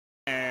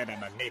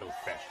and the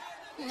needlefish.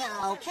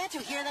 No, can't you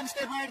hear them,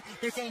 Squidward?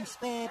 They're saying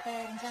Squidward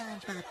and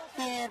SpongeBob,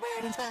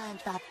 Squidward and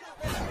SpongeBob,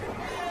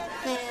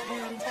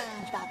 Squidward and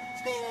SpongeBob,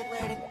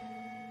 Squidward and...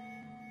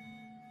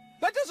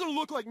 That doesn't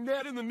look like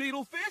Ned and the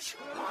needlefish.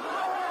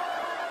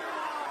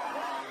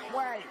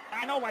 Wait,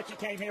 I know what you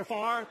came here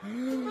for.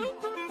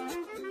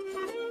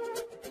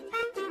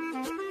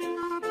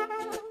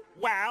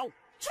 Well,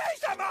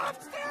 chase him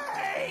off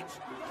stage!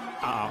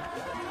 Oh.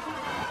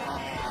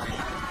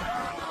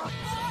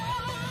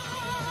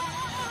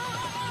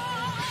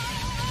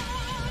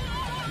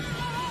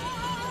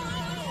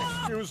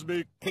 Excuse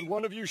me, can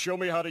one of you show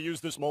me how to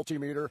use this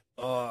multimeter?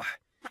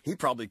 He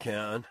probably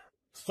can.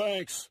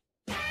 Thanks.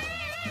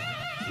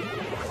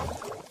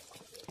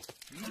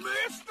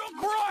 Mr.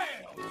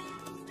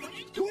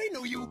 Krabs! Do I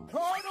know you?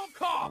 Colonel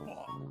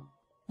Copper!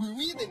 Were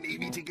we in the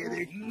Navy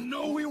together?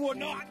 No, we were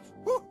not.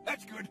 Whew,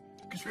 that's good,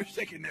 because for a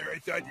second there I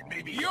thought that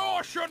maybe...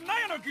 Your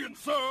shenanigans,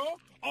 sir,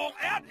 are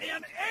at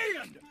an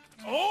end!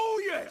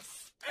 Oh,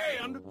 yes!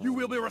 And you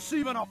will be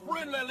receiving a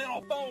friendly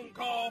little phone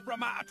call from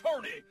my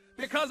attorney,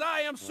 because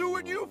I am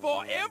suing you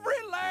for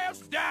every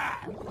last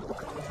dime!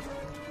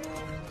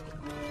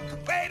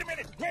 Wait a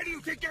minute! Where do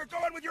you think you're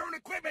going with your own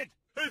equipment?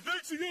 Hey,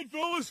 thanks again,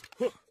 fellas.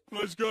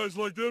 Nice guys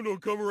like them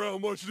don't come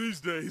around much these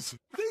days.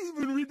 They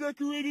even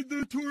redecorated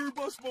the tour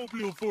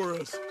busmobile for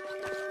us.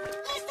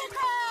 Mr.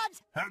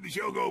 Krabs! How'd the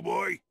show go,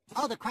 boy?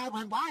 Oh, the crowd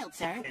went wild,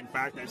 sir. In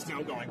fact, they're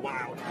still going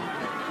wild.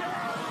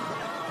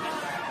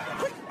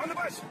 Quick, on the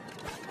bus!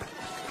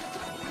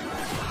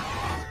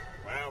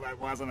 Well, that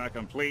wasn't a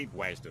complete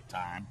waste of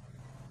time.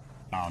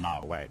 Oh,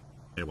 no, wait.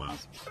 It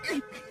was.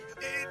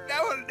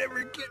 That will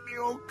never get me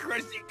old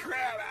Krusty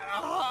Krab out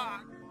of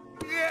hog.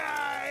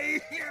 Yeah.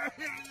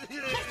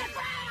 Mr.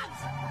 Krabs!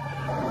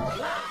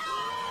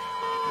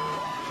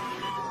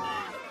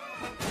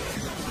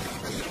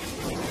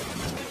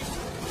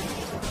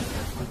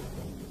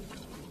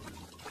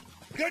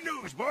 Good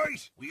news,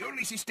 boys. We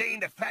only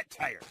sustained a flat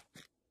tire.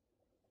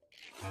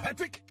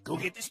 Patrick, go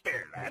get the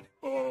spare, lad.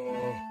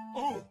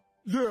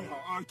 Yeah,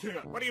 I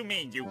can't. What do you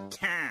mean, you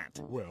can't?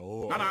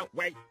 Well, No,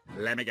 wait.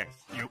 Let me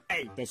guess. You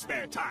ate the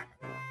spare tire.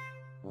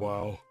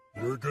 Wow,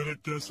 you're good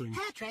at guessing.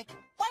 Patrick,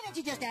 why don't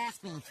you just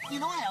ask me? You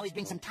know I always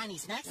bring some tiny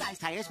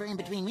snack-sized tires for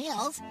in-between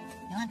meals. You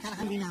know, I'm kind of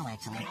hungry now,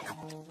 actually.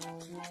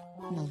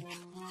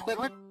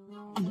 Squidward?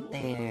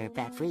 They're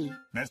fat-free.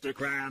 Mr.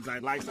 Krabs,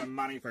 I'd like some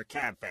money for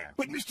cab fare.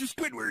 But Mr.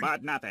 Squidward...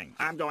 But nothing.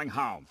 I'm going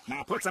home.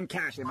 Now put some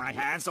cash in my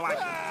hand so I...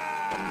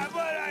 but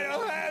I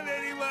don't have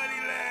any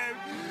money left.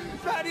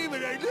 Not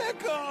even a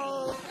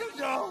nickel.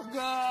 Oh,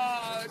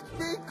 God.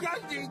 Big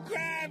Krusty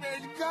Krab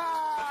is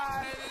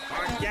gone.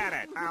 Forget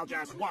it. I'll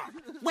just walk.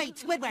 Wait,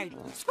 Squidward!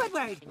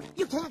 Squidward!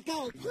 You can't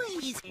go,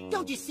 please!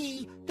 Don't you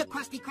see? The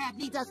Krusty Krab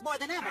needs us more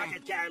than ever! I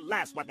could care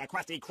less what the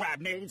Krusty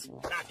Krab needs.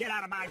 Now get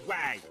out of my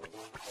way.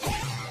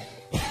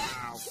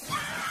 Ow.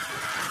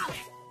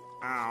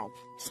 Ow.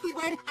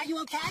 Squidward, are you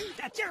okay?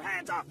 Get your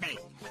hands off me.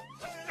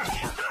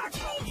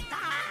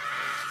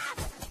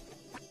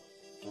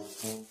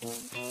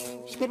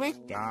 Squidward?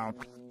 Don't.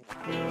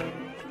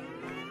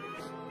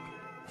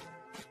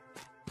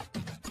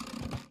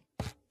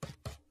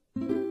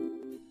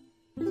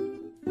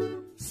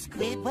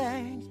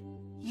 Squidward,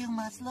 you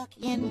must look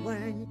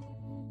inward,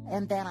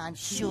 and then I'm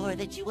sure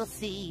that you will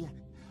see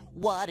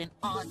what an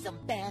awesome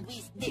band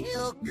we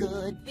still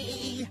could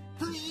be.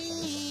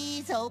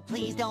 Please, oh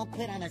please don't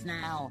quit on us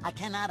now. I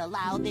cannot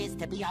allow this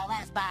to be our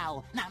last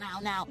bow. Now, no,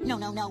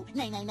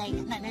 nay, never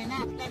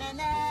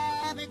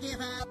give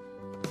up.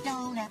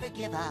 Don't ever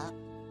give up.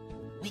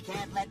 We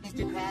can't let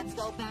Mr. Krabs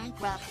go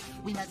bankrupt.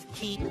 We must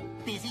keep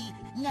busy,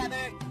 never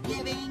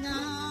giving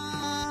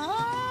up.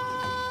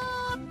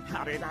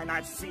 How did I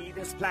not see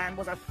this plan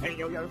was a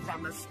failure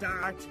from the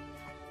start?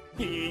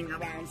 Being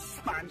around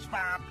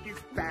Spongebob is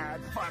bad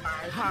for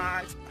my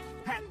heart.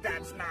 And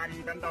that's not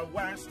even the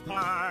worst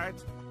part.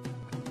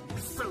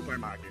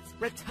 Supermarkets,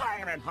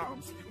 retirement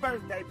homes,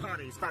 birthday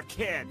parties for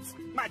kids.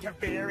 My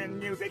career in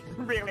music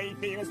really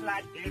feels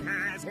like it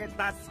has hit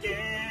the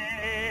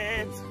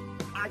skids.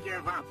 I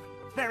give up.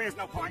 There is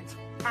no point.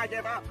 I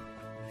give up.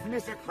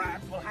 Mr.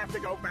 Krabs will have to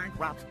go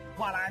bankrupt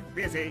while I'm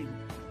busy,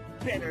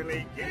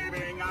 bitterly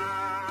giving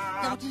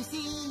up. Don't you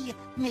see?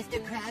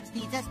 Mr. Krabs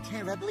needs us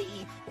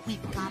terribly.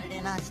 We've got it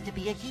in us to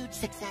be a huge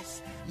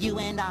success. You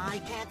and I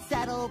can't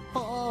settle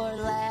for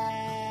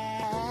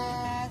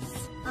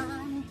less.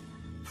 I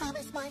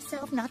promise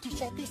myself not to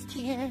shed this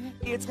tear.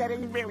 It's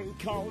getting really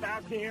cold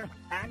out here,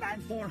 and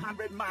I'm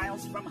 400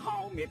 miles from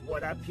home, it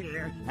would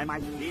appear. And my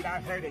feet are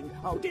hurting.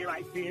 Oh dear,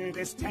 I fear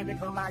this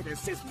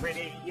tendinitis is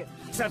pretty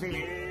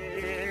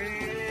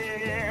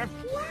severe.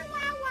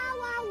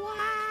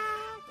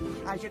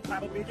 I should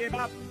probably give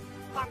up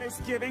on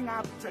this giving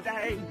up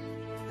today.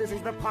 This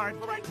is the part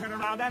where I turn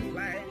around and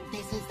play.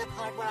 This is the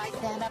part where I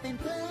stand up and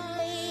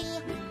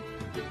play.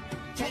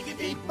 Take a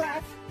deep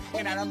breath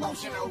in an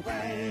emotional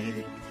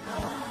way.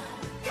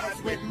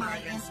 'Cause with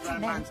my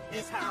instrument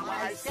is how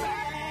I say.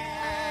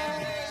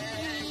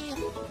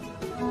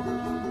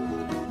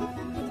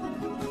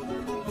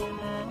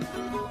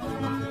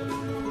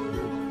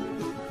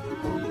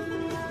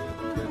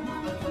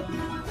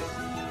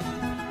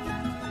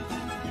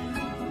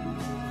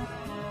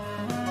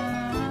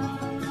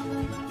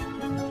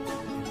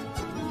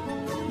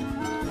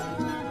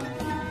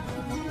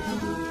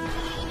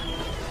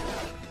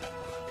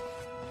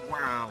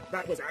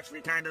 That was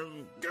actually kind of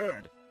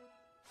good.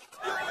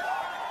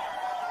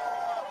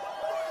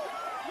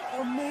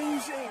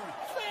 Amazing!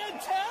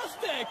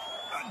 Fantastic!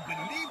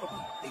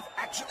 Unbelievable! They've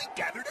actually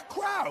gathered a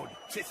crowd!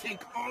 To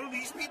think all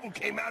these people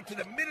came out to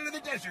the middle of the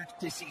desert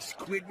to see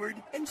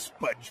Squidward and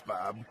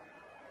Spongebob.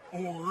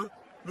 Or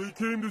they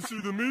came to see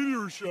the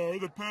meteor shower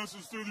that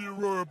passes through the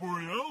Aurora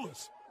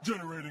Borealis,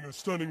 generating a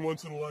stunning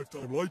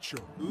once-in-a-lifetime light show.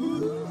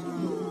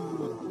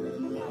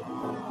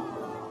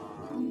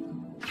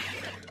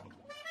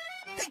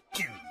 Thank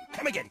you!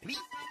 Come again, please.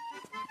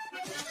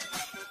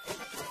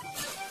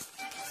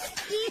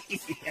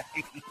 Look,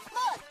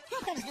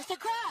 here comes Mr.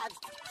 Krabs.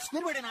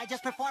 Squidward and I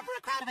just performed for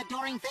a crowd of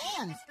adoring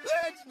fans.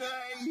 That's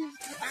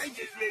nice! I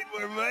just made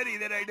more money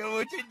than I know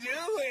what to do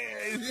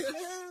with!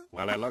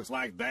 Well, it looks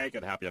like they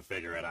could help you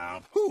figure it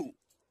out. Who?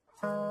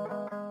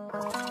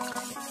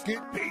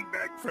 Get paid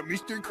back from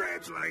Mr.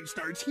 Krabs line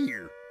starts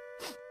here.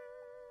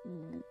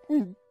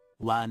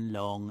 One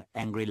long,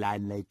 angry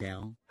line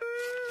later.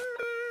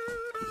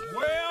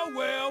 Well,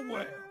 well,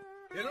 well.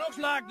 It looks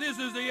like this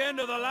is the end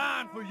of the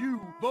line for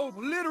you, both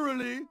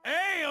literally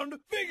and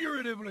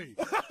figuratively.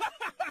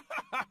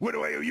 What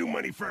do I owe you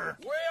money for?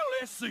 Well,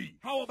 let's see.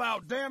 How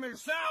about damaged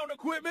sound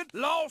equipment,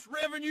 lost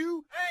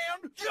revenue,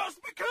 and just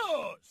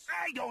because?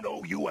 I don't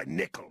owe you a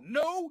nickel.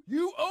 No,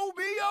 you owe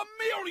me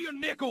 1,000,000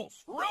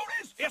 nickels.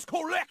 Roadies, it's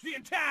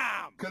collection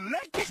time.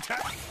 Collecting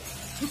time?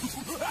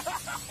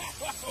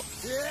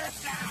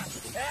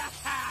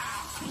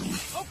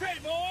 Okay,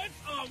 boys,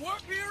 our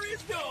work here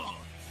is done.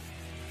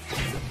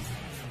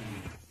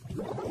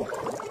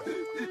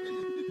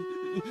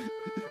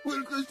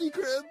 Well, Krusty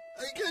Krab,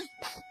 I guess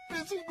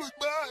this is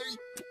goodbye.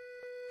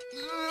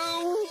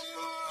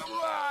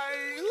 Why?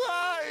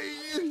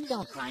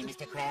 Don't cry,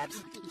 Mr.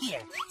 Krabs.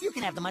 Here, you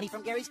can have the money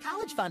from Gary's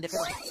college fund if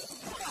it'll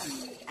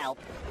help.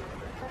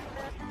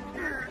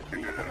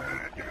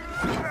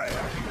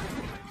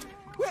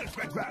 Well,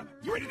 Spongebob,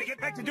 you ready to get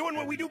back to doing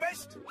what we do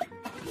best?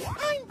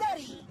 I'm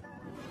ready!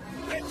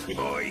 Let's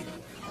boy.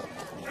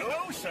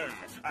 Hello, sir.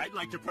 I'd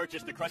like to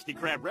purchase the Krusty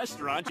Krab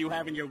restaurant you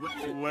have in your...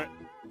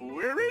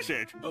 Where is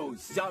it? Oh,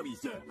 sorry,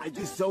 sir. I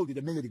just sold it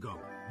a minute ago.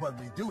 But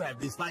we do have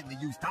this slightly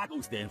used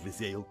taco stand for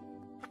sale.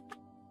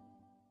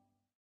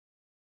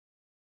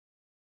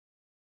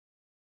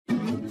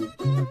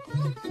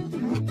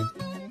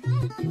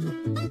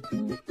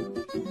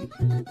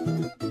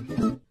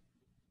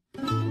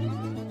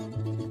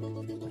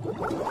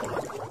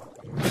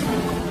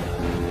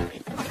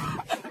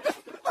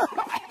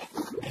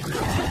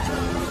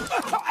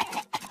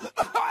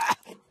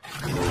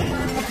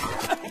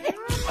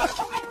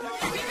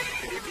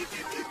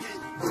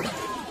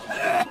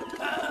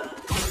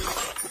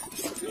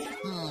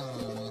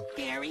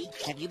 Gary,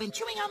 have you been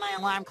chewing on my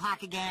alarm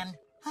clock again?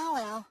 Oh,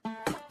 well.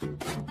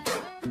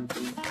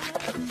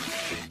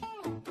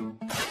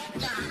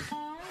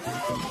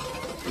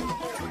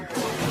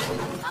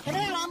 Up and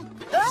at 'em.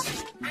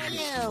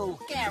 Ew,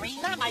 Gary,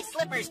 not my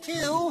slippers,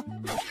 too.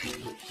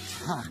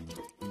 Huh,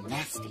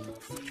 nasty.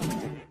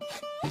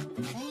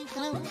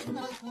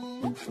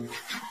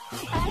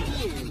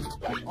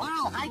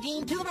 Oral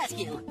hygiene to the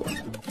rescue.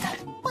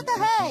 What the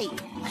hey?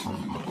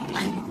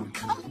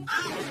 Come on,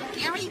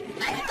 Gary,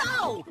 let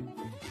go!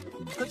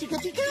 Goochie,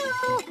 goochie, goo!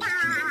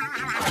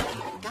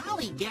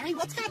 Golly, Gary,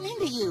 what's gotten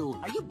into you?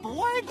 Are you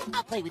bored?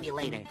 I'll play with you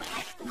later.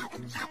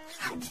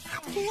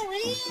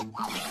 Gary?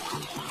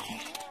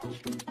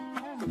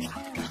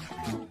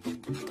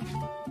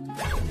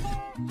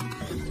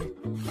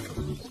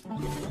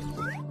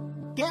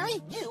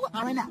 Gary, you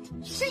are a nut.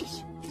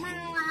 Sheesh.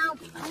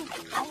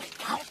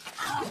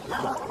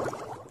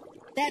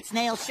 That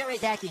snail sure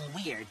is acting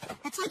weird.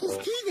 It's like he's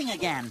teething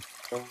again.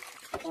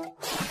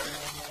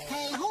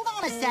 Hey, hold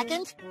on a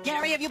second.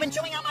 Gary, have you been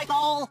chewing on my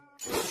bowl?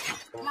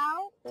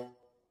 No.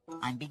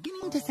 I'm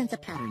beginning to sense a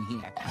pattern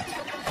here.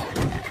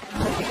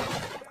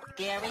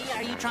 Gary,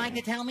 are you trying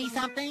to tell me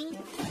something?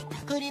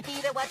 Could it be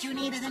that what you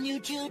need is a new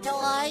chew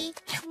toy?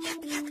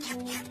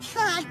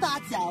 I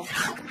thought so.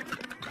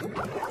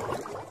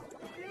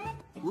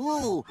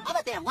 Ooh, I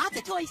bet they have lots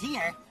of toys here.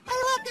 Hey,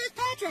 look, there's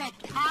Patrick.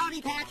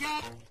 Howdy,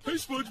 Patrick. Hey,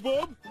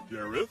 Spongebob.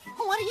 Gareth.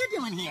 What are you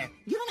doing here?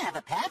 You don't have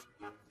a pet.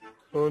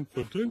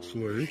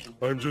 Confidentially,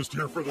 I'm just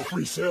here for the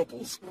free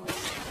samples.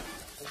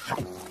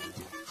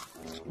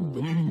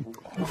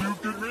 You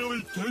can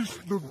really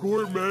taste the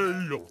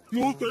gourmet.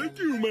 No, thank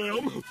you,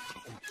 ma'am.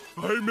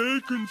 I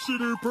may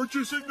consider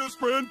purchasing this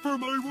brand for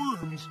my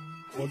worms.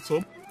 Want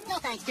some? No,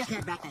 thanks. Just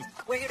had breakfast.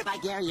 We're here to buy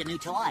Gary a new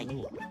toy.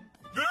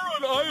 They're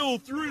on aisle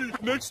 3,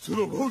 next to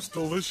the most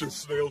delicious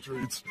snail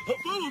treats.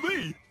 Follow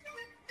me.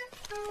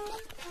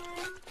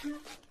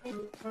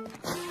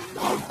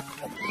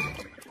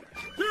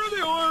 Here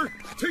they are,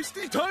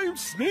 Tasty Time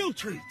snail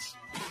treats.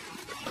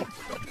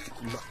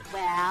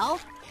 Well,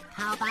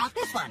 how about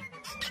this one?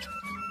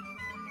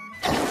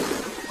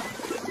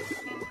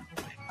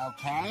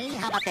 Okay,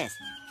 how about this?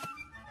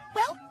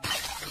 Well,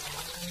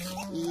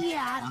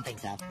 yeah, I don't think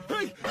so.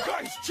 Hey,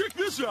 guys, check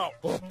this out.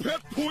 A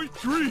Pet Point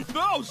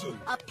 3000.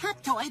 A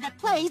pet toy that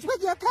plays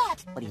with your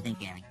pet. What do you think,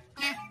 Gary?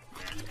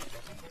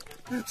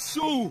 It's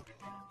so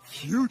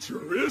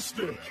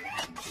futuristic.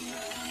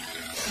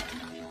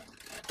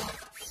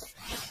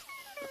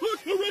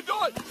 Look, a red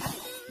dot!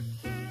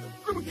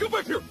 Come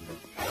back here!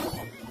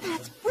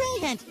 That's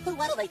brilliant!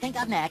 What'll they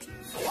think of next?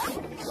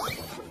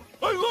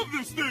 I love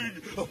this thing!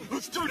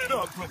 Let's turn it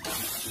up!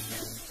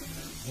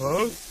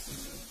 Huh?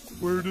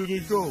 Where did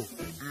it go?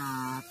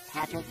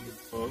 Patrick?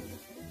 Oh,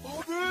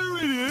 there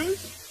it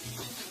is!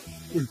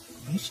 Wait,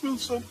 you smell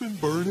something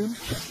burning?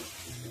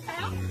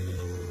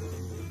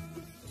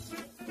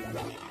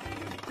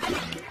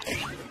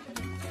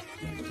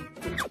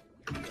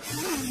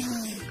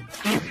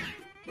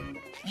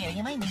 Here,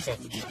 you might use it.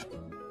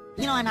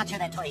 You know, I'm not sure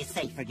that toy is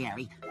safe for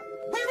Gary.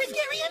 Where is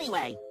Gary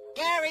anyway?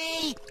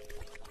 Gary!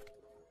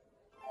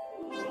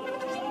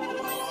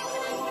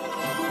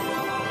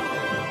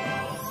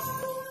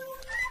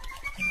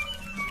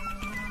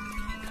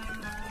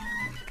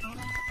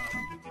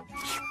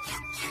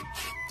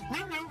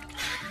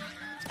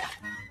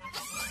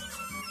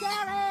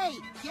 Gary!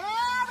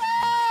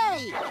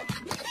 Gary!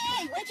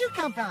 Hey, where'd you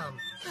come from?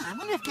 I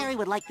wonder if Gary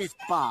would like this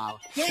ball.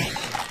 Gary!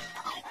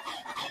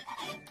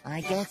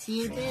 I guess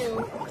you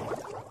do.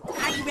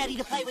 Are you ready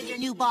to play with your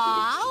new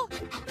ball?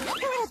 Here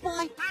it is,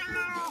 boy.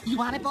 You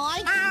want it,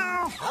 boy?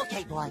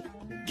 Okay, boy.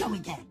 Go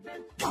and get it.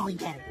 Go and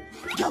get it.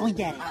 Go and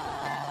get it.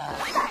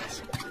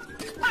 Fetch.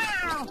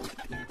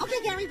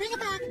 Okay, Gary, bring it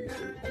back.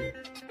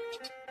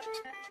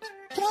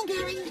 Come on,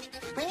 Gary.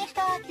 Bring it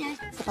back. You're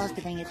supposed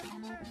to bring it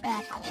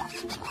back.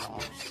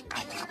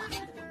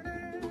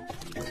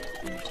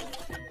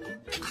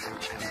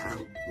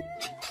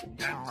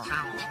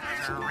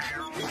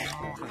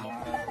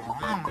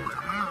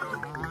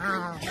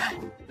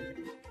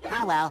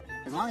 Oh, well,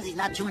 as long as he's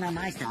not chewing on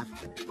my stuff.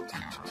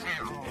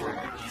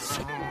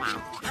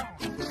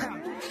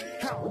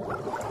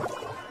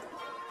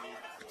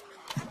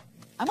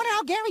 I wonder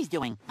how Gary's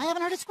doing. I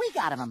haven't heard a squeak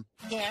out of him.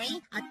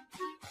 Gary?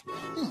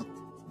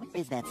 Where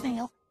is that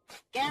snail?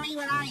 Gary,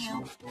 where are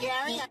you?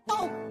 Gary?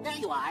 Oh, there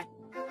you are.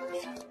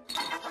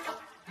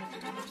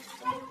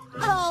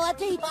 Oh, a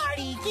tea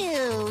party.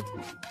 Cute.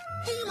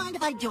 Do you mind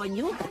if I join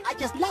you? I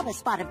just love a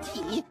spot of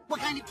tea. What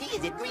kind of tea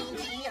is it? Green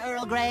tea,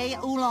 Earl Grey,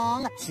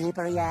 oolong,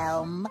 slippery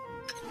elm?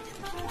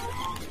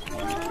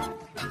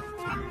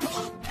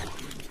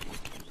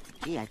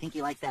 Gee, I think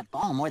he likes that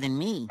ball more than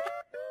me.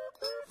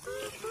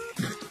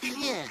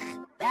 Ugh,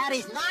 that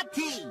is not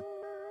tea.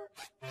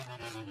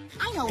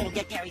 I know what'll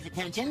get Gary's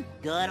attention.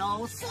 Good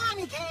old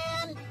slimy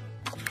can.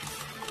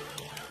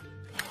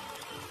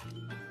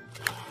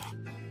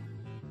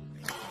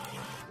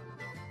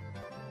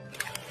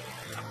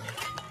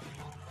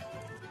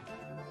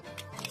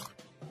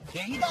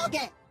 Here you go,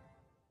 get.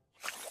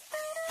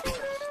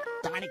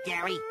 Darn it,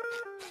 Gary.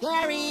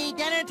 Gary,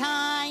 dinner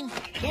time.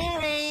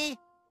 Gary.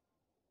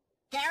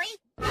 Gary?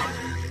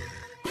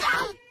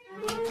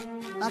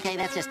 Okay,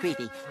 that's just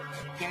creepy.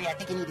 Gary, I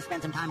think you need to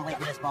spend some time away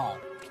from this ball.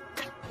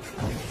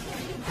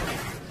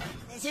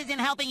 This isn't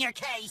helping your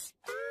case.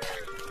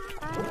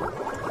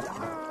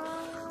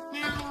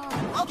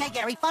 Okay,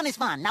 Gary, fun is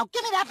fun. Now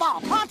give me that ball,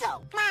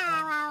 pronto.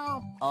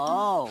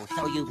 Oh,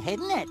 so you've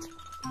hidden it.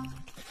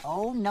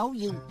 Oh, no,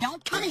 you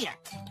don't. Come here.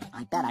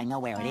 I bet I know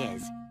where it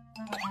is.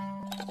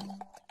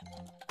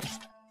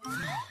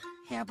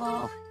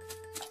 Hairball.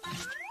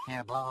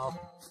 Hairball.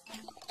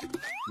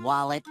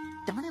 Wallet.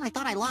 Darn it, I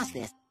thought I lost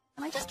this.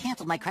 And I just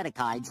canceled my credit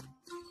cards.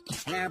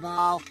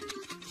 Hairball.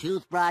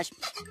 Toothbrush.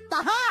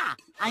 Aha!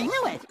 I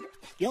knew it.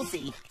 You'll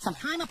see. Some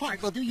time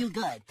apart will do you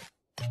good.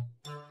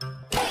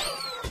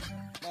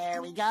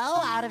 There we go.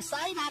 Out of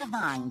sight, out of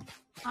mind.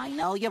 I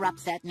know you're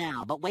upset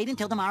now, but wait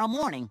until tomorrow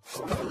morning.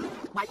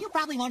 Why, you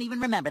probably won't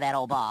even remember that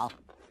old ball.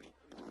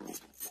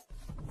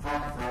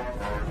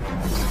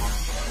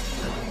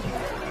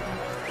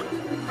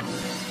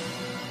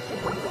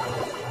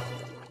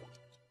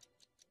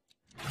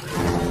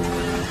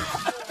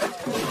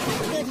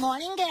 Good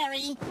morning,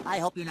 Gary. I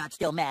hope you're not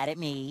still mad at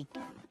me.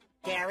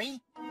 Gary?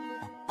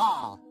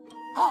 Ball.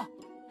 Oh,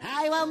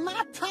 I will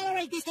not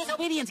tolerate this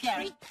disobedience,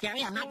 Gary.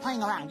 Gary, I'm not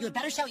playing around. You had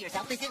better show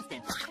yourself this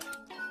instant.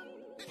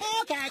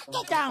 Okay,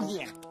 get down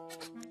here.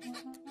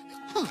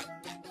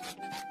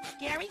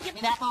 Gary, give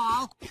me that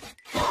ball.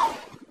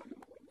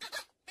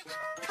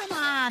 Come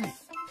on.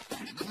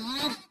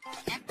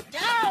 Get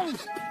down.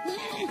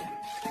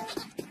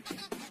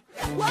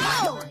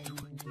 Whoa!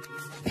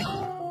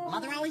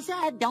 Mother always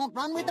said, don't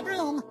run with the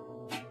broom.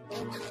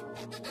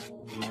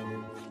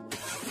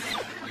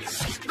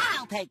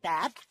 I'll take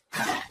that.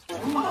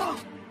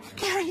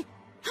 Gary,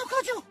 how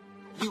could you?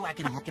 You are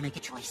going to have to make a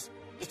choice.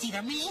 It's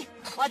either me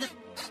or the...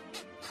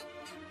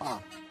 Oh,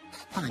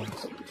 fine.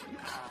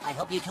 I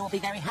hope you two will be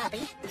very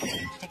happy.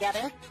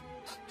 Together.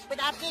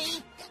 Without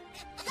me.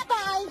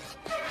 Goodbye.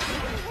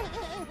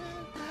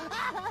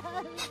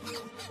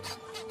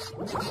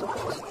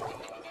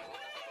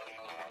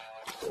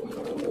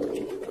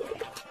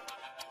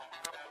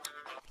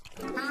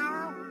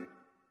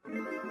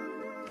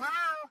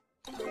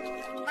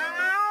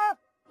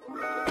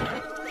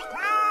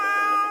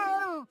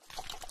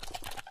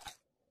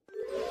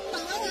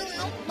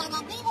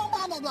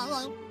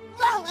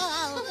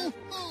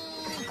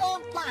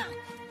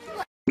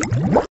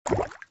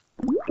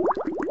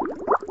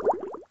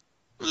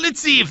 Let's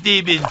see if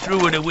they've been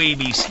throwing away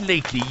me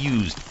slightly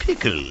used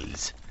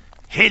pickles.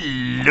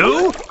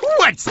 Hello?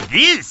 What's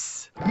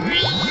this? Come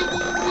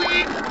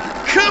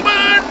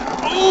on,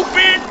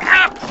 open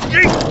up!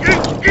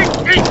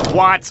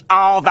 What's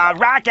all the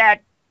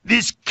racket?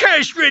 This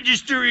cash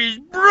register is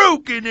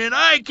broken and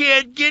I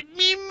can't get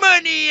me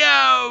money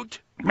out.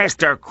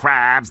 Mr.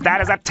 Krabs,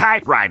 that is a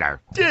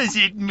typewriter. Does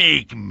it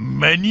make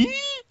money?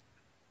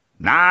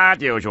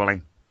 Not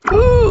usually.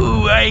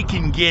 Ooh, I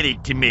can get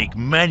it to make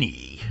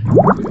money.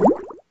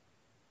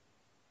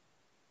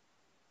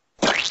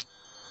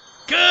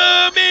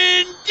 Come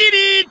and get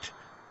it!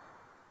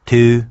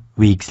 2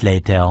 weeks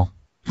later.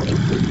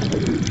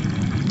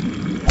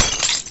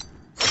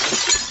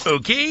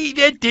 Okay,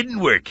 that didn't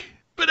work.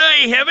 But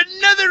I have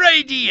another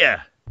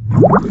idea.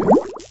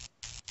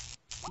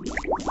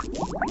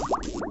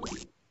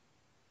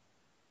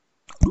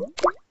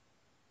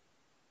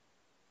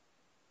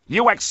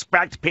 You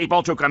expect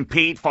people to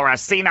compete for a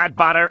peanut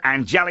butter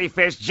and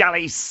jellyfish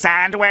jelly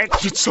sandwich?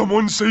 Did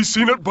someone say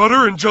peanut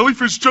butter and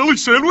jellyfish jelly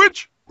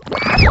sandwich?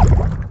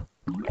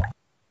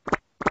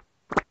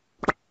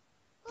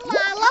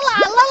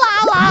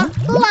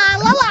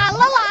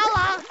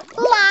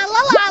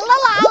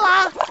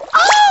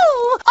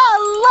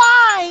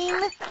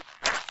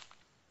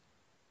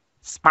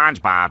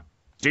 Spongebob,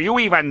 do you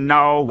even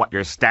know what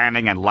you're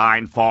standing in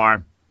line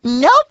for?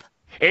 Nope.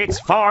 It's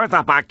for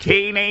the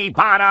Bikini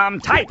Bottom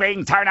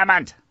Typing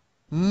Tournament.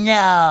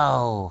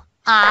 No.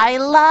 I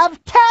love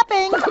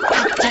tapping.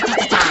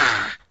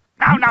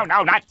 No,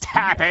 not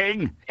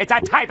tapping. It's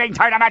a typing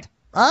tournament.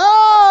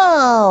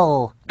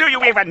 Oh. Do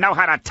you even know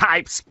how to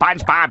type,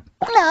 Spongebob?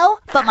 No,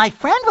 but my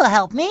friend will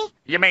help me.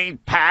 You mean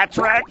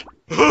Patrick?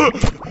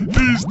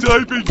 These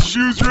typing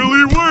shoes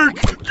really work.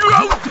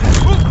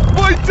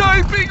 My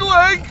typing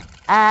leg!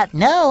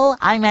 No,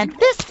 I meant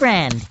this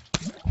friend.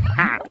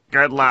 Ha,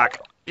 good luck.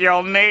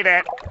 You'll need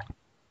it.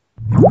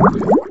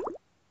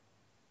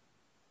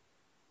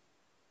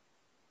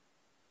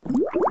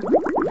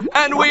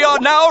 And we are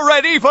now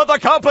ready for the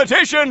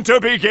competition to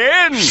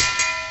begin.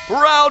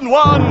 Round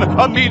 1,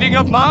 a meeting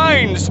of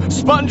minds.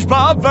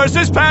 Spongebob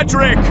versus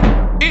Patrick.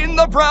 In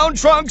the brown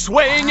trunks,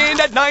 weighing in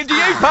at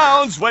 98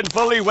 pounds when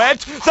fully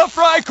wet, the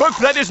fry cook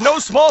that is no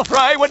small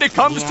fry when it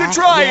comes to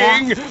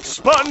trying,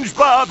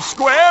 Spongebob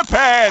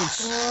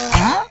Squarepants.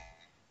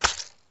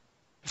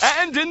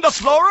 And in the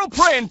floral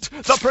print,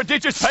 the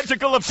prodigious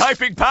pentacle of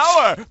typing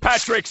power,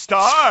 Patrick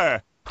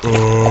Star. I'm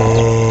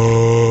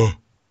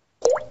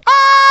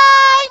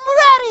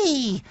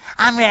ready.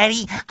 I'm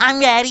ready.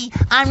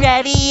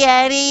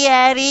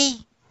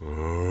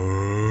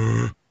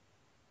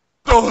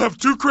 I'll have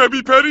 2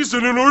 Krabby Patties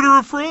and an order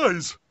of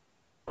fries.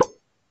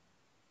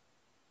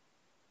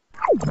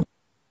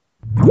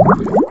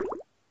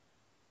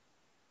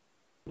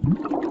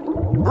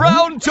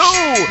 Round 2,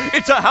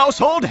 it's a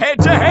household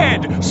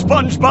head-to-head.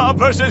 Spongebob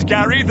versus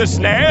Gary the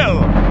Snail.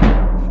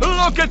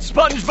 Look at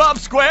Spongebob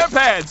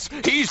Squarepants.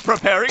 He's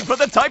preparing for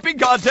the typing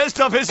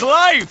contest of his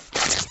life.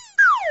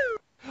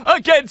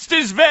 Against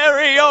his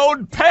very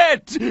own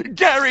pet,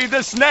 Gary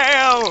the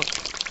Snail.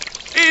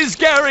 Is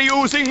Gary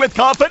oozing with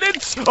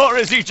confidence, or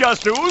is he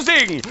just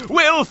oozing?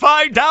 We'll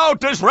find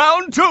out as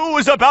round 2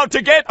 is about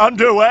to get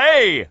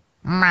underway.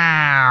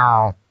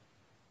 Meow.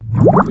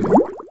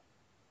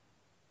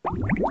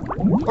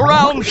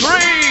 Round 3,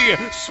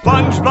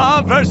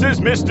 SpongeBob versus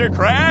Mr.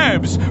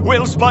 Krabs.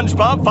 Will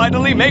SpongeBob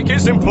finally make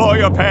his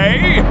employer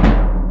pay?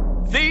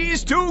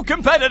 These 2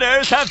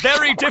 competitors have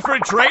very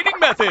different training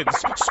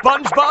methods.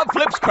 SpongeBob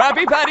flips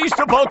Krabby Patties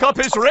to bulk up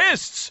his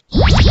wrists,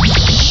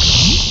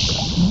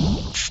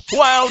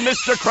 while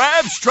Mr.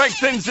 Krabs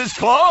strengthens his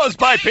claws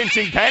by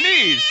pinching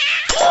pennies.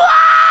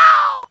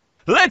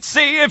 Let's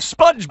see if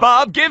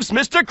SpongeBob gives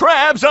Mr.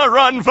 Krabs a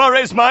run for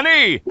his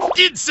money.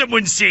 Did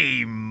someone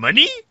say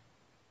money?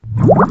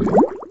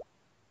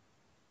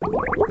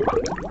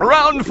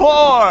 Round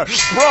 4,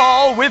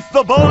 Brawl with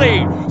the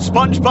Bully.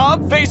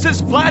 SpongeBob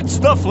faces Flats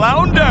the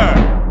Flounder.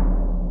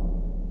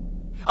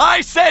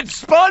 I said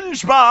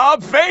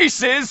SpongeBob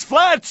faces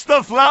Flats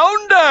the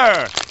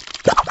Flounder.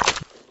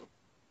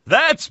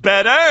 That's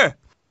better.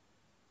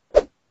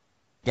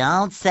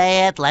 Don't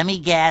say it. Let me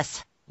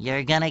guess.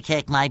 You're gonna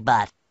kick my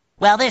butt.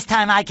 Well, this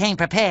time I came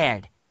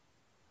prepared.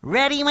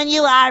 Ready when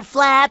you are,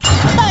 Flats.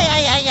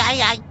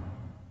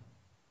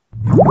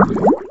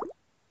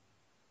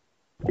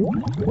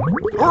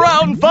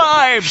 Round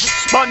 5,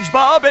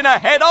 SpongeBob in a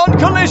head-on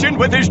collision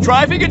with his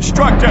driving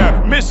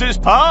instructor, Mrs.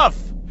 Puff.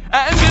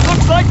 And it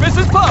looks like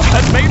Mrs. Puff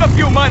has made a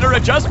few minor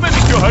adjustments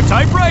to her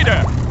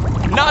typewriter.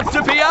 Not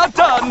to be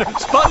outdone,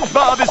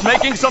 SpongeBob is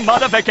making some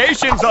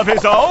modifications of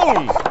his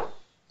own.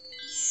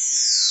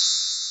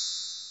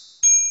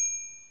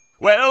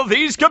 Well,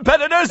 these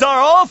competitors are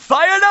all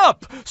fired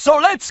up, so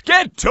let's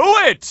get to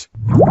it!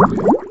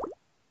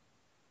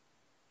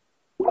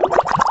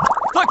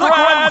 The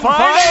grand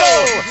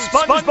final!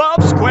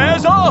 SpongeBob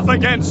squares off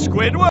against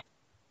Squidward.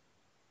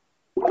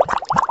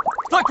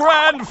 The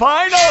Grand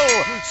Final!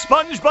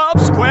 SpongeBob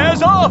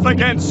squares off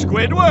against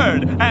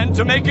Squidward, and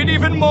to make it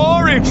even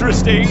more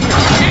interesting,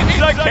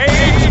 it's a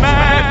cage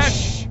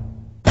match!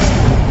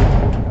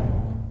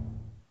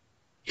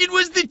 It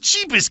was the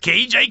cheapest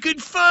cage I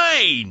could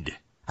find.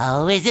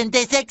 Oh, isn't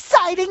this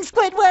exciting,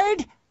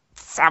 Squidward?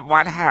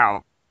 Someone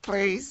help.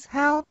 Please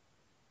help.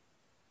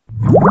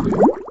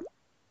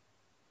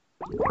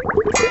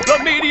 The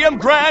medium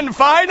grand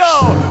final!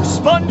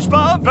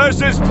 SpongeBob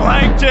versus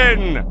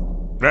Plankton!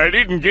 I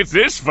didn't get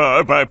this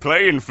far by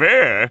playing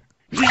fair.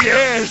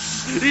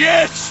 Yes!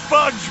 Yes,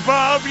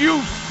 SpongeBob, you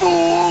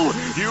fool!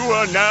 You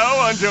are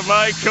now under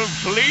my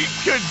complete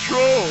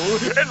control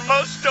and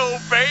must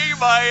obey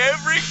my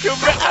every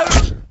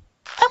command.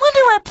 I wonder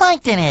where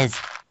Plankton is.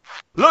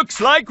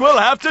 Looks like we'll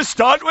have to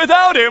start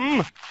without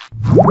him.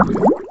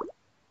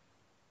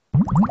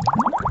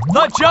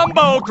 The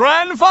Jumbo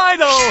Grand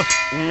Final!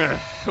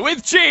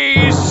 With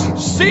cheese!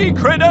 Sea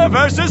Critter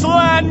versus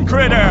Land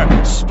Critter!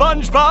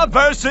 SpongeBob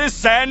versus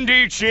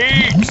Sandy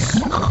Cheeks!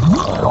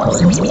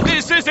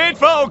 This is it,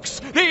 folks!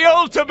 The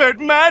ultimate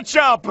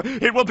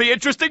matchup! It will be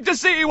interesting to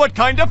see what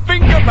kind of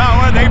finger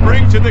power they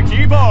bring to the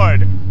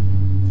keyboard.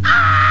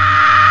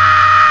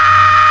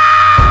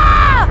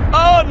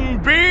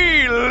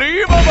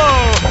 Unbelievable!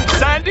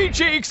 Sandy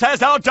Cheeks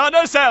has outdone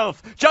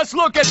herself! Just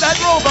look at that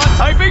robot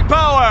typing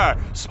power!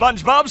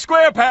 SpongeBob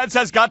Squarepants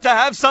has got to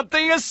have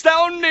something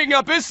astounding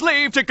up his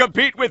sleeve to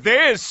compete with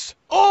this!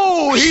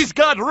 Oh, he's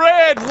got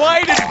red,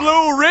 white, and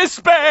blue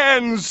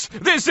wristbands!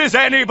 This is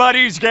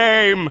anybody's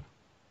game!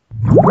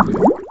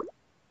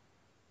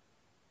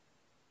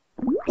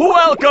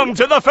 Welcome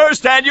to the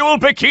first annual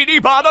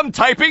Bikini Bottom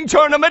Typing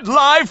Tournament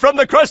live from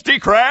the Krusty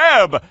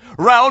Krab!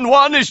 Round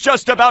 1 is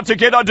just about to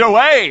get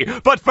underway,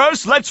 but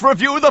first let's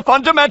review the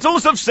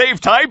fundamentals of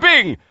safe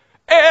typing!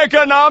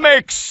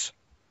 Ergonomics!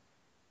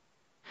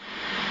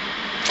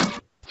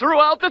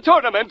 Throughout the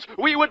tournament,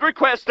 we would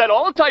request that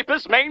all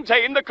typists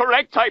maintain the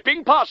correct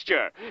typing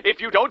posture.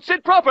 If you don't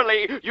sit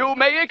properly, you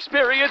may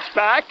experience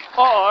back,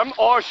 arm,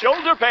 or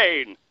shoulder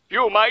pain.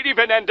 You might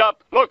even end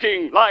up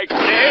looking like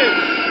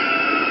this.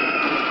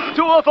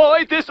 To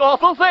avoid this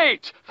awful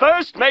fate,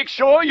 first make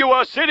sure you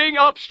are sitting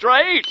up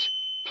straight.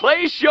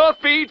 Place your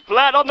feet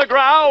flat on the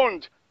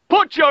ground.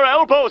 Put your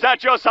elbows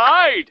at your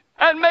side.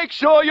 And make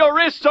sure your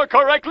wrists are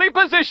correctly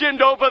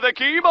positioned over the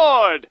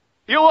keyboard.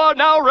 You are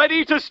now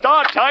ready to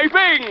start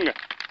typing.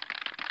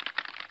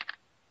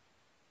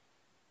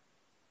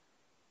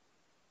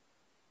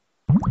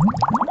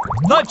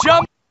 The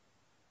jump.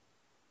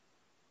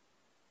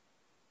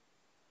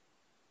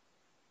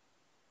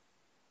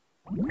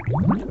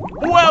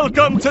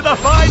 Welcome to the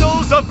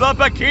finals of the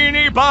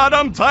Bikini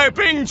Bottom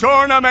Typing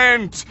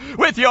Tournament!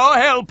 With your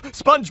help,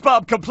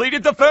 SpongeBob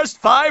completed the first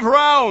 5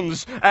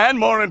 rounds, and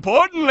more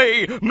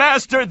importantly,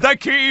 mastered the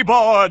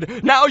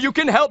keyboard! Now you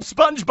can help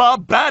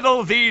SpongeBob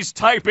battle these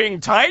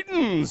typing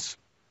titans!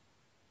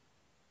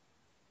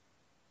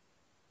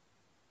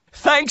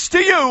 Thanks to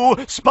you,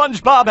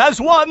 SpongeBob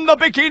has won the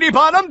Bikini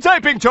Bottom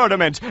Typing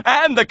Tournament,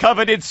 and the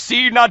coveted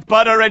sea nut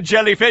butter and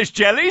jellyfish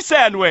jelly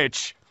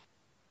sandwich!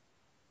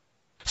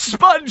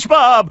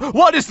 SpongeBob,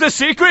 what is the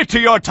secret to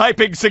your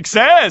typing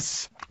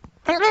success?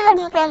 There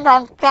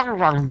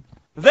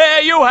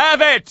you have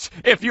it!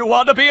 If you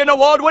want to be an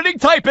award-winning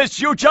typist,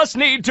 you just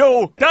need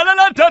to...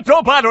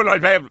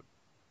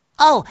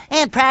 Oh,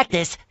 and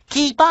practice.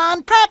 Keep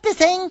on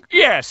practicing.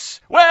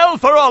 Yes. Well,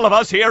 for all of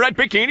us here at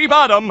Bikini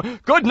Bottom,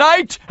 good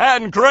night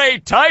and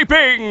great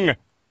typing!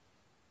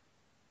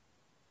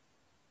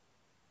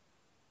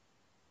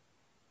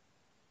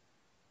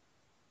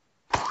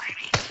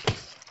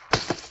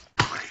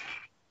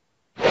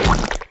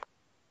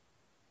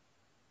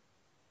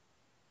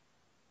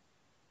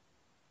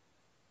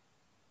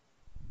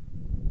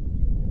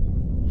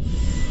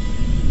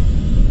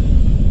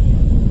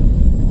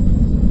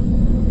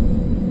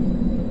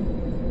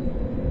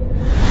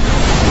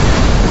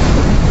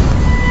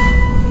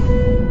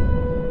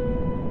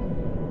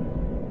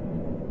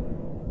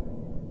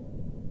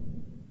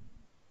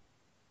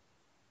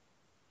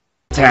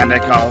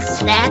 Tentacles.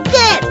 That's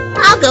it.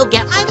 I'll go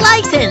get my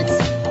license.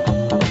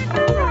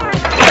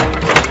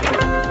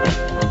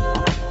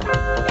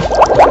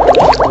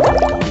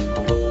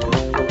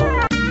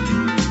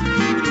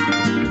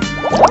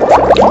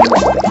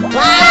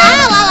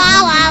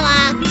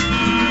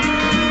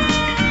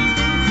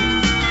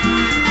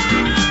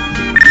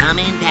 Come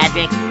in,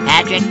 Patrick.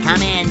 Patrick,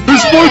 come in. Hey,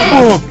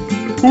 SpongeBob!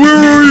 Where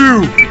are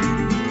you?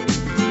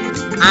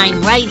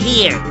 I'm right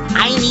here.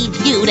 I need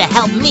you to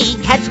help me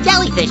catch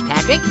jellyfish,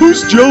 Patrick.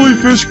 Who's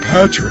Jellyfish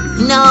Patrick?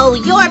 No,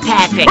 you're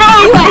Patrick.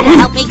 You have to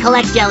help me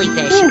collect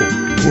jellyfish.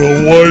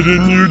 Well, why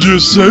didn't you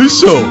just say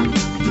so?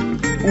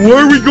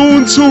 Why are we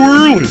going so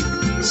early?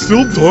 It's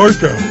still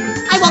dark out.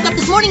 I woke up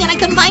this morning and I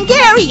couldn't find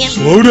Gary and...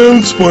 Slow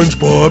down,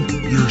 SpongeBob.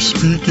 You're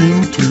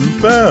speaking too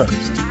fast.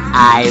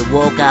 I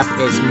woke up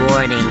this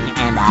morning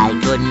and I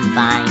couldn't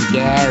find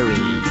Gary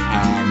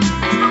and...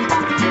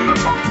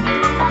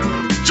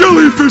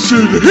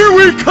 Jellyfishing! Here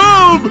we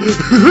come!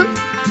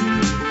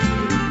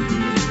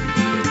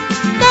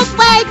 This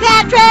way,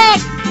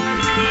 Patrick!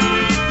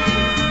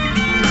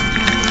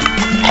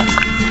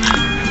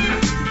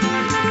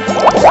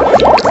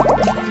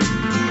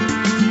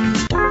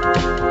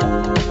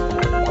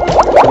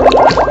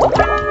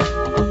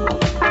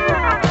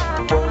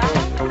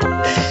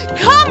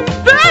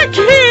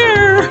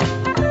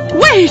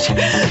 Wait!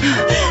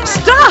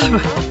 Stop!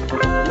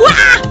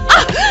 Wah!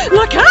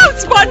 Look out,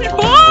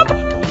 SpongeBob!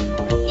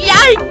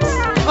 Yikes!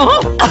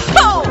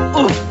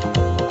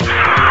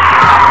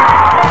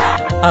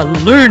 A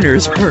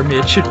learner's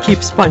permit should keep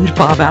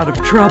SpongeBob out of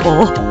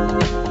trouble.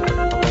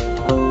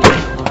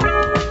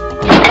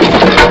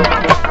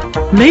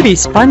 Maybe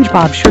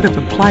SpongeBob should have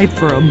applied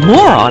for a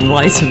moron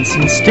license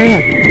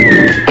instead.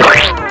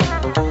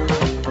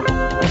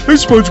 Hey,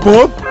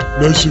 SpongeBob.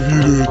 Nice of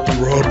you to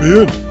drop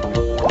in.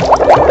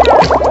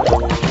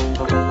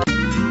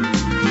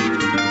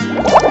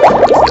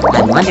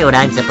 I wonder what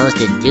I'm supposed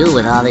to do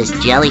with all this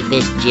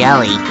jellyfish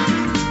jelly.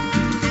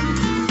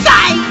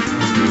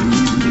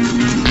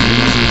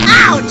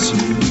 Ouch!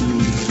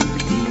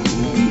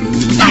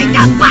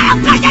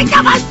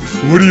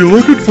 What are you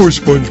looking for,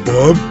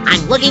 SpongeBob?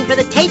 I'm looking for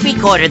the tape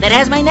recorder that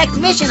has my next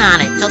mission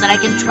on it, so that I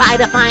can try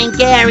to find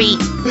Gary.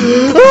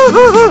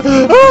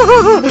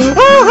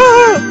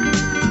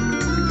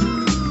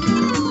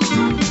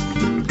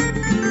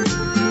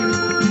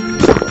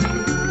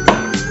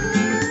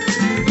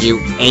 You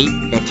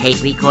ate the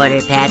tape recorder,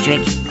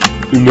 Patrick?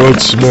 Do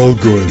not smell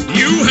good.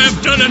 You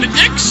have done an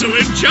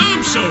excellent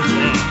job so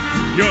far.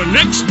 Your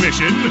next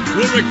mission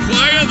will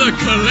require the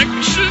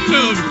collection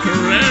of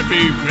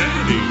Krabby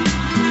Patties.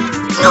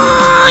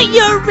 Oh,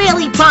 you're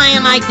really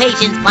trying my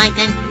patience,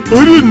 Plankton.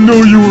 I didn't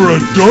know you were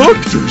a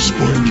doctor,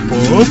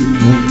 SpongeBob.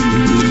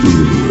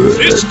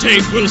 This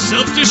tape will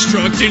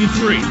self-destruct in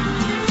 3,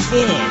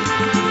 4,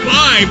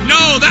 5.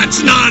 No,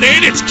 that's not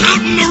it. It's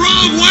counting the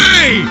wrong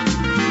way.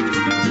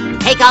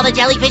 Take all the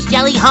jellyfish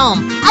jelly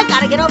home. I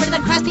gotta get over to the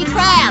Krusty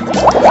Krab.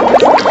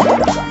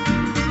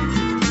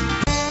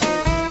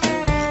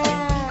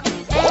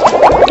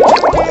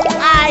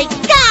 I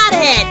got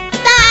it!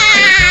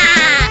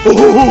 Ah!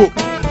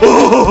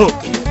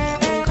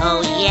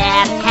 Oh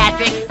yeah,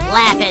 Patrick,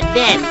 laugh at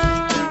this.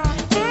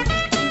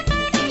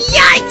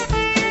 Yikes!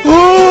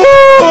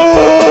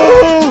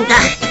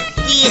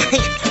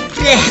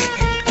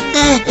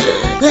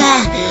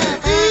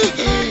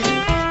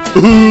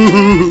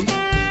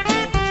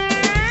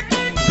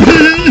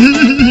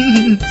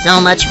 So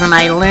much for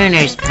my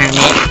learner's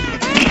permit.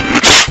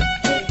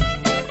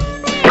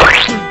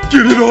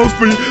 Get it off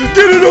me!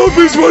 Get it off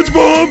me,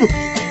 SpongeBob!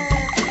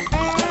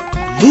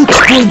 Look,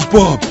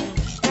 SpongeBob!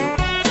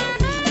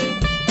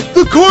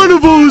 The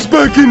carnival is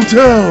back in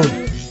town!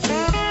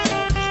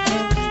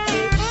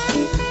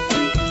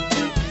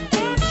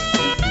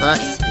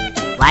 Hooks?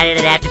 Why did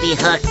it have to be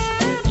hooks?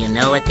 You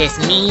know what this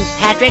means,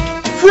 Patrick?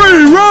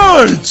 Free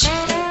rides!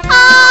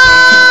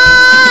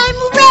 I'm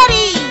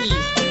ready!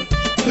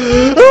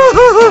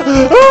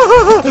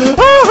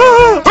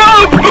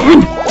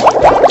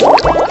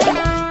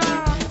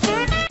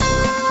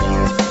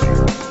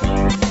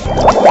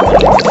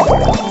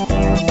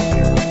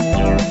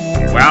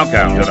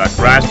 Welcome to the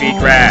Krusty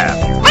Krab.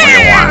 What do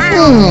you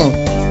want?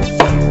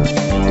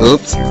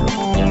 Oops.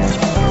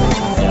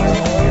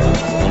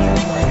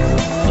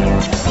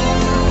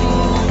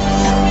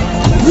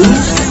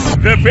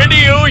 The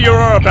video you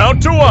are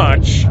about to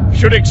watch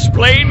should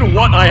explain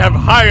what I have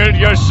hired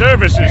your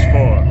services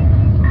for.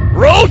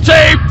 Roll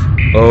tape!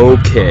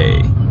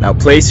 Okay. Now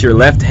place your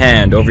left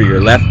hand over your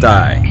left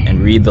eye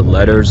and read the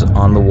letters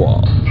on the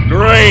wall.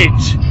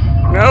 Great!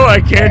 Now I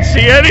can't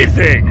see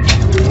anything.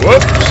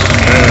 Whoops.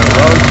 Wrong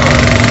part.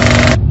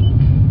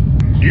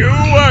 You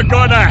are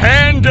gonna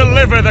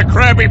hand-deliver the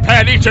Krabby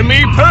Patty to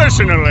me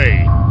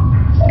personally.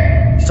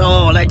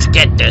 So let's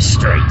get this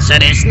straight so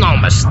there's no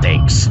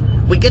mistakes.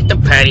 We get the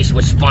patties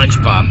with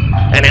SpongeBob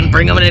and then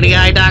bring them to the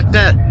eye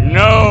doctor?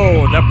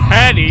 No, the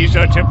patties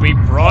are to be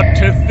brought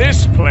to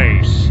this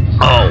place.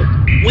 Oh,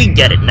 we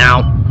get it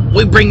now.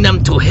 We bring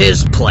them to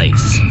his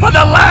place. For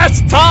the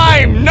last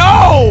time,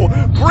 no!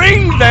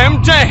 Bring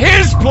them to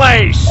his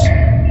place!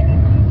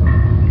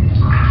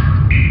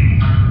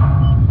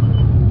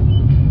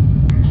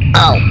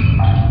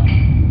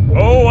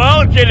 Oh,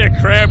 I'll get a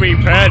Krabby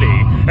Patty,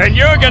 and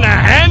you're gonna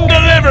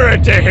hand-deliver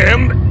it to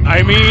him.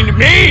 I mean,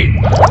 me!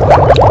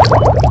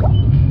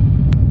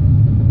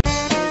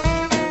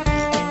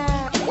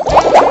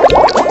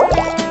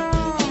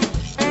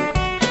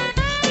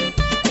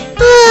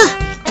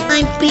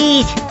 I'm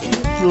beat.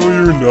 No,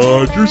 you're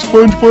not. You're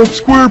SpongeBob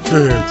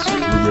Squarepants,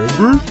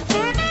 remember?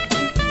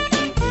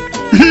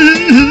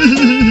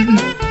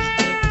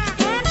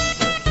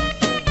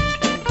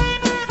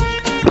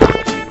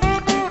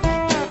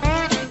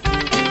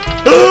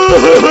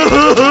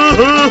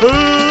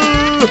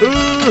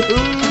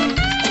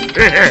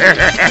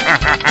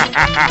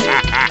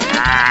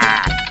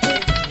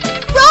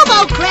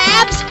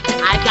 Robo-Crabs!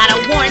 I've got to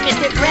warn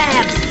Mr.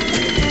 Krabs.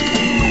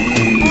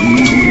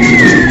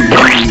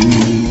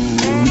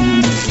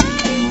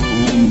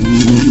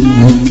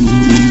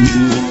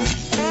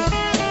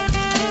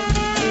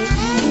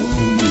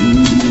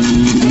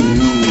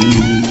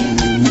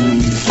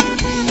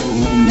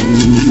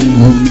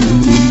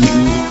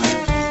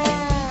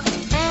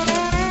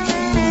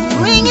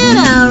 Bring it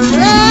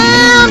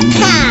around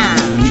town.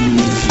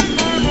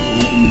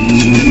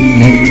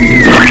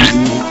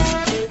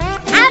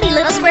 Howdy,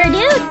 little square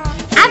dude.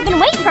 I've I've been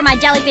waiting for my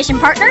jellyfishing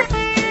partner.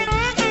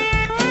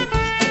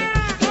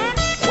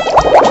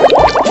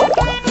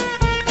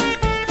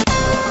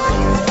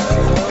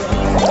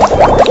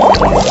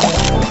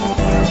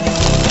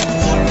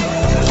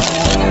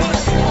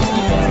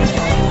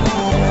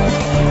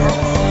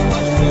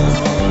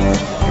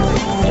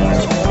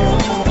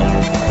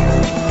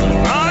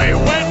 I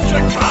went to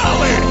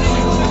college!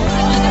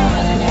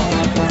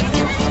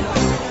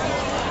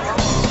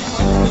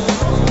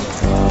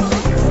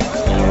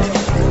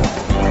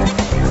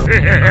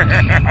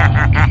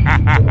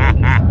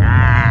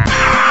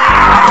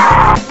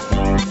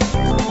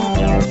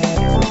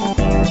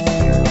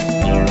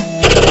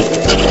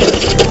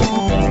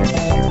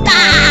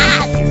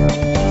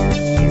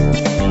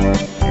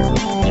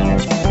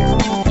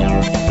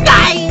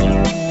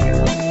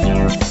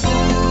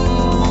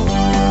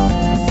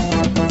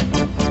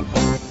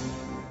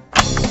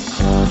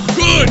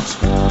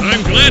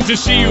 I'm glad to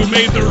see you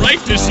made the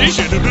right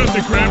decision about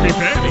the Krabby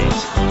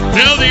Patties.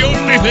 Now the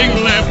only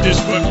thing left is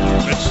for...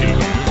 let's see.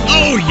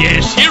 Oh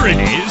yes, here it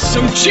is,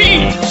 some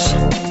cheese.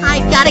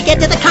 I've got to get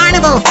to the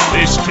carnival.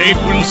 This tape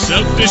will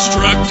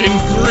self-destruct in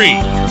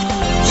 3,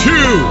 2,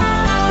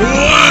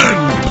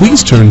 1.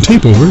 Please turn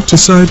tape over to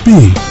side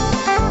B.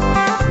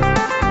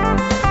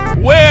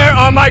 Where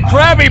are my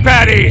Krabby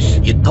Patties?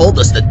 You told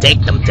us to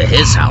take them to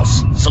his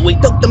house, so we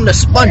took them to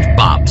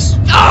Spongebob's.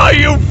 Ah,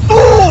 you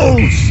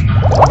fools!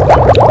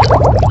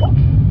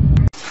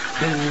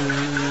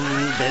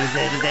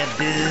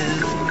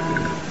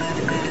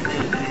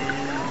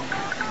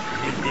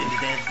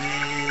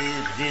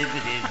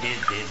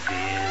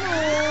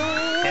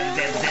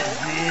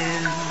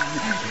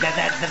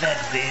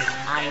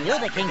 I knew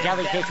the king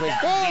jellyfish was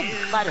big,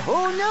 but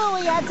who knew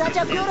he had such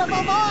a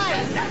beautiful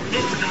voice?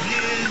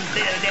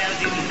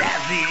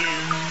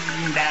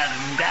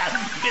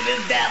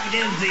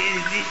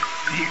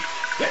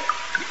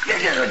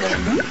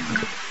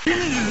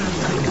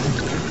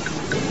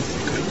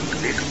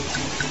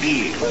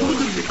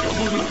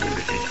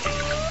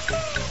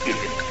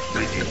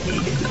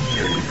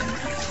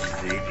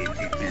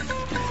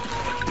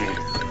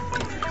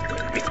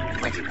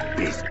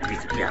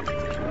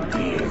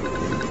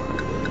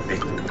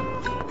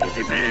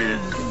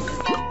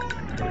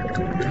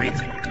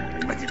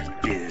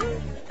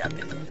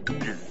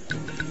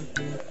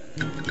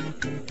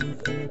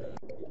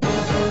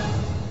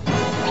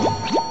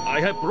 I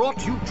have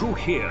brought you two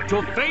here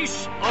to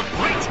face a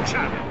great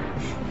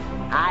challenge.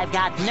 I've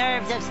got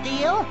nerves of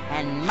steel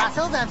and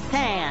muscles of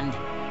sand.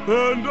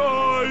 And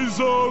eyes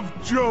of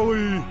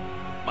jelly.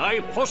 My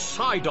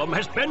Poseidon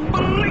has been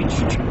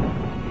bleached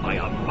by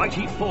a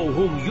mighty foe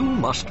whom you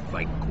must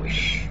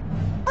vanquish.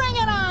 Bring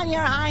it on,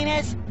 Your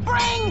Highness!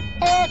 Bring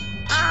it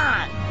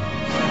on!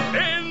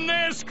 In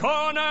this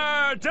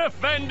corner,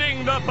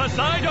 defending the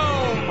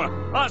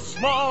Poseidon, a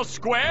small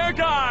square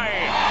guy.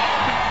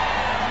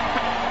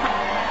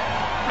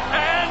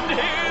 And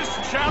his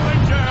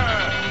challenger,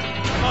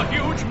 a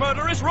huge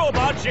murderous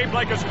robot shaped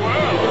like a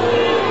squirrel.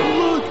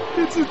 Look,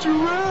 it's a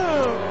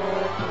giraffe.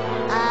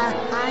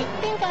 I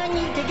think I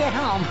need to get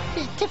home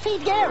to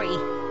feed Gary.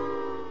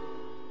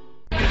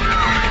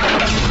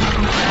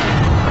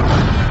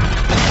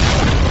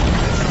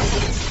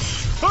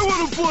 I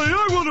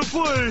want to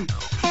play!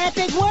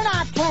 Patrick, we're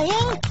not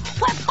playing.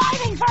 We're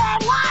fighting for our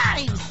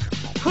lives.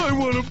 I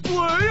want to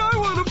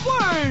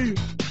play!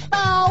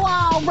 Oh,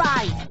 all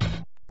right.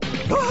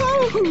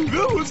 Oh,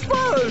 that was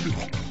fun!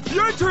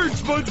 Your turn,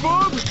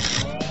 Spongebob!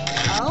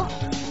 Oh?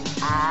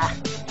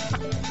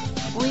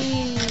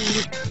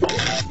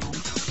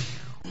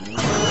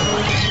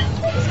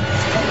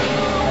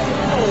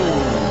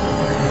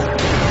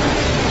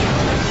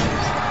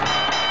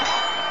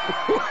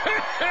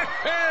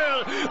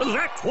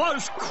 That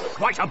was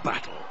quite a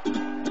battle.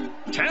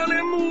 Tell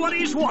him what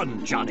he's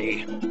won,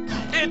 Johnny.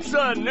 It's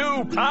a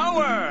new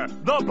power,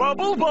 the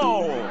Bubble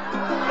Bowl.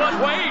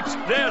 But wait,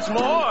 there's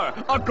more.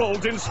 A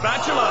golden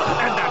spatula.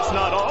 And that's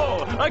not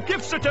all. A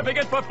gift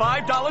certificate for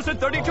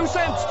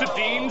 $5.32 to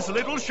Dean's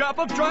Little Shop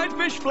of Dried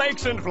Fish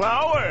Flakes and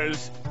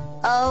Flowers.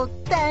 Oh,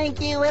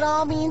 thank you. It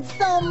all means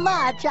so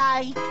much.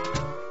 I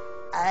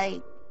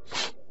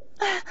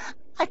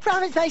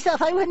promised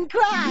myself I wouldn't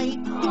cry.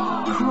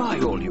 Cry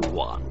all you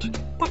want,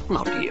 but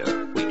not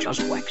here. We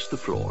just wax the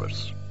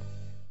floors.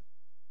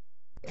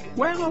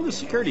 Well, the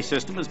security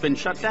system has been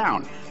shut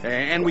down,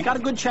 and we got a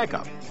good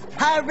checkup.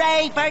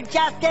 Hooray for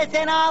justice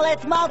in all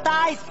its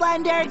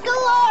multi-splendor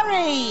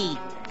glory!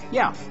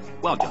 Yeah,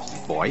 well,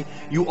 Justice Boy,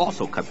 you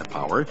also cut the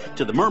power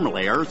to the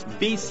Mermalair's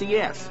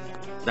VCS.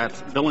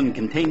 That's Villain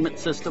Containment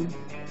System.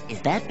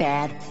 Is that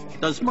bad?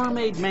 Does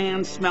Mermaid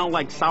Man smell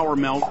like sour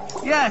milk?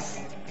 Yes!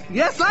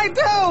 Yes, I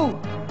do!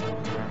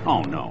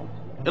 Oh, no.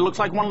 It looks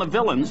like one of the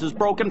villains is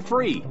broken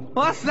free.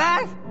 What's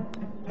that?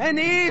 An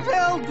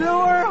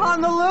evildoer on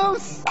the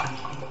loose?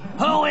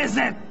 Who is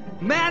it?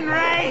 Man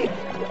Ray?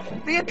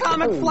 The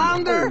atomic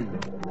flounder?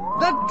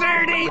 The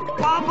dirty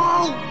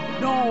bubble?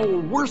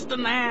 No, worse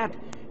than that.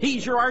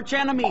 He's your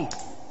archenemy.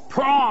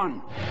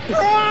 Prawn.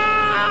 Run!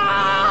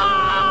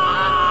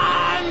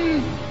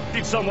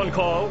 Did someone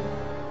call?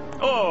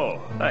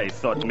 Oh, I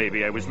thought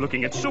maybe I was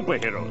looking at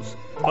superheroes.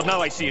 But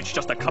now I see it's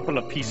just a couple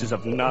of pieces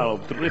of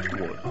gnarled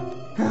driftwood.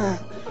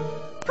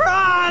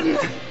 Prawn!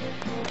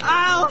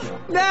 I'll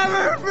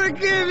never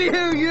forgive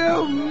you,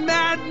 you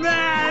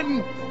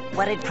madman!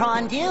 What did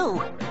Prawn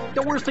do?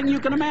 The worst thing you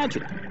can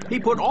imagine. He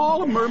put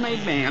all of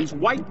Mermaid Man's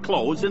white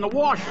clothes in the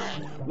washer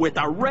with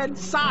a red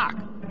sock.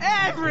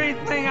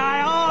 Everything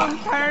I own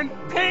turned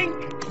pink!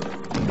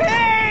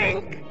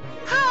 Pink!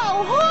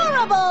 How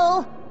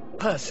horrible!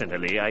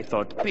 Personally, I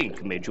thought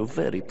pink made you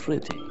very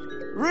pretty.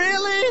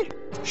 Really?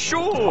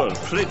 Sure,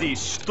 pretty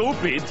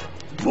stupid.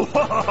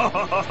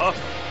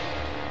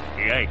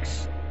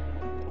 Yikes.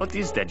 What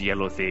is that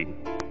yellow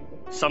thing?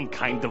 Some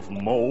kind of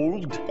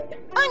mold?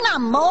 I'm not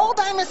mold,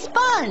 I'm a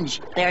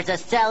sponge. There's a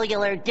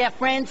cellular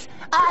difference.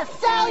 A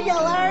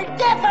cellular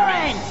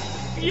difference!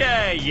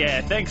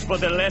 Yeah, thanks for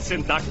the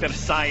lesson, Dr.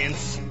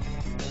 Science.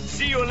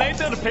 See you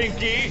later,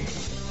 Pinky.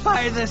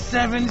 By the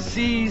 7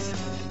 seas,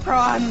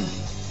 Prawn,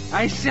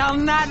 I shall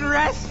not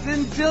rest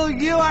until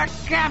you are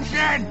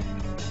captured!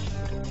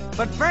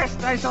 But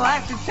first, I shall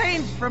have to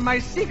change from my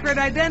secret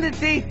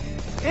identity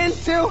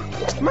into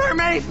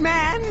Mermaid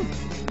Man!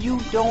 You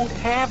don't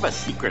have a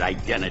secret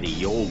identity,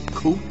 you old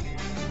coot.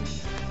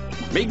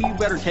 Maybe you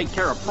better take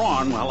care of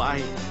Prawn while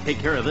I take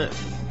care of this.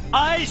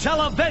 I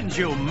shall avenge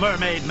you,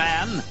 Mermaid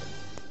Man!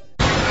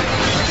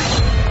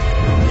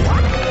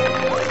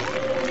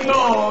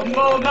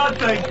 No,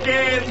 not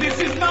again. This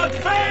is not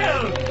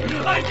fair.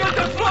 I got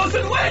a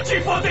frozen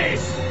wedgie for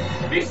this.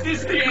 Is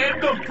this the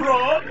end of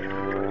Prawn?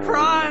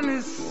 Prawn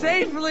is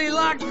safely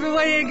locked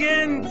away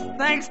again,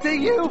 thanks to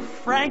you,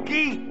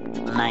 Frankie.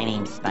 My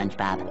name's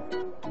Spongebob.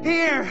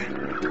 Here,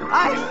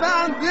 I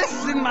found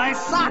this in my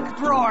sock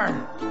drawer,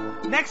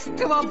 next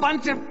to a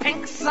bunch of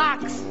pink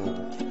socks.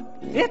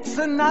 It's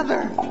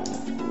another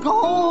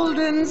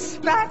golden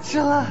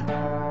spatula.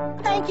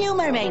 Thank you,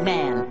 Mermaid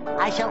Man.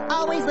 I shall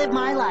always live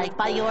my life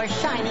by your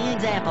shining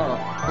example.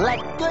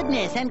 Let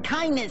goodness and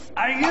kindness...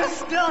 Are you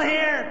still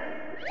here?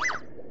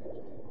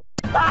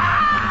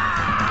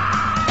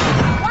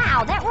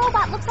 Wow, that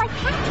robot looks like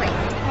Patrick,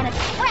 and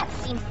his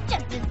breath seems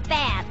just as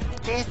bad.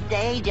 This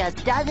day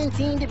just doesn't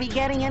seem to be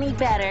getting any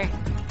better.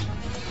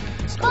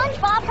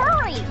 SpongeBob,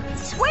 hurry!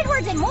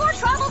 Squidward's in more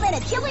trouble than a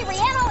chili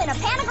relleno in a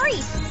pan of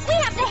grease. We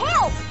have to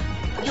help!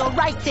 You're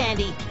right,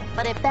 Sandy.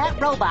 But if that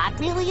robot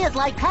really is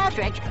like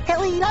Patrick,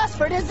 he'll eat us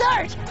for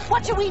dessert.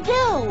 What should we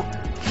do?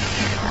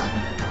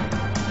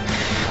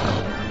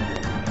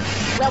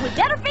 Well, we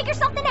better figure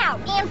something out,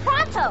 and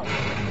pronto.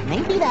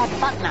 Maybe that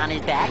button on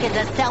his back is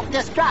a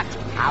self-destruct.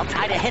 I'll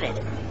try to hit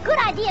it. Good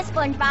idea,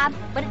 SpongeBob,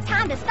 but it's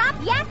time to stop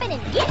yapping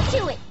and get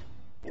to it.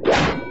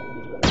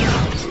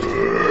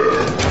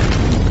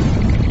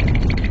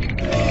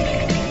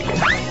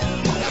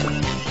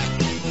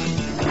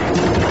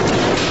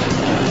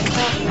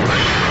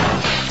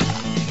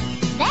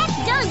 That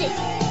does it.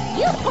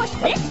 You pushed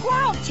this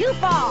squirrel too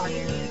far.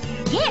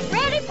 Get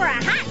ready for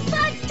a hot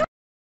sponge.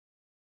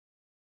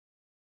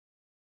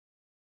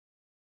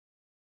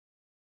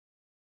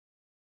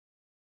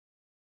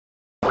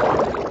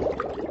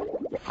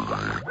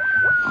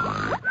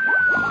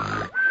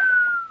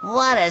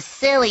 What a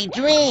silly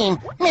dream!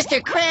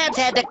 Mr. Krabs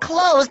had to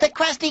close the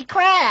Krusty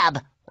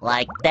Krab!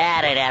 Like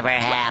that'd ever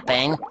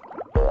happen.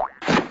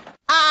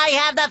 I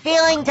have the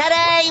feeling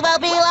today will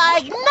be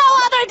like no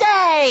other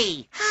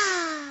day!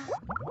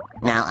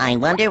 Now, I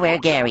wonder where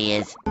Gary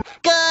is.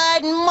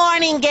 Good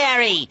morning,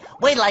 Gary!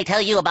 Wait till I tell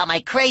you about my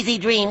crazy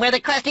dream where the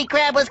Krusty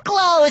Krab was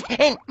closed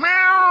and...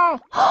 Meow!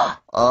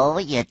 Oh,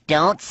 you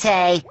don't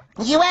say.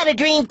 You had a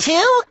dream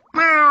too?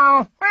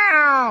 Meow,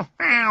 meow,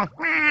 meow,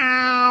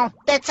 meow.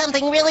 That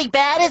something really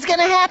bad is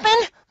gonna happen?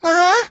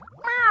 Huh?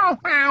 Meow,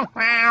 meow,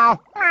 meow,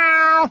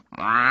 meow,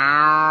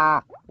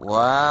 meow.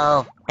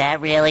 Whoa,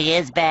 that really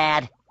is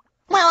bad.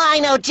 Well,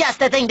 I know just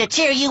the thing to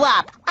cheer you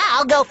up.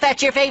 I'll go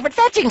fetch your favorite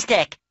fetching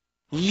stick.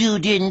 You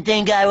didn't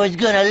think I was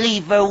gonna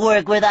leave for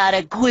work without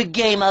a quick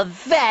game of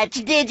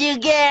fetch, did you,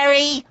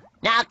 Gary?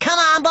 Now, come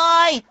on,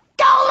 boy!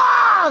 Go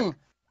long!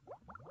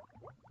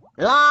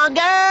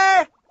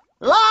 Longer!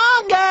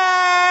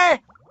 Longer!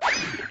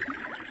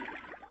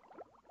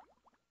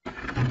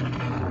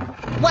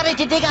 What did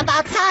you dig up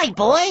outside,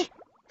 boy?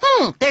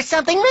 There's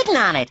something written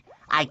on it.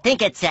 I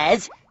think it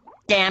says,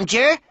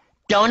 Damger,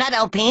 Donut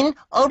Open,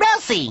 or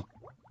Elsie.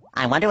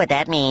 I wonder what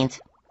that means.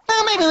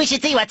 Well, maybe we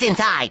should see what's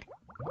inside.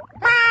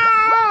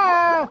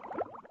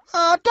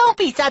 Oh, don't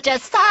be such a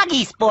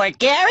soggy sport,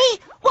 Gary.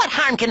 What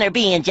harm can there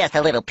be in just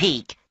a little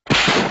peek?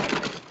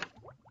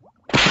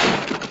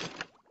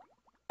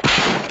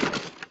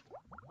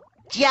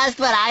 Just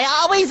what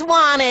I always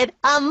wanted,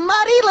 a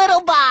muddy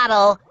little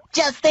bottle.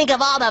 Just think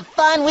of all the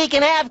fun we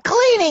can have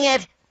cleaning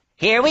it.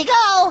 Here we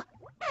go.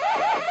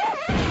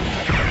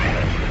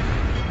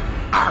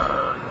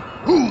 Arr!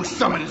 Who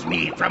summons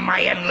me from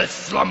my endless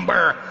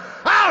slumber?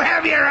 I'll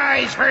have your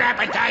eyes for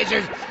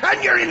appetizers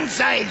and your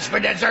insides for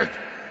dessert,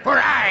 for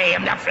I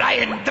am the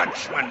Flying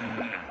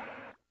Dutchman.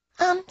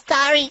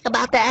 Sorry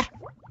about that.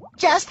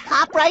 Just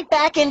hop right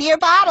back into your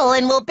bottle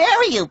and we'll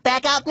bury you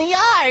back out in the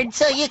yard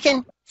so you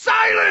can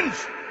Silence!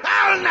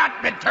 I'll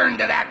not return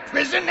to that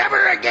prison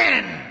ever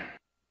again!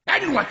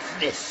 And what's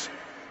this?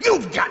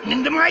 You've gotten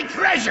into my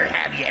treasure,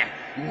 have you?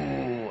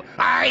 Ooh,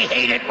 I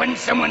hate it when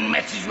someone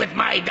messes with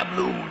my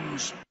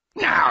doubloons.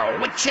 Now,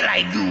 what shall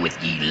I do with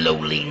ye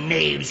lowly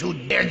knaves who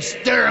dared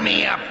stir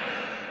me up?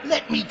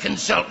 Let me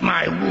consult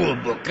my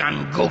rulebook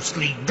on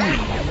ghostly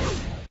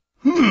doings.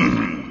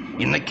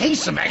 In the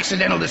case of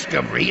accidental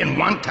discovery and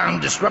wanton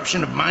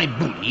disruption of my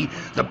booty,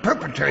 the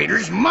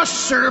perpetrators must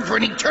serve for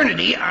an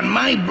eternity on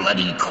my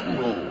bloody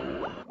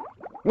crew.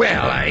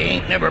 Well, I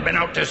ain't never been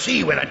out to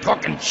sea with a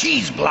talking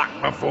cheese block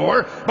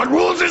before, but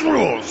rules is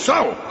rules,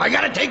 so I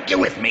gotta take you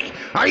with me.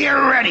 Are you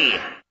ready?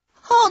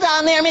 Hold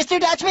on there, Mr.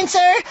 Dutchman,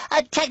 sir.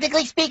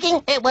 Technically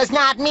speaking, it was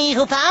not me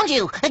who found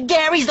you.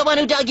 Gary's the one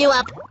who dug you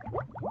up.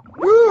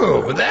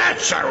 Ooh,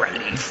 that's a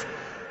relief.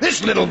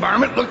 This little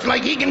varmint looks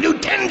like he can do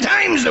 10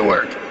 times the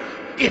work.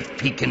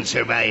 If he can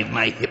survive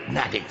my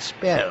hypnotic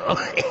spell.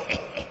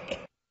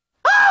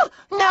 Oh,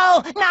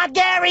 no, not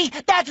Gary.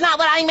 That's not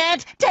what I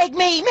meant. Take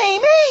me,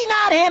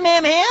 not him.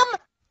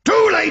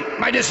 Too late.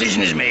 My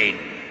decision is made.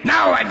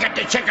 Now I've got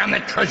to check on the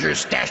treasure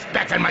stashed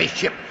back on my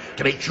ship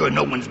to make sure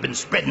no one's been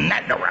spreading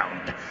that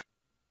around.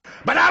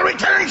 But I'll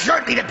return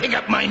shortly to pick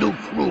up my new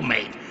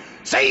crewmate.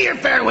 Say your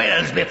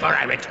farewells before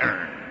I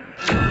return.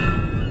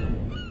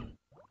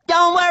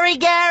 Don't worry,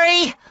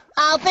 Gary.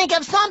 I'll think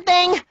of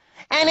something,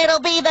 and it'll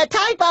be the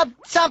type of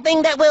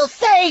something that will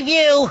save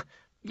you.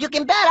 You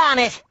can bet on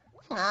it.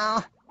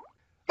 Oh.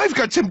 I've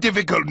got some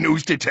difficult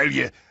news to tell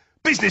you.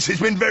 Business has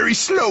been very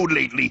slow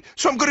lately,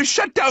 so I'm going to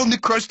shut down the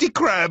Krusty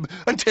Krab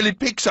until it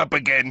picks up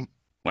again.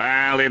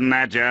 Well, isn't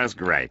that just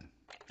great?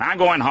 I'm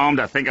going home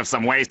to think of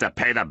some ways to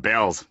pay the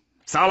bills.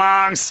 So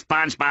long,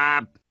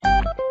 SpongeBob.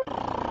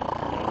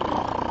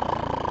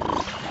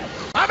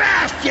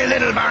 Avast, you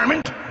little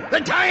varmint! The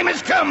time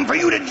has come for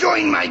you to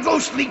join my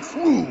ghostly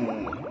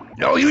crew.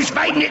 No use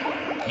fighting it.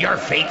 Your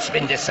fate's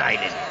been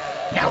decided.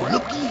 Now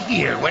looky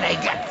here what I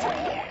got for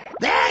you.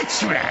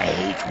 That's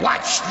right.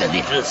 Watch the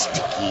little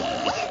sticky.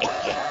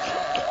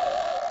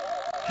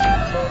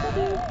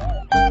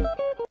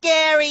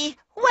 Gary,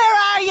 where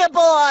are you,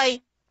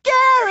 boy?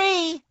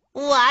 Gary!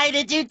 Why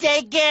did you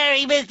take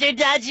Gary, Mr.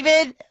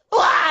 Dutchman?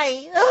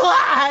 Why?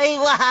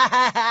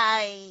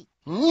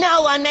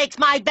 No one makes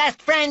my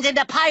best friends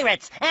into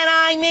pirates, and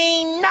I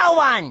mean no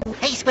one!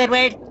 Hey,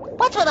 Squidward,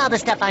 what's with all the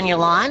stuff on your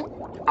lawn?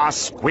 A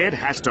squid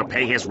has to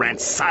pay his rent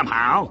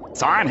somehow,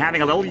 so I'm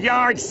having a little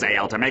yard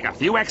sale to make a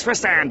few extra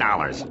sand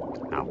dollars.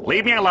 Now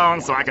leave me alone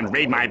so I can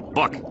read my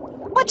book.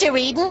 What you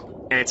reading?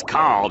 It's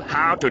called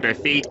How to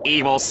Defeat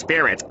Evil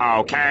Spirits,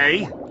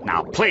 okay?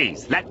 Now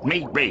please, let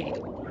me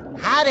read.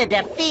 How to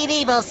defeat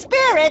evil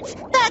spirits?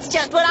 That's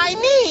just what I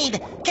need!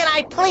 Can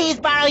I please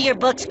borrow your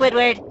book,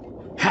 Squidward?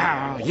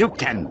 You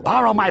can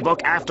borrow my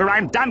book after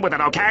I'm done with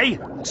it, okay?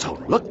 So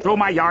look through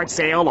my yard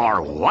sale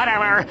or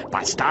whatever,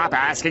 but stop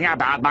asking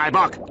about my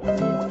book.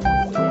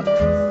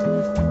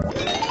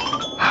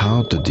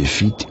 How to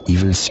Defeat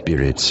Evil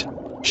Spirits,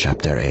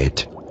 Chapter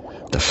 8.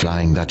 The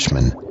Flying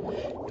Dutchman.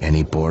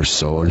 Any poor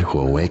soul who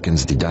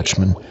awakens the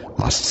Dutchman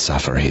must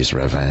suffer his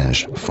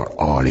revenge for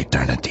all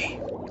eternity.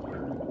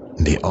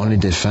 The only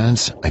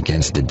defense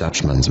against the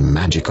Dutchman's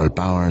magical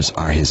powers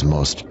are his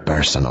most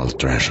personal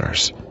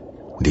treasures.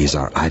 These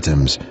are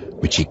items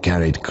which he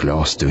carried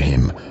close to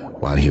him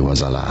while he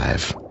was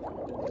alive.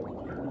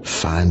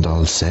 Find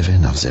all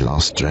 7 of the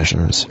lost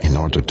treasures in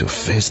order to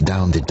face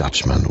down the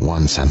Dutchman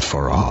once and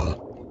for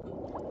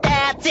all.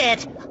 That's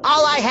it!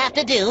 All I have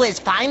to do is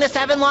find the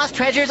 7 lost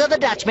treasures of the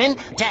Dutchman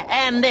to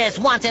end this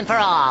once and for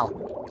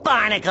all.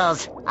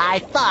 Barnacles, I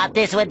thought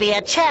this would be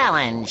a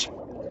challenge.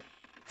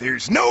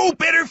 There's no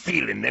better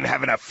feeling than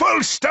having a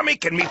full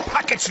stomach and me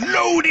pockets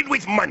loaded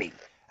with money.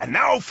 And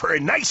now for a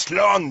nice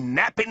long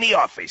nap in the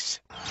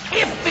office.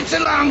 If it's a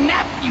long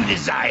nap you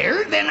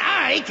desire, then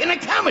I can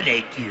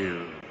accommodate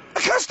you. A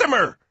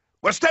customer!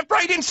 Well, step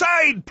right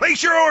inside.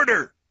 Place your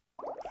order.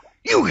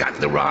 You got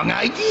the wrong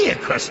idea,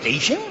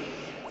 crustacean.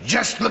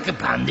 Just look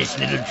upon this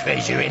little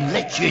treasure and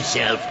let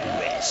yourself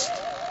rest.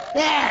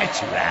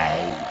 That's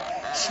right.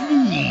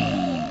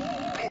 Sleep.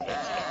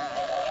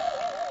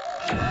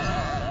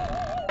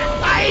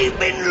 I've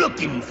been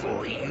looking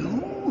for you.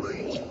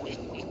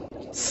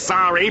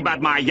 Sorry,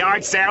 but my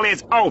yard sale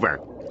is over.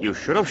 You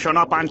should have shown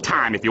up on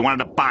time if you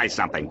wanted to buy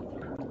something.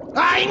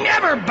 I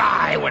never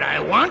buy what I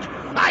want.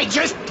 I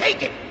just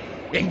take it.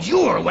 And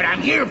you're what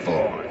I'm here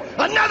for.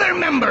 Another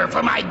member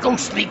for my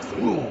ghostly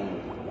crew.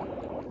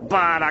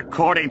 But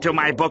according to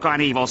my book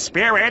on evil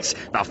spirits,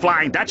 the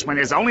Flying Dutchman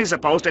is only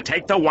supposed to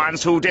take the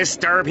ones who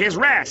disturb his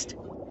rest.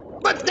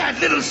 But that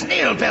little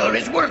snail feller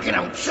is working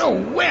out so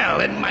well,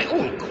 and my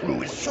old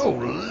crew is so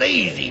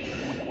lazy.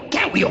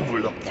 Can't we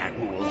overlook that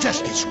rule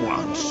just this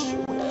once?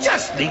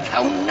 Just think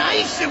how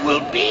nice it will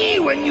be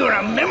when you're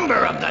a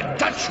member of the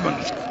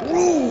Dutchman's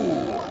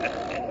crew.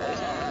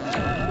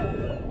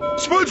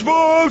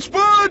 SpongeBob!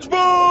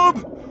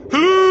 SpongeBob!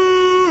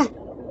 Hello?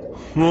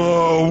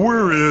 Oh,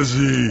 where is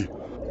he?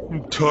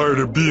 I'm tired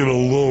of being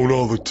alone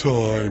all the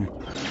time.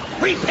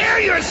 Prepare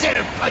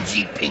yourself,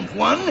 pudgy pink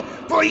one,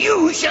 for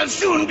you shall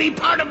soon be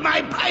part of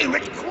my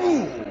pirate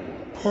crew.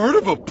 Part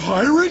of a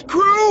pirate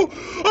crew?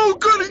 Oh,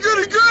 goody,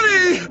 goody,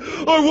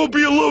 goody! I won't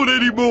be alone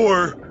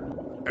anymore.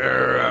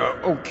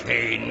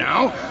 Okay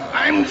now.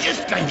 I'm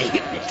just going to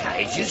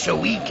hypnotize you so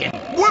we can...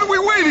 What are we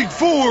waiting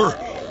for?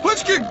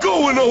 Let's get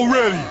going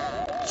already.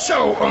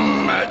 So,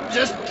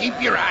 just keep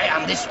your eye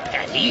on this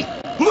Patty.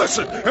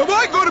 Listen, am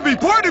I going to be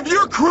part of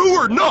your crew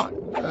or not?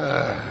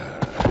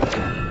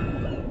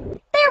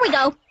 There we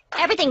go.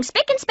 Everything's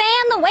spick and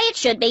span the way it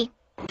should be.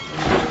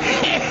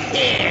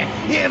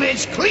 If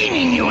it's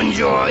cleaning you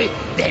enjoy,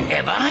 then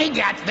have I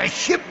got the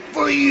ship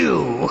for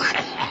you.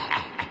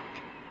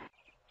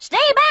 Stay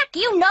back,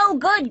 you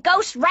no-good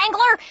ghost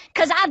wrangler,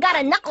 'cause I've got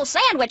a knuckle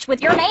sandwich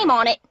with your name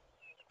on it.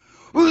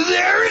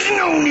 There's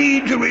no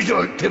need to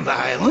resort to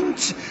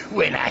violence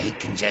when I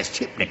can just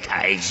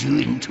hypnotize you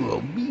into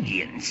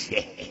obedience.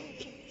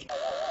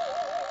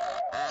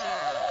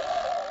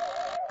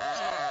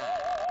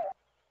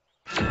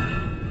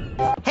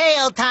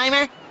 Hey,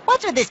 old-timer.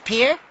 What's with this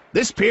pier?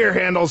 This pier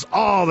handles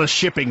all the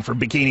shipping for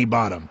Bikini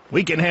Bottom.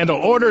 We can handle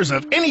orders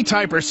of any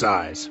type or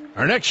size.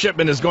 Our next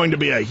shipment is going to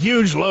be a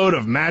huge load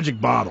of magic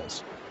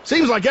bottles.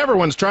 Seems like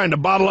everyone's trying to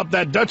bottle up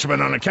that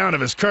Dutchman on account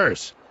of his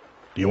curse.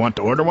 Do you want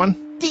to order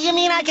one? Do you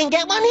mean I can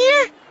get one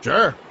here?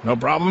 Sure, no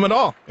problem at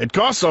all. It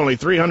costs only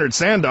 300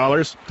 sand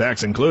dollars,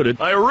 tax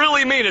included. I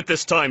really mean it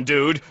this time,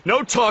 dude.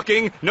 No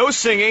talking, no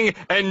singing,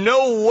 and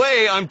no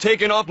way I'm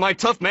taking off my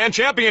Tough Man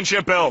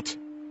Championship belt.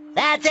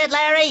 That's it,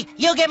 Larry.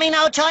 You give me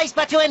no choice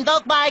but to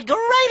invoke my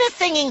greatest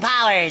singing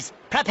powers.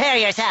 Prepare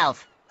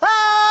yourself.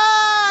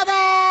 Oh,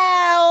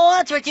 there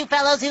once were two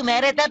fellows who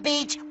met at the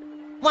beach.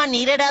 One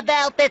needed a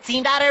belt that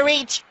seemed out of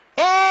reach.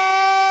 It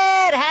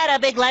had a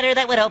big letter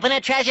that would open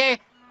a treasure.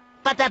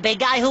 But the big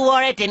guy who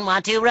wore it didn't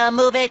want to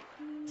remove it.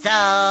 So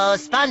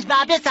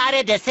SpongeBob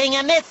decided to sing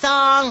him this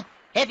song.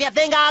 If you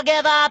think I'll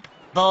give up,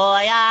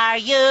 boy, are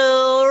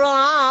you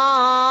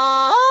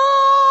wrong.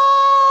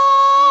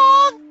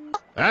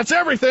 That's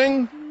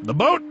everything. The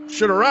boat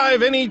should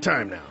arrive any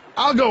time now.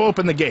 I'll go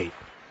open the gate.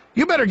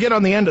 You better get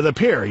on the end of the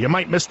pier. You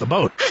might miss the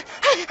boat.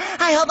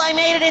 I hope I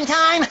made it in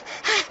time.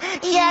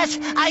 Yes,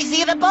 I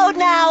see the boat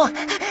now.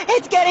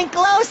 It's getting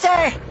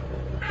closer.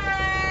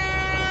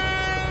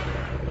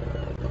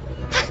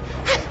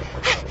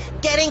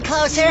 Getting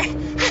closer.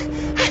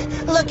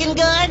 Looking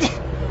good.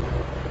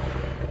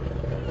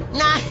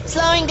 Not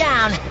slowing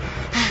down,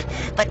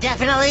 but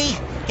definitely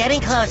getting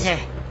closer.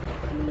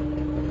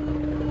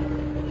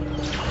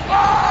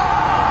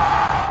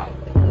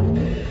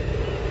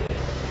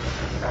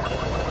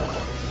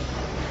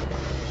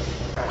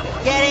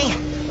 Getting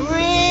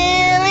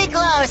really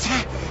close.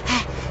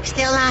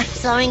 Still not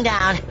slowing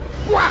down.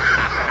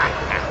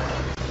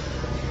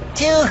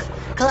 Too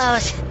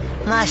close.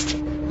 Must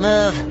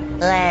move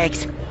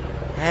legs.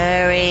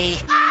 Hurry.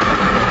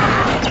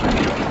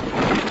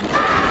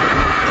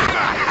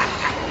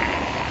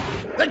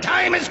 The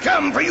time has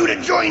come for you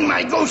to join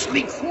my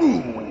ghostly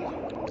crew.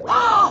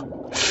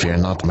 Fear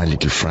not, my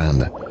little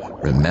friend.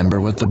 Remember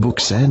what the book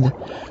said?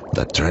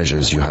 The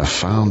treasures you have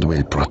found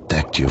will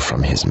protect you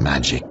from his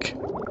magic.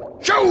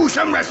 Show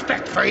some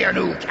respect for your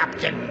new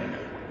captain.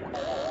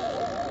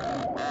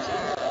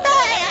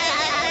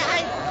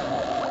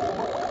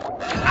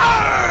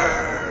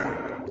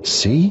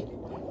 See?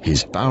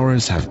 His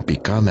powers have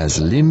become as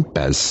limp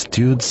as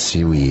stewed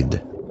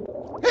seaweed.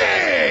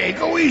 Hey,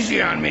 go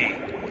easy on me.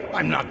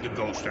 I'm not the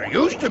ghost I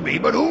used to be,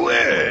 but who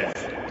is?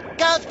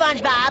 Go,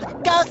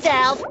 SpongeBob. Go,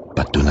 Self.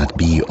 But do not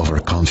be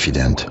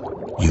overconfident.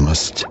 You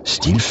must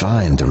still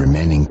find the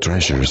remaining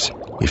treasures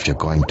if you're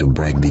going to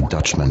break the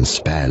Dutchman's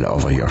spell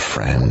over your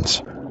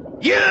friends.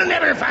 You'll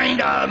never find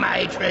all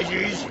my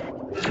treasures.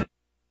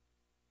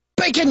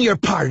 Begging your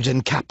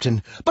pardon,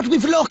 Captain, but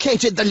we've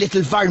located the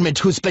little varmint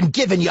who's been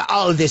giving you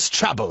all this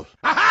trouble.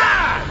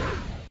 Aha!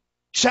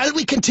 Shall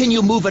we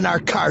continue moving our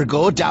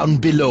cargo down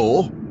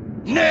below?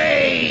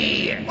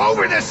 Nay!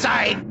 Over the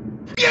side!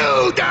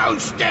 You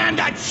don't stand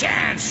a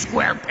chance,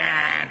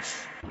 Squarepants!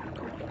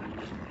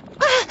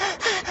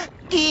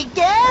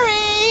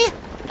 Gary!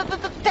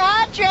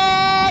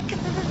 Patrick!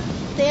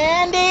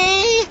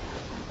 Sandy!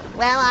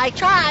 Well, I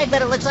tried,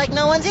 but it looks like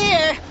no one's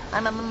here.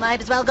 I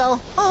might as well go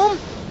home.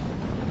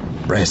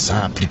 Brace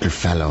up, little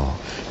fellow.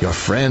 Your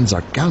friends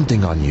are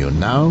counting on you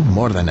now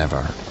more than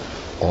ever.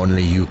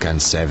 Only you can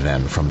save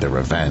them from the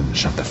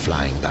revenge of the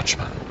Flying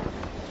Dutchman.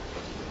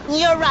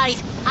 You're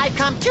right. I've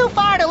come too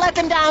far to let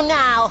them down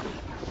now.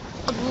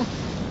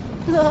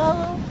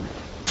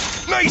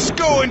 Nice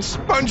going,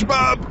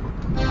 SpongeBob!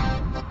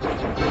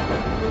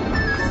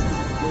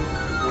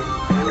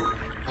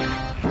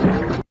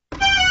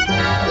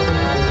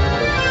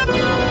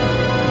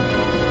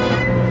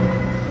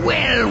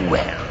 Well,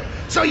 well.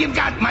 So you've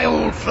got my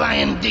old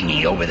flying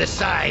dinghy over the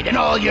side and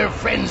all your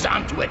friends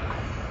onto it.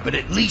 But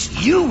at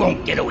least you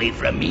won't get away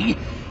from me.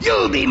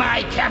 You'll be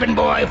my cabin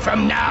boy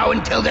from now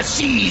until the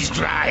seas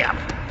dry up.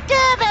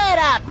 Give it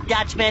up,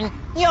 Dutchman.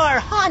 Your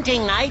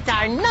haunting nights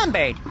are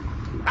numbered.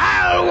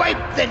 I'll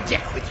wipe the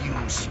deck with you,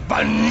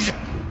 Sponge.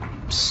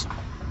 Psst.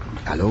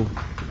 Hello?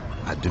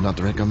 I do not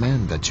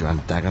recommend that you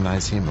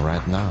antagonize him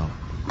right now.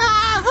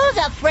 Who's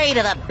afraid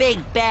of the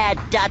big bad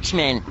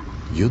Dutchman?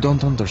 You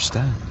don't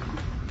understand.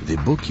 The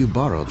book you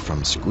borrowed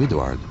from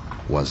Squidward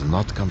was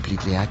not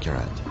completely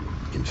accurate.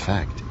 In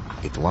fact,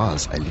 it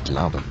was a little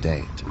out of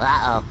date.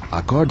 Uh-oh.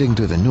 According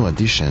to the new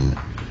edition,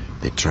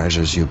 the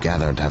treasures you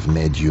gathered have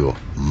made you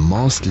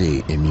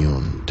mostly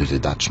immune to the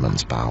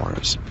Dutchman's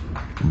powers,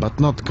 but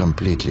not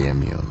completely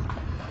immune.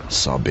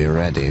 So be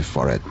ready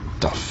for a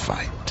tough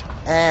fight.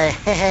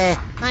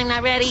 I'm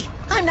not ready.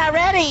 I'm not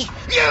ready.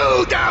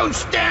 You don't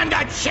stand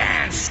a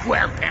chance,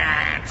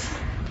 Squarepants!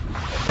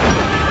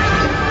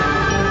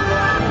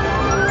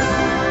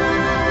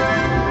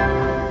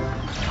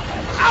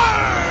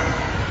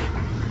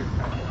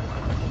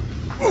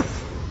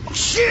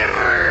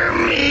 Shiver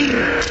me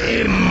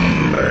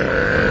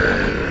timbers!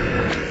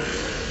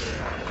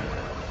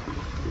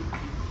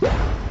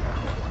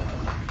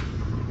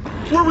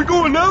 Where are we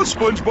going now,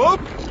 Spongebob?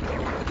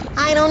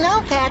 I don't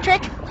know,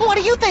 Patrick. What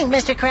do you think,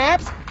 Mr.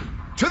 Krabs?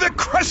 To the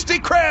Krusty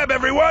Krab,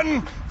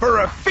 everyone!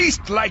 For a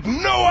feast like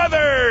no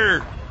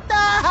other!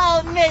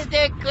 Oh,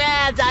 Mr.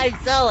 Krabs, I'm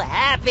so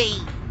happy.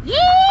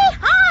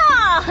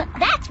 Yee-haw!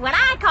 That's what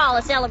I call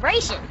a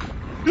celebration.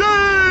 Yay!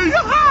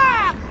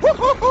 Yah-ha!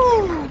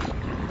 Woo-hoo-hoo!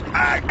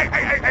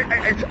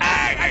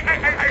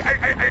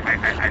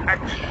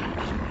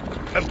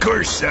 Of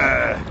course,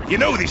 you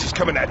know this is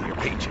coming out of your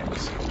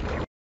paychecks.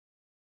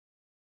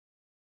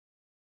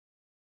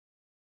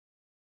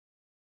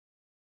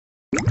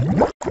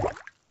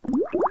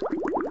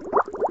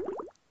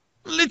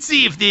 Let's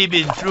see if they've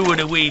been throwing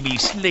away me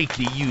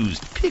slightly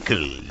used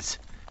pickles.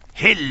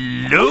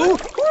 Hello?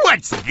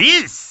 What's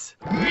this?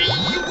 Come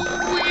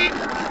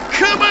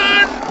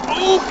on,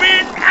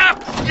 open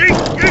up!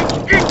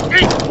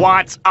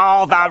 What's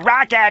all the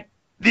racket?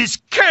 This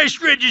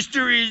cash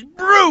register is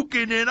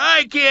broken and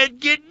I can't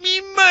get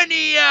me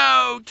money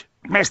out.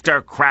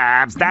 Mr.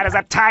 Krabs, that is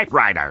a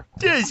typewriter.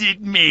 Does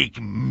it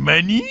make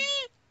money?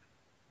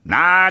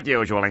 Not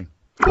usually.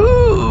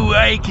 Ooh,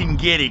 I can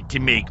get it to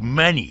make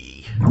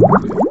money.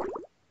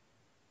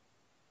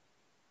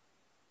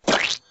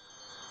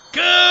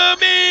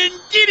 Come and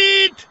get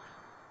it!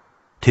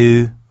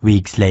 2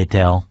 weeks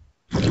later.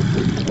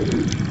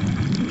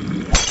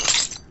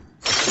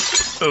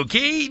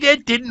 Okay,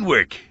 that didn't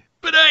work.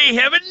 But I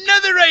have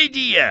another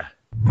idea.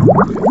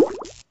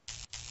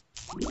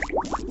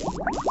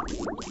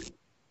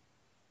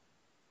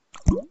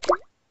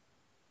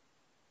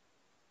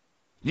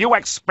 You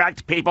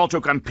expect people to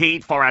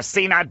compete for a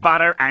peanut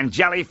butter and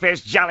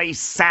jellyfish jelly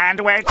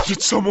sandwich?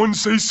 Did someone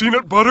say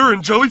peanut butter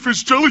and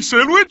jellyfish jelly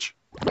sandwich?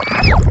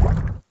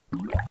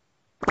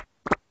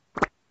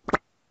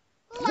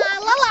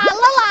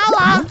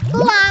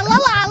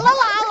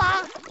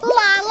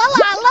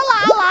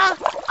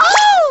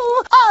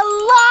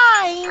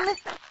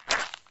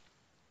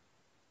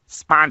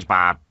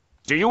 Spongebob,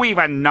 do you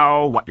even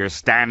know what you're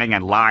standing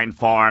in line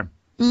for?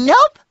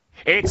 Nope.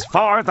 It's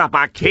for the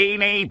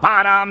Bikini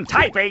Bottom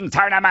Typing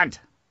Tournament.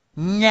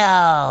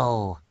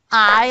 No.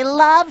 I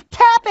love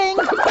tapping.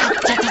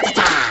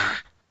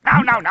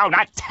 No,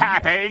 not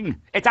tapping.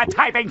 It's a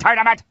typing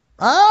tournament.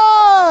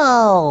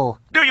 Oh.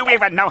 Do you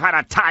even know how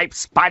to type,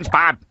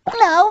 Spongebob?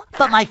 No,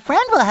 but my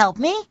friend will help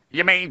me.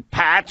 You mean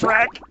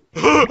Patrick?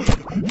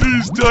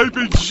 These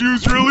typing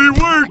shoes really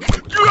work.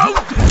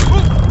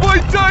 My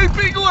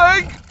typing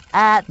leg!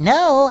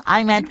 No,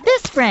 I meant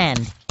this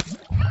friend.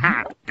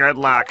 Good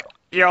luck.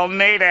 You'll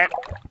need it.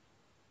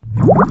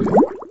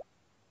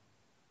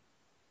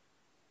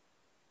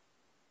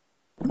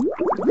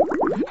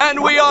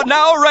 And we are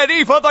now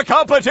ready for the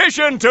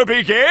competition to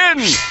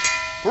begin.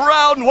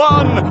 Round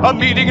 1, a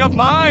meeting of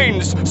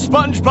minds.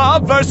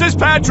 Spongebob versus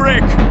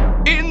Patrick.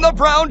 In the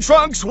brown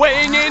trunks,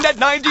 weighing in at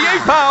 98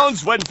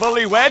 pounds when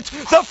fully wet,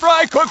 the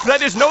fry cook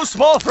that is no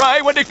small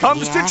fry when it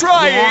comes to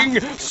trying,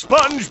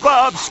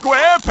 Spongebob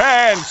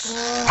Squarepants.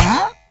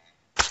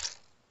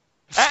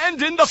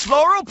 And in the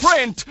floral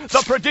print,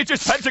 the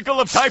prodigious pentacle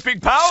of typing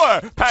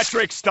power,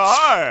 Patrick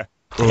Star.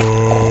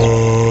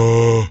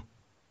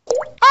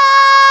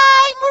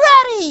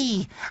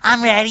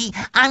 I'm ready.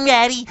 I'm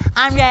ready.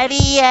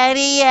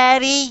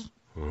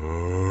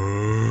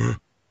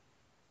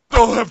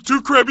 I'll have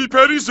 2 Krabby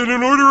Patties and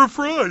an order of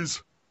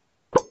fries.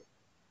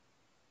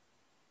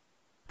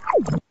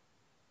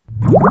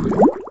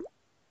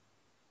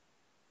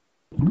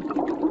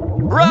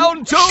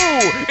 Round 2!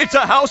 It's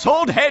a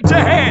household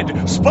head-to-head!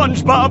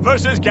 SpongeBob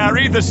versus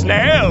Gary the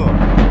Snail!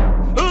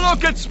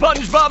 Look at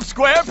SpongeBob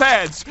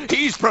Squarepants!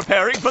 He's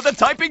preparing for the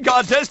typing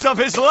contest of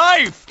his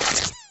life!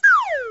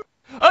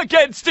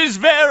 Against his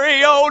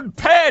very own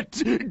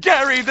pet,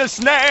 Gary the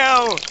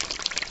Snail!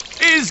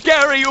 Is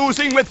Gary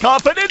oozing with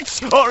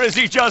confidence, or is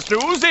he just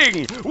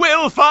oozing?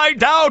 We'll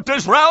find out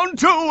as round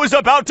 2 is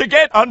about to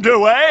get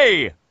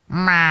underway!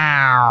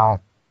 Meow.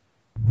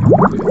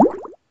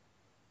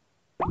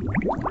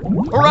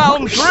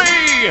 Round 3!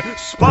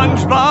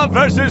 SpongeBob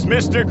versus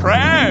Mr.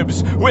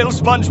 Krabs! Will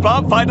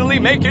SpongeBob finally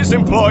make his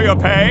employer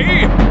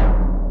pay?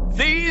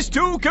 These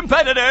two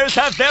competitors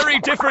have very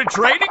different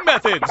training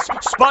methods.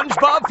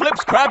 SpongeBob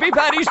flips Krabby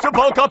Patties to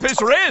bulk up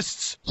his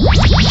wrists,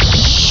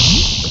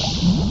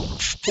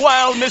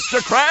 while Mr.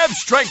 Krabs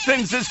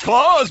strengthens his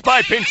claws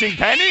by pinching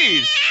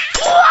pennies.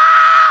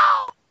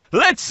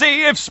 Let's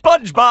see if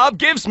SpongeBob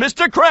gives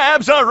Mr.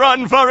 Krabs a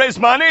run for his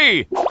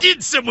money.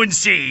 Did someone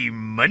say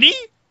money?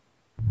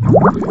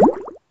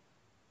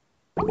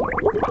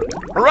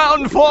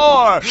 Round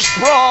 4,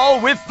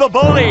 Brawl with the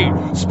Bully.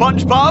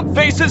 SpongeBob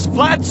faces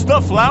Flats the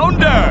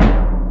Flounder.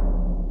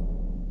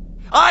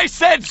 I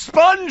said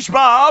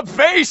SpongeBob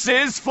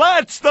faces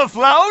Flats the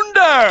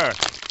Flounder.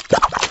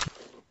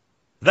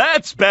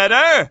 That's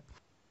better.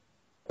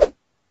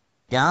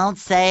 Don't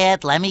say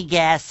it, let me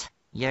guess.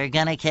 You're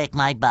gonna kick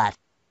my butt.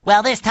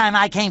 Well, this time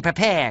I came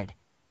prepared.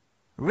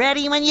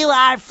 Ready when you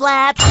are,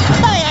 Flats.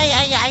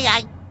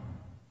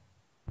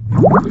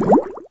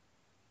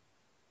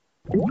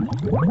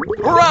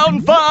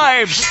 Round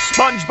 5,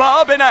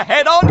 SpongeBob in a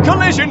head-on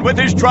collision with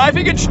his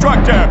driving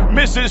instructor,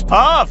 Mrs.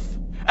 Puff.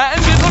 And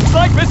it looks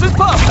like Mrs.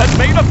 Puff has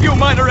made a few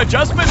minor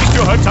adjustments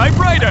to her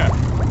typewriter.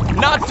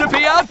 Not to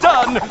be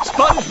outdone,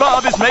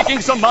 SpongeBob is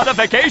making some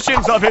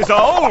modifications of his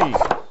own.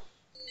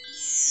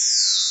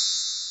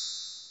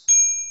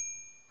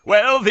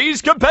 Well,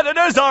 these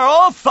competitors are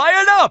all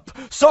fired up,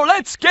 so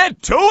let's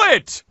get to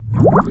it!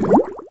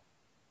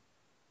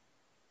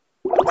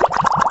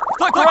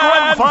 The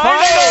grand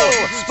final!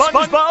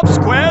 SpongeBob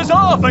squares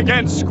off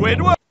against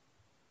Squidward.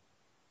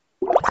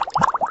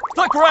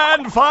 The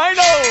grand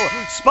final!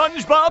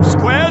 SpongeBob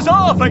squares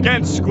off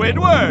against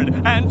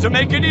Squidward. And to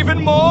make it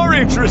even more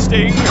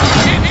interesting,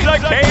 it's a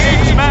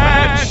cage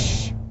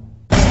match!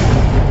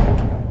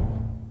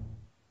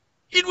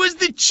 It was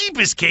the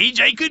cheapest cage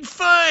I could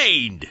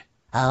find.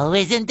 Oh,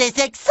 isn't this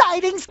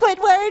exciting,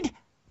 Squidward?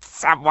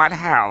 Someone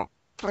help.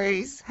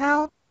 Please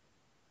help.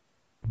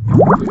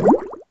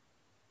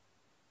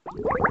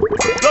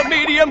 The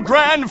medium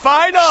grand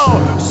final!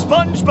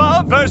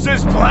 SpongeBob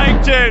versus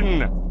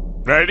Plankton!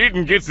 I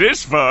didn't get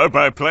this far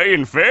by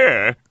playing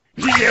fair.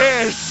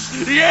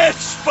 Yes!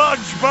 Yes,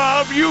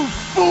 SpongeBob, you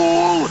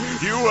fool!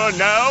 You are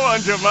now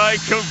under my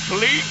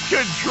complete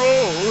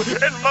control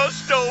and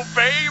must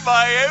obey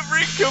my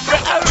every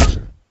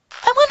command.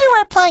 I wonder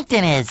where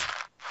Plankton is.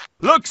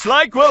 Looks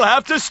like we'll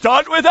have to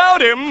start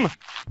without him.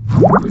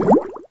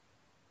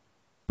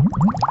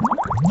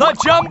 The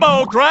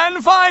Jumbo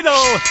Grand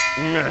Final!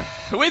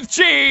 With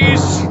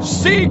cheese!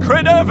 Sea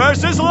Critter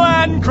versus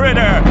Land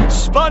Critter!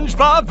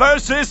 SpongeBob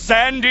versus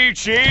Sandy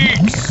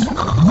Cheeks!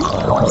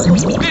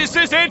 This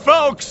is it,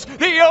 folks!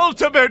 The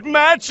ultimate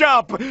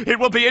matchup! It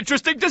will be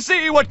interesting to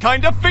see what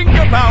kind of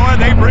finger power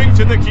they bring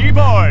to the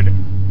keyboard.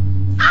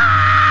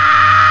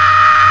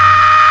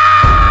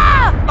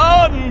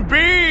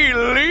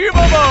 Unbelievable!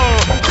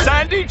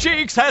 Sandy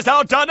Cheeks has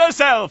outdone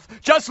herself!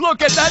 Just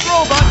look at that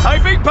robot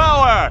typing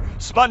power!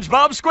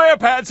 SpongeBob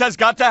Squarepants has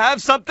got to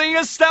have something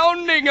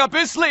astounding up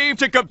his sleeve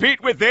to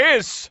compete with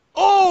this!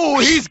 Oh,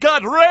 he's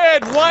got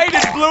red, white,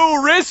 and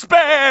blue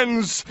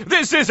wristbands!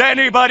 This is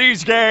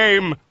anybody's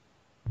game!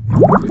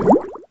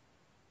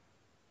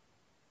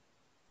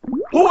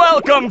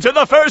 Welcome to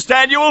the first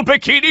annual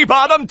Bikini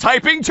Bottom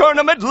Typing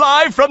Tournament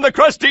live from the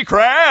Krusty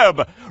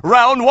Krab!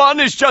 Round 1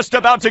 is just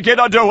about to get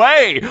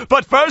underway,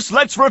 but first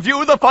let's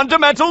review the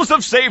fundamentals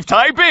of safe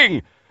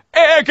typing.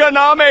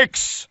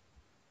 Ergonomics!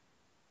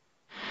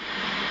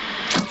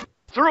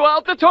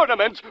 Throughout the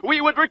tournament, we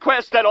would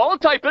request that all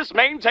typists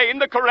maintain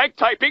the correct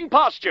typing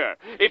posture.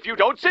 If you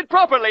don't sit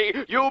properly,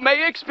 you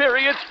may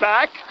experience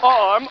back,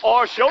 arm,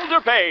 or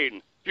shoulder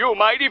pain. You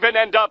might even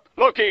end up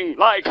looking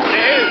like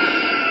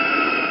this.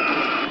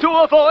 To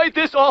avoid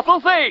this awful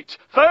fate,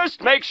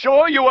 first make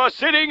sure you are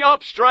sitting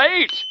up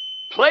straight.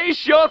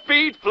 Place your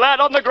feet flat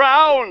on the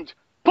ground.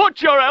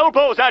 Put your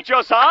elbows at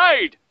your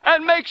side.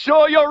 And make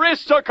sure your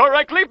wrists are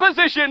correctly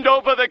positioned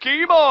over the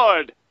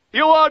keyboard.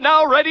 You are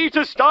now ready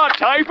to start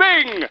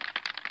typing.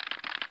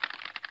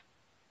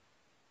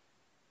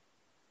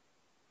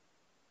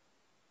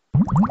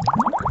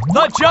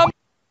 The jump.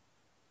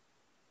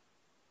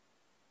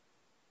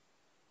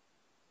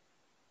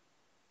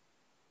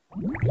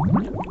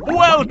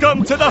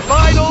 Welcome to the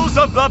finals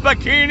of the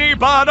Bikini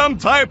Bottom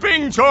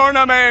Typing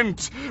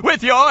Tournament!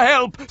 With your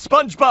help,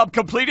 SpongeBob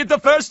completed the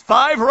first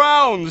 5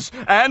 rounds,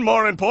 and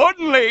more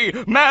importantly,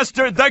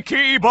 mastered the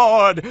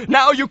keyboard!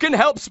 Now you can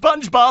help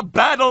SpongeBob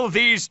battle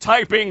these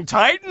typing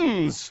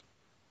titans!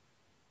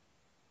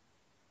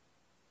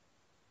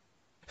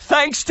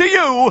 Thanks to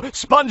you,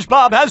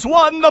 SpongeBob has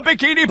won the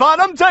Bikini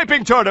Bottom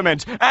Typing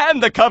Tournament,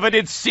 and the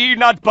coveted sea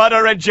nut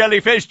butter and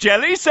jellyfish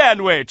jelly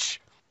sandwich!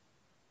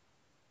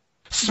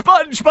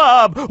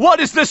 SpongeBob, what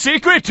is the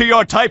secret to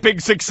your typing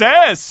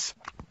success?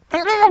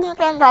 There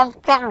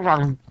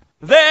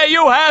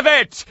you have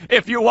it!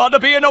 If you want to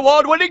be an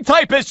award-winning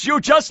typist,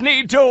 you just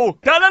need to...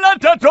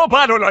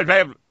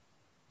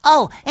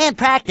 Oh, and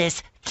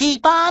practice.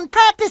 Keep on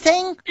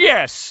practicing.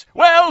 Yes.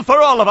 Well, for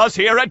all of us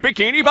here at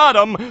Bikini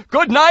Bottom,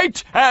 good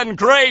night and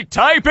great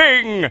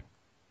typing!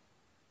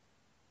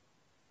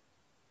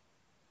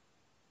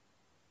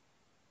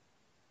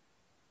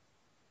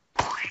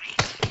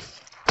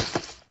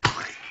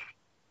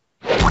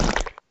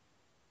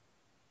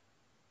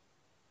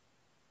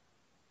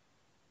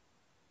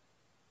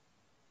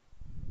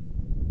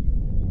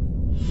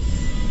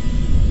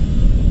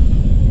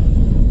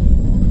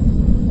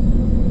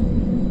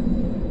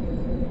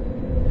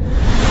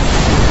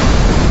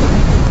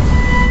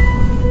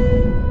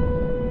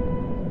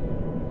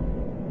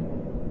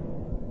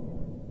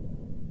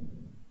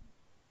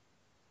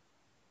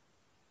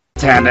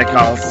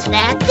 Tentacles.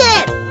 That's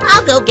it!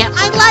 I'll go get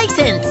my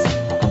license!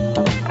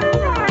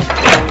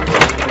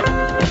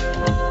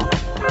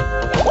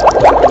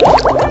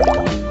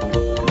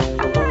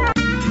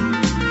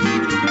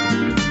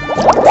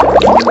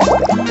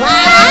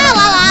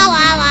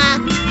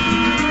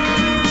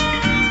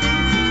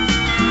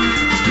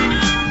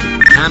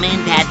 Come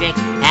in, Patrick.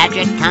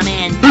 Patrick, come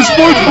in. Hey,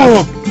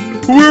 Spongebob!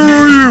 Where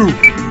are you?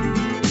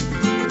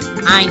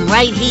 I'm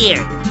right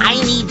here. I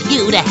need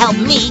you to help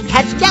me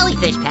catch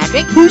jellyfish,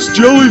 Patrick. Who's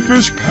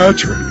Jellyfish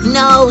Patrick?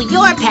 No,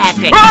 you're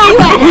Patrick. You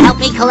have to help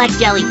me collect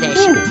jellyfish.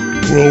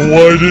 Well,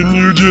 why didn't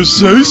you just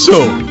say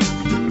so?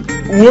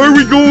 Why are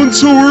we going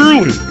so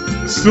early?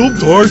 It's still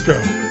dark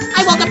out.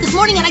 I woke up this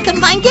morning and I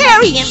couldn't find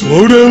Gary and...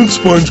 Slow down,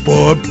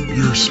 Spongebob.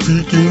 You're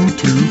speaking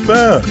too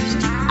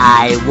fast.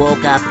 I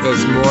woke up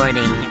this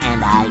morning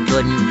and I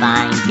couldn't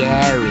find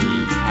Gary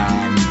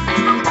and...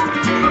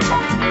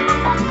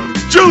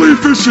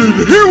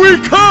 Jellyfishing! Here we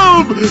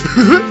come!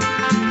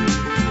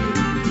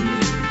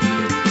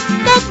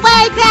 This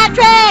way,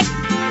 Patrick!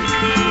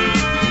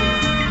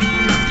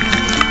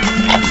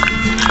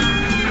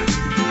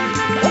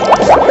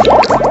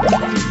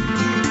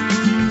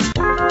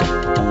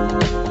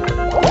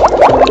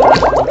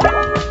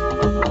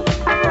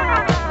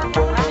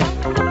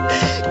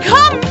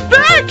 Come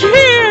back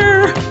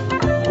here!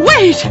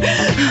 Wait!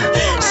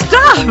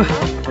 Stop!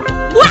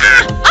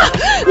 Wah!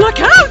 Look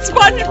out,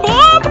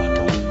 SpongeBob!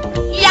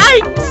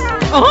 Yikes!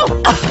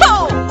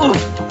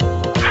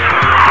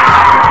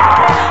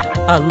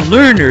 A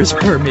learner's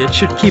permit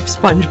should keep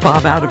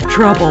SpongeBob out of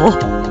trouble.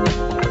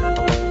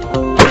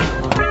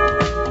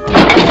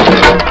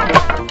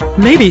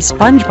 Maybe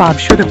SpongeBob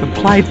should have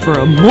applied for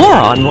a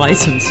moron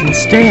license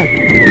instead.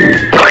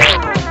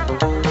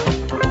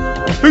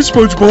 Hey,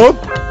 SpongeBob.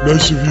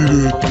 Nice of you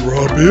to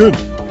drop in.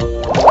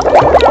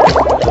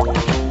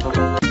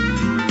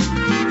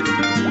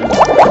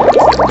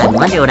 I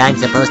wonder what I'm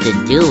supposed to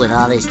do with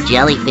all this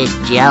jellyfish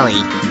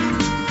jelly.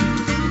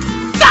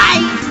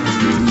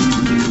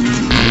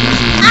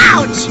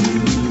 Ouch!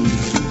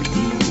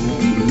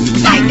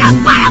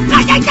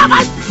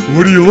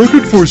 What are you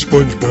looking for,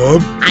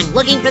 SpongeBob? I'm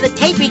looking for the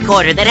tape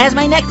recorder that has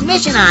my next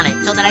mission on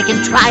it, so that I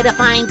can try to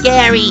find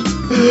Gary.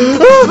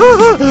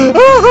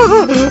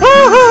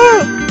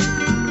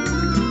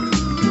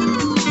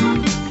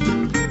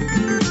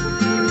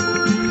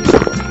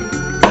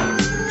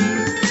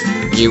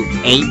 You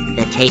ate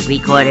the tape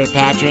recorder,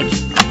 Patrick?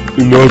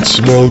 Not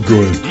smell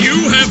good.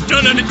 You have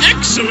done an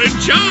excellent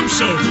job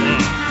so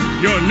far.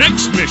 Your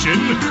next mission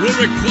will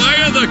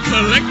require the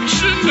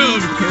collection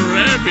of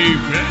Krabby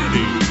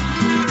Patties.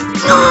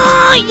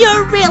 Oh,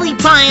 you're really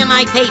trying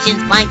my patience,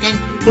 Plankton.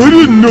 I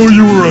didn't know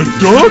you were a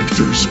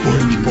doctor,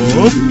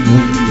 SpongeBob.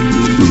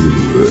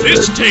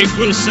 This tape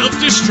will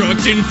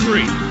self-destruct in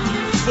 3,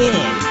 4,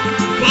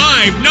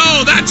 5.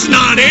 No, that's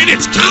not it.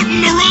 It's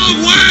counting the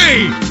wrong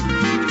way.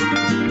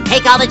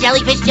 Take all the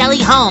jellyfish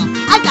jelly home.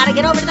 I've got to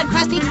get over to the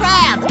Krusty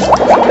Krab.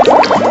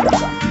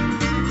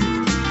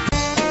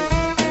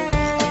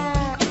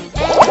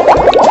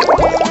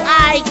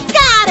 I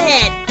got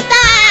it!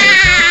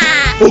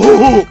 Ah!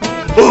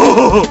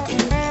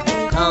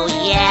 Oh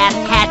yeah,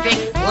 Patrick,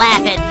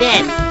 laugh at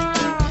this.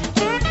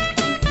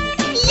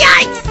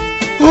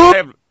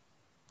 Yikes!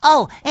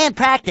 Oh, and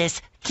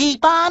practice.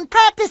 Keep on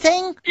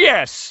practicing.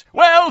 Yes.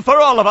 Well, for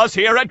all of us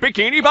here at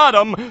Bikini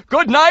Bottom,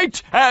 good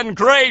night and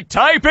great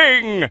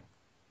typing!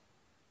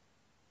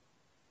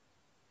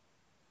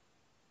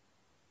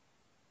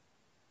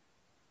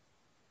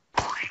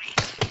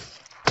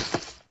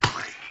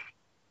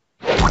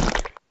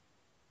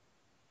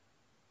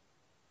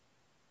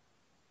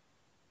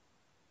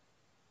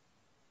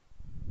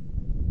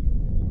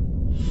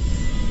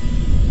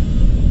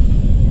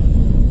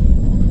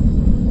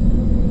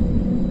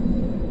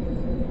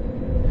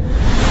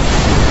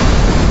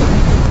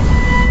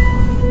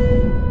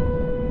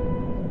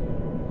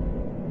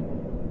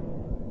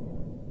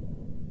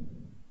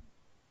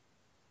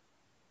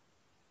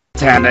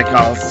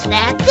 Tentacles.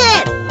 That's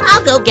it!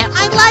 I'll go get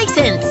my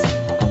license!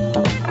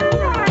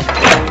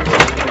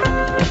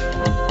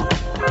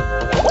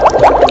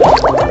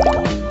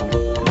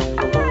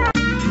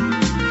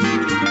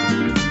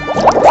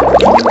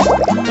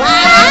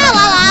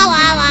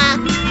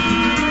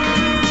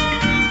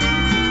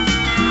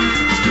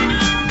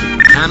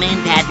 Come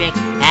in, Patrick.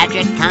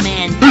 Patrick, come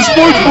in. Hey,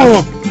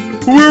 Spongebob!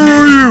 Where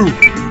are you?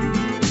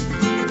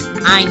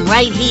 I'm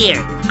right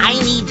here. I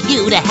need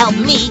you to help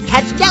me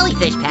catch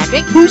jellyfish,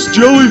 Patrick. Who's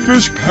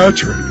Jellyfish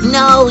Patrick?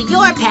 No,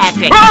 you're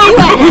Patrick. You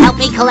have to help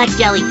me collect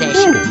jellyfish.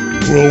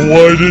 Well,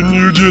 why didn't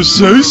you just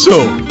say so?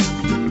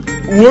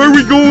 Why are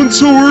we going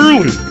so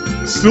early?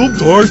 It's still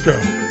dark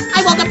out.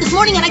 I woke up this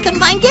morning and I couldn't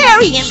find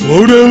Gary and...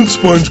 Slow down,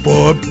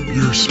 SpongeBob.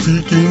 You're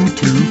speaking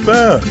too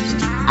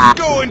fast.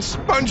 Going,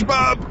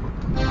 SpongeBob!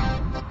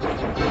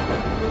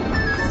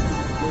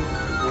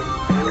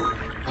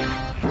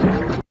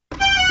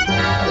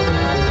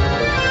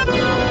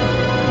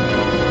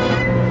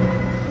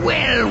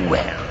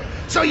 Well,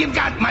 so you've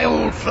got my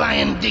old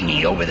flying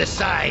dinghy over the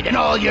side and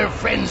all your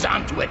friends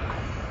onto it.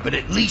 but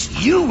at least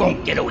you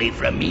won't get away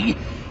from me.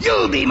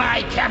 You'll be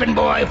my cabin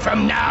boy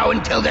from now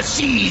until the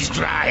seas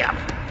dry up.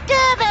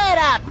 Give it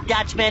up,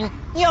 Dutchman.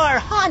 Your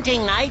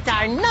haunting nights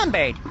are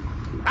numbered.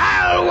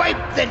 I'll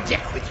wipe the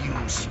deck with you,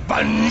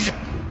 Sponge.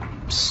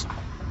 Psst.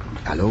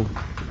 Hello?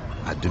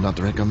 I do not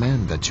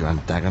recommend that you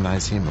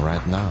antagonize him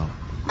right now.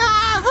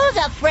 Who's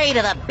afraid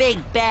of the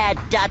big bad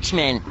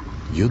Dutchman?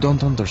 You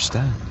don't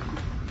understand.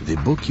 The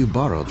book you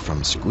borrowed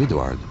from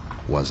Squidward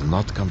was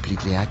not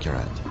completely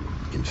accurate.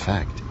 In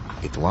fact,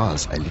 it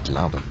was a little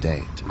out of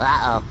date.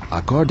 Uh-oh.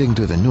 According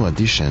to the new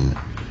edition,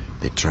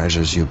 the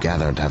treasures you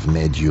gathered have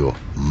made you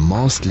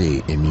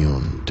mostly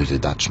immune to the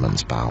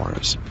Dutchman's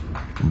powers,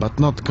 but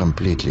not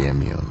completely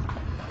immune.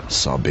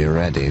 So be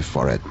ready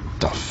for a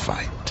tough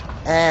fight.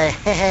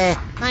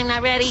 I'm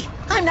not ready.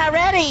 I'm not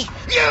ready.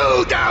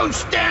 You don't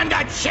stand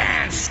a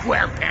chance,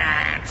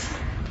 Squarepants.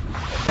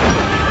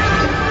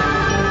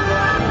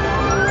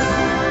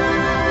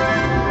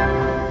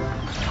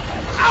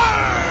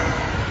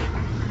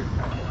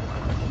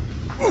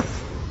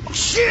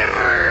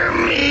 Shiver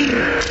me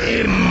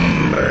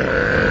timbers.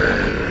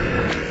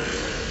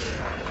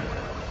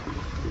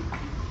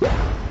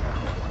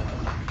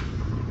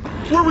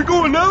 Where are we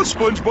going now,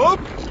 Spongebob?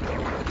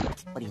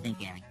 What do you think,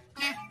 Gary?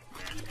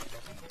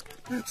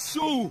 It's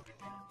so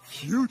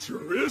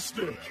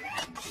futuristic.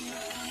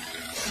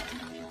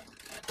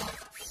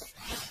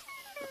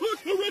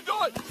 Look, a red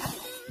dot!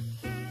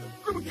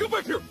 Come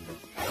back here!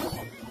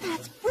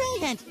 That's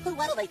brilliant!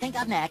 What'll they think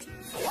of next?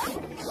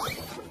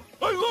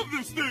 I love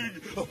this thing!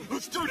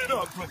 Let's turn it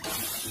up!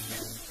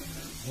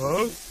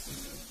 Huh?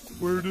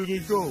 Where did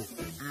it go?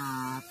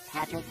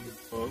 Patrick?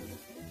 Oh,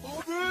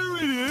 there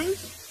it is!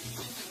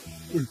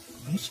 Hey,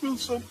 you smell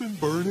something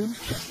burning?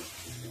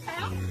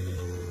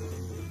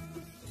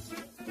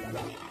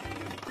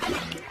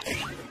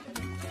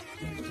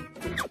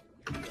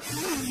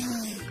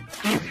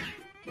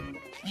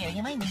 Here,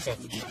 you might need this.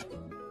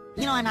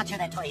 You know, I'm not sure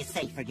that toy is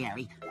safe for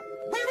Gary.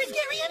 Where is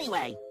Gary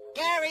anyway?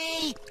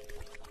 Gary!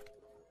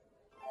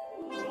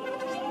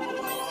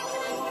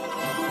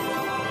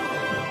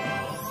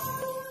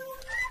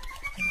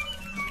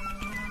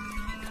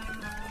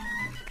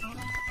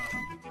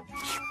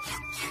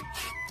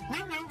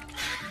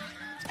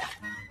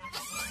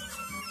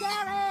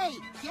 Gary!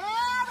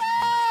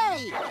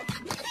 Gary!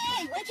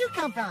 Hey, where'd you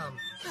come from?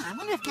 I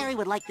wonder if Gary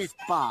would like this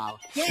ball.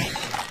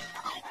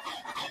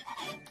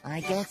 I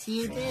guess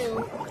you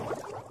do.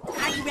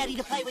 Are you ready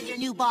to play with your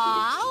new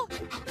ball?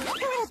 Here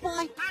it is,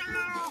 boy.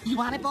 You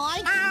want it,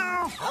 boy?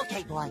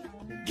 Okay, boy.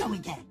 Go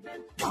and get it.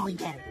 Go and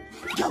get it.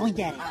 Go and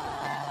get it.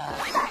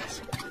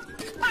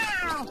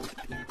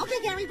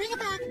 Okay, Gary, bring it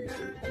back.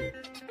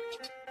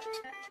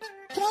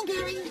 Come on,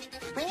 Gary.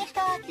 Bring it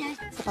back. You're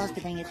supposed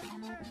to bring it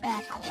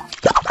back.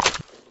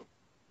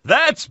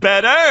 That's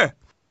better!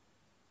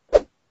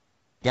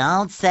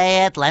 Don't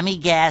say it. Let me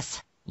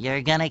guess.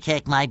 You're gonna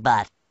kick my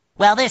butt.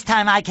 Well, this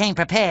time I came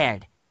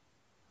prepared.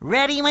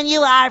 Ready when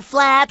you are,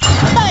 Flats.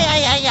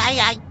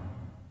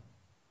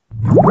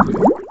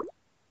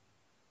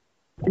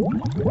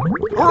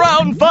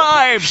 Round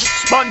 5!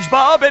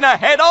 SpongeBob in a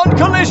head-on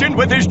collision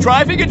with his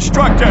driving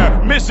instructor,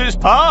 Mrs.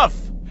 Puff.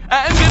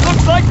 And it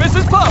looks like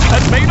Mrs. Puff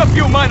has made a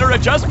few minor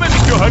adjustments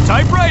to her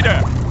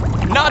typewriter.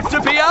 Not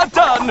to be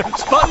outdone,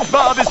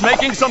 SpongeBob is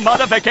making some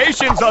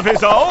modifications of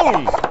his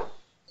own.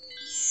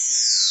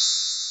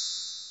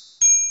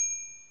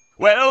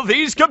 Well,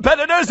 these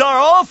competitors are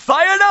all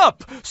fired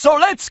up, so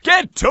let's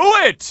get to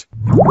it!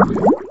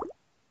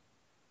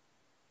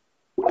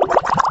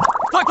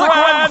 The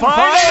grand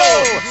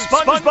final!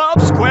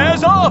 SpongeBob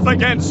squares off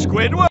against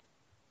Squidward.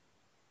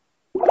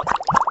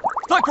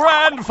 The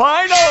grand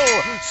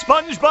final!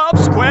 SpongeBob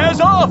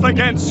squares off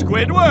against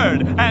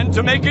Squidward. And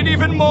to make it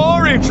even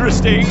more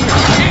interesting,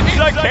 it's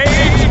a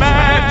cage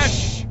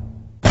match!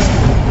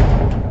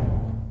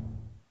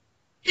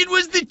 It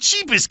was the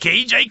cheapest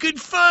cage I could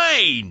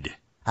find.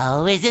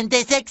 Oh, isn't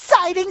this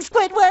exciting,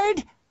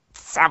 Squidward?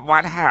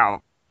 Someone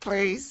help.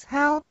 Please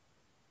help.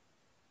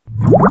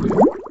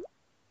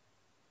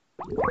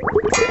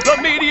 The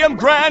medium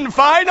grand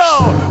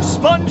final!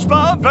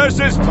 SpongeBob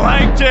versus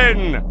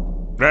Plankton!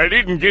 I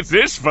didn't get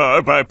this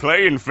far by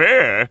playing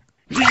fair.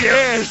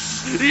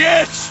 Yes!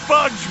 Yes,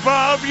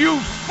 SpongeBob, you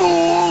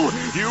fool!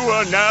 You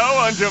are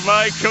now under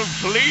my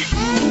complete...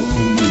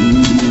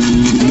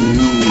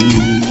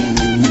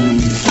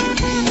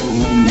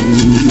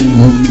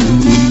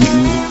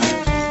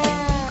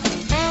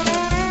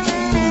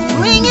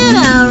 Bring it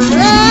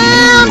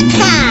around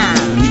town.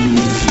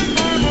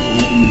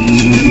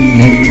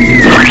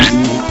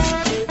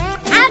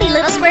 Howdy,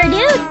 little square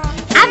dude.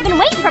 I've been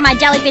waiting for my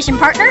jellyfishing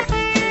partner.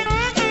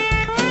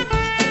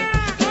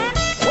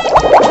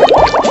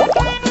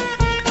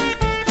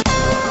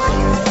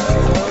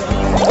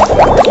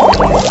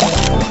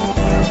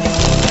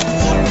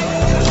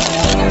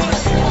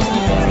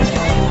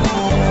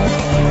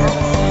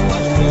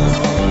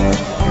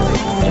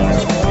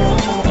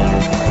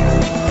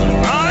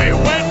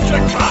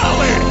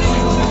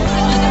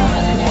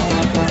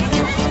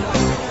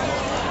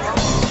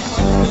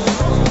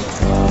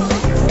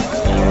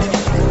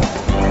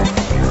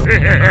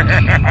 I'm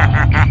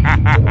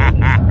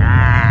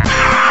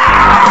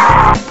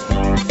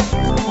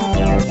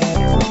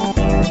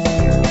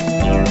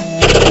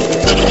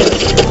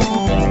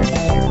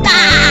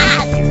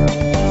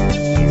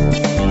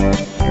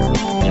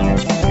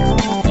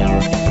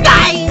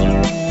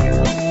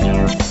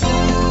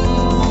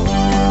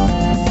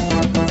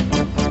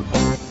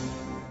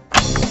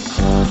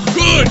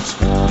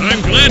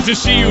glad to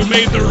see you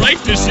made the right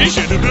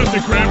decision about the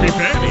Krabby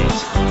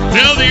Patties.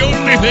 Now the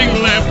only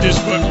thing left is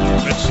for...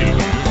 let's see.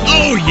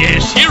 Oh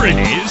yes, here it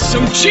is,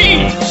 some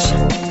cheese.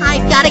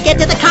 I've got to get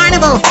to the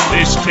carnival.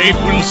 This tape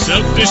will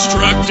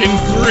self-destruct in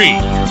 3,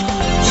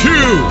 2,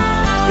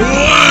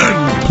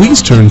 1.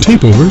 Please turn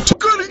tape over to...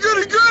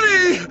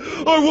 Goody!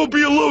 I won't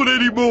be alone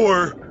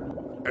anymore.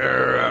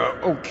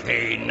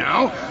 Okay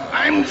now.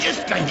 I'm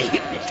just going to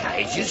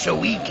hypnotize you so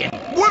we can...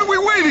 What are we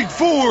waiting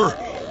for?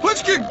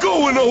 Let's get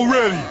going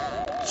already.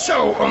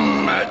 So,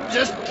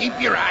 just keep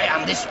your eye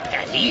on this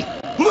patty.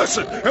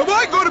 Listen, am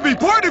I going to be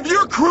part of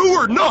your crew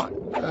or not?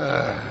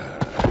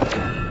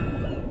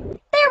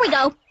 There we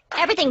go.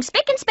 Everything's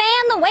spick and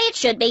span the way it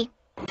should be.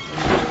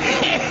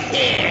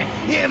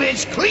 If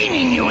it's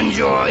cleaning you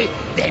enjoy,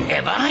 then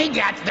have I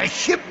got the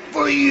ship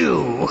for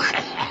you.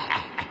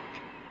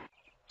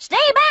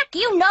 Stay back,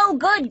 you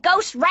no-good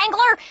ghost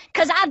wrangler,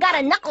 'cause I've got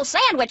a knuckle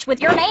sandwich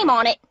with your name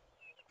on it.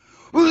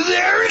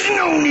 There is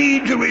no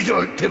need to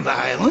resort to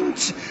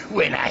violence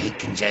when I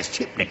can just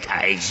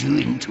hypnotize you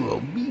into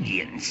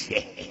obedience.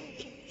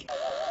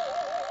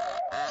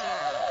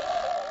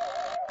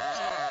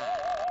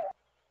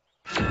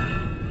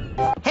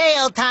 Hey,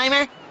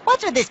 old-timer.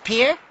 What's with this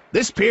pier?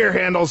 This pier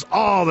handles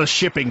all the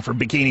shipping for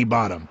Bikini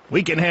Bottom.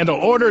 We can handle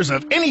orders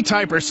of any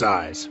type or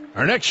size.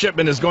 Our next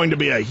shipment is going to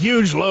be a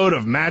huge load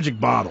of magic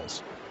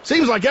bottles.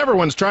 Seems like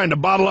everyone's trying to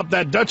bottle up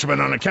that Dutchman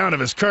on account of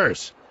his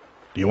curse.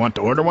 Do you want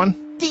to order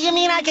one? Do you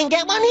mean I can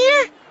get one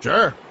here?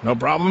 Sure, no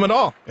problem at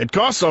all. It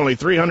costs only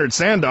 300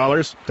 sand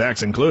dollars,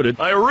 tax included.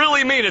 I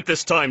really mean it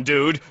this time,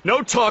 dude.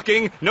 No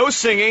talking, no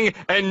singing,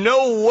 and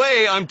no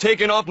way I'm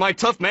taking off my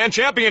Tough Man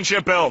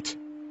Championship belt.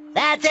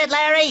 That's it,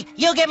 Larry.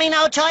 You give me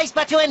no choice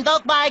but to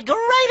invoke my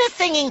greatest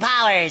singing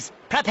powers.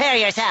 Prepare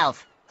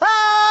yourself.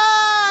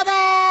 Father!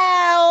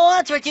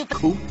 What's with you...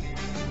 Cool.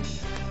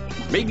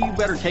 Maybe you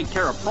better take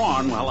care of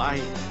Prawn while I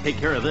take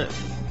care of this.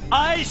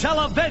 I shall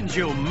avenge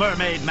you,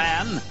 Mermaid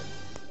Man.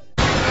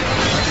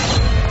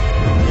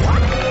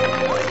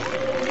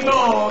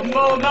 No,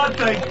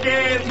 not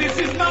again. This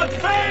is not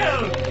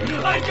fair.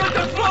 I got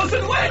a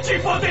frozen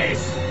wedgie for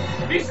this.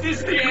 Is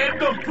this the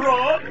end of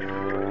Prawn?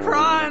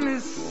 Prawn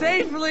is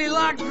safely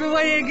locked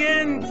away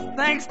again,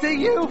 thanks to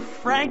you,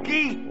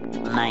 Frankie.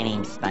 My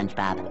name's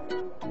Spongebob.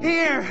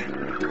 Here,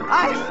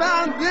 I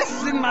found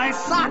this in my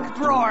sock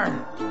drawer,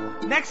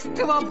 next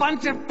to a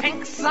bunch of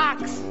pink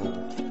socks.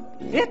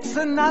 It's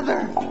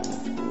another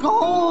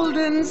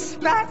golden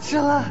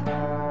spatula.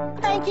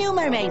 Thank you,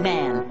 Mermaid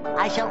Man.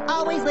 I shall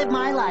always live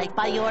my life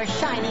by your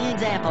shining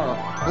example.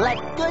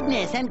 Let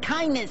goodness and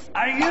kindness...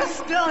 Are you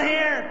still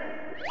here?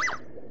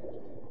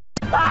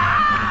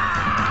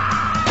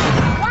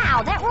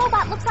 Wow, that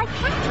robot looks like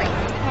Patrick,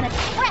 and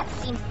its breath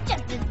seems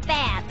just as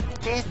bad.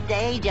 This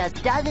day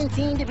just doesn't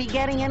seem to be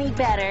getting any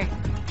better.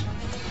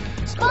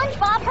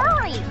 SpongeBob,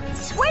 hurry!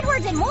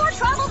 Squidward's in more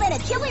trouble than a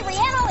chili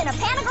relleno in a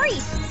pan of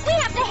grease. We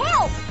have to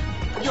help!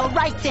 You're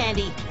right,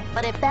 Sandy.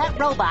 But if that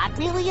robot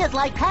really is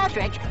like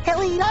Patrick,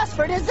 he'll eat us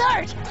for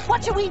dessert.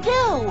 What should we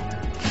do?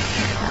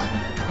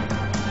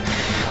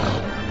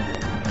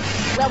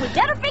 Well, we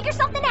better figure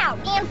something out,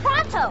 and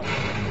pronto.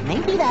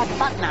 Maybe that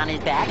button on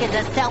his back is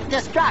a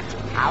self-destruct.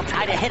 I'll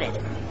try to hit it.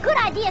 Good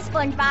idea,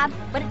 SpongeBob,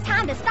 but it's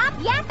time to stop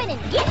yapping and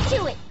get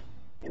to it.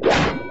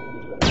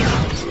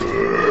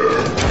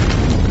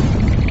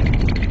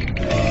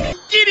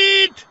 Get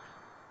it!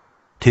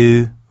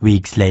 2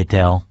 weeks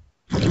later.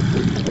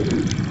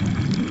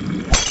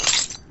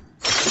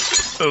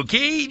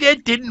 Okay,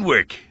 that didn't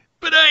work.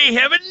 But I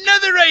have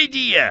another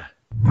idea.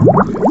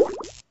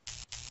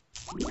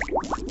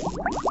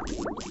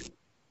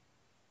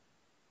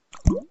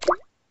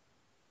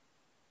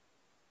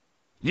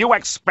 You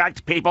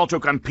expect people to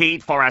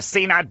compete for a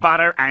peanut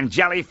butter and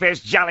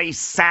jellyfish jelly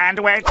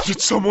sandwich? Did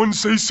someone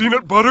say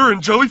peanut butter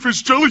and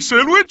jellyfish jelly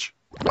sandwich?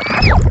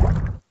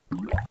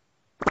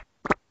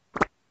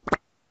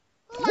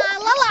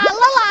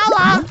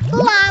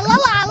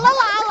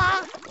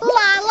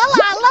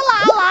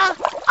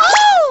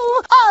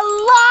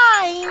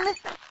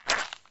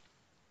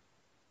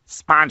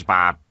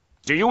 SpongeBob,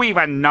 do you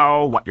even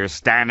know what you're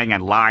standing in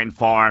line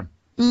for?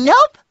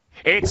 Nope.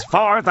 It's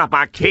for the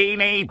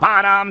Bikini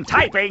Bottom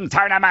Typing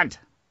Tournament.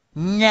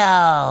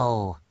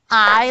 No.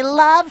 I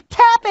love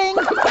tapping.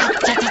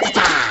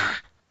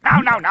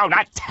 No,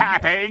 not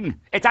tapping.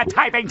 It's a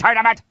typing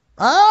tournament.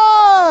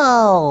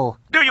 Oh.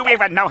 Do you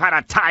even know how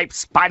to type,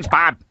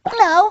 SpongeBob?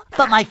 No,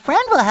 but my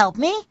friend will help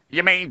me.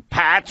 You mean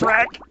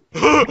Patrick?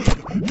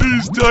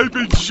 These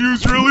typing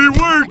shoes really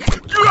work.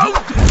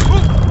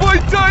 My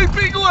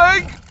typing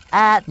leg!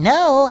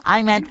 No,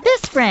 I meant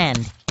this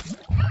friend.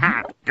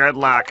 Good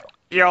luck.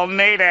 You'll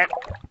need it.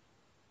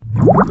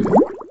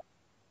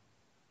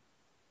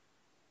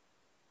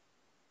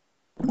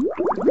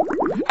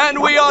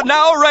 And we are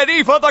now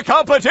ready for the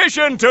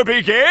competition to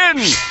begin!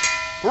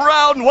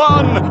 Round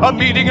 1, a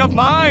meeting of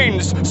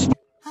minds!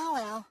 Oh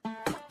well.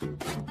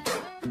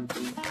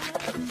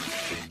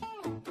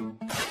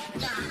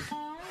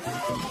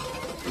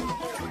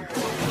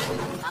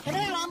 Up and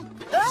at 'em.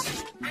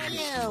 Oops!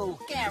 Ew,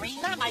 Gary,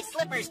 not my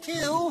slippers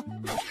too!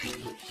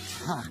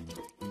 Huh,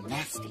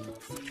 nasty.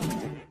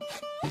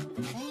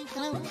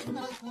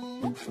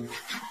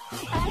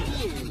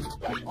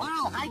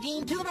 Wow,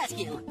 hygiene to the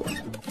rescue.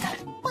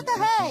 What the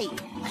hey?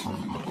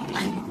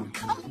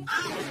 Come on,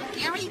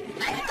 Gary,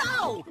 let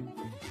go!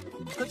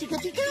 Coochie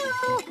coochie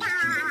coo!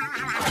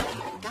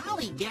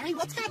 Golly, Gary,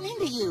 what's gotten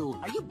into you?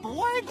 Are you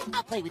bored?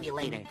 I'll play with you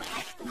later.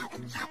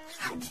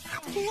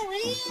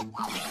 Gary?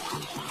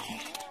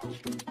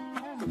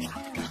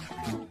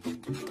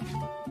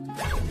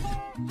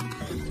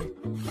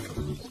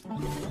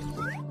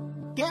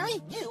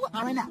 Gary, you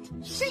are a nut.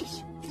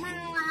 Sheesh!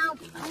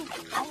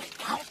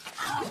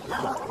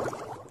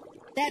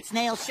 That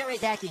snail sure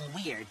is acting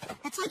weird.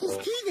 It's like he's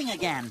teething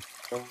again.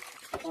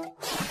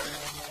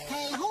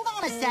 Hey, hold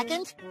on a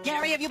second.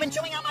 Gary, have you been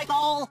chewing on my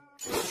bowl?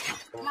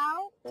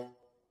 No.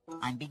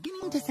 I'm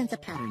beginning to sense a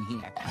pattern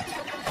here.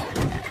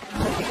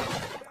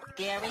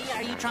 Gary,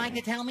 are you trying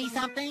to tell me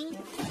something?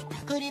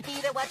 Could it be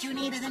that what you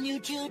need is a new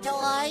chew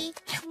toy?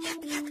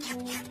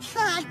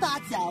 I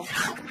thought so.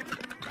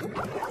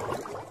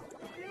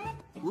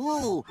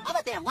 Ooh, I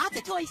bet they have lots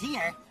of toys here.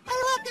 Hey,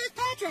 look, there's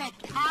Patrick.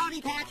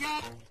 Howdy,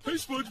 Patrick. Hey,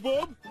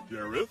 Spongebob.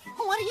 Gareth.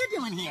 What are you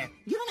doing here?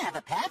 You don't have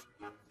a pet.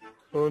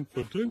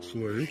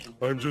 Confidentially,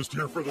 I'm just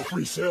here for the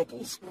free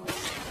samples.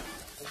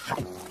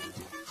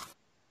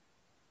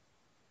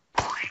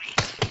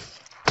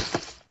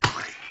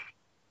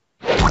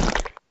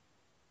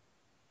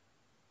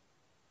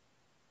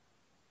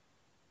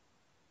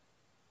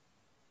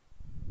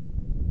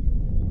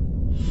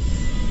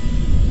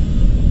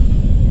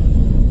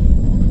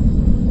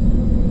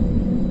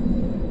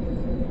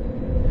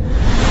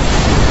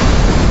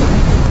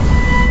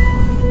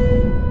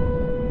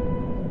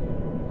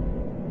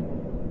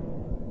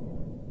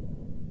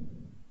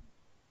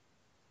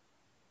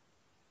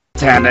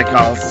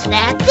 Tentacles.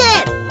 That's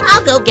it!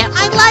 I'll go get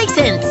my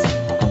license!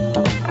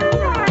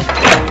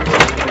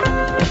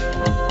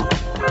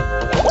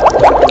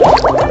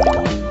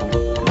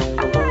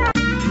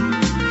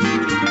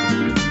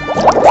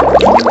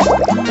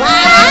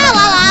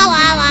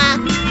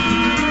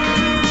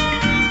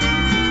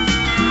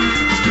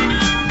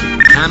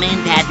 Come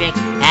in, Patrick.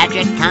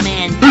 Patrick, come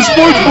in. Hey,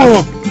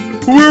 Spongebob!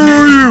 Where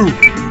are you?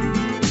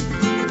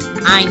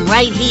 I'm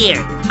right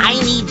here. I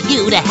need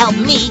you to help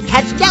me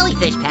catch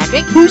jellyfish,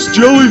 Patrick. Who's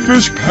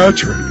Jellyfish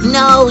Patrick?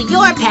 No,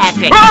 you're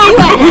Patrick. You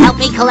have to help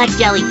me collect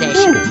jellyfish.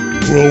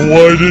 Well,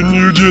 why didn't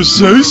you just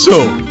say so?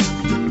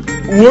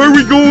 Why are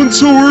we going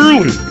so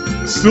early?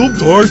 It's still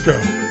dark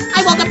out.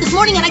 I woke up this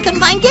morning and I couldn't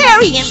find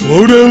Gary and...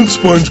 Slow down,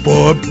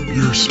 Spongebob.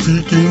 You're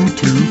speaking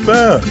too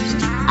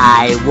fast.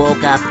 I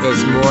woke up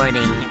this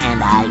morning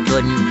and I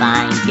couldn't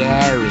find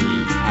Gary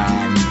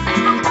and...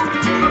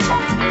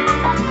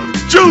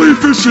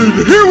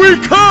 Jellyfishing! Here we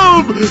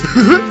come!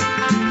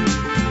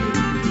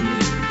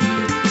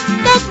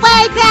 This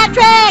way,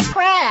 Patrick!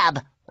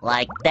 Crab!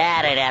 Like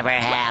that'd ever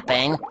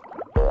happen.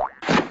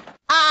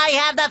 I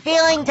have the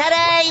feeling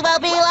today will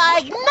be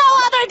like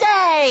no other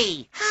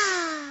day!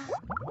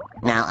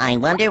 Now, I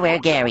wonder where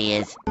Gary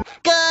is.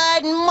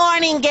 Good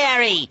morning,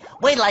 Gary!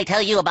 Wait till I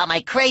tell you about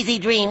my crazy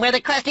dream where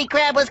the Krusty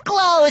Krab was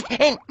closed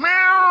and...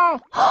 Meow!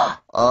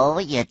 Oh,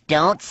 you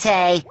don't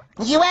say.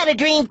 You had a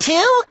dream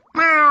too?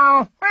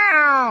 Meow,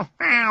 meow,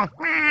 meow,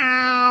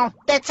 meow.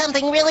 That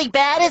something really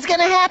bad is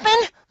gonna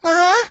happen?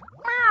 Huh?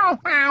 Meow,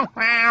 meow,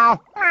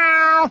 meow,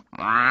 meow,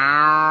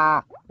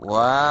 meow.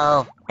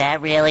 Whoa,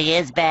 that really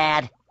is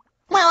bad.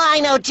 Well,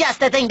 I know just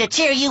the thing to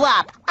cheer you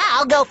up.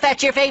 I'll go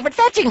fetch your favorite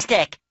fetching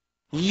stick.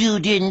 You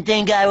didn't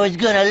think I was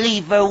gonna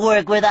leave for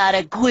work without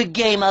a quick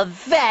game of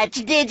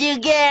fetch, did you,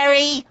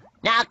 Gary?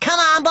 Now come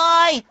on,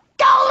 boy!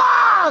 Go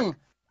long!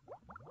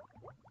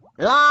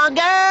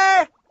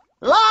 Longer!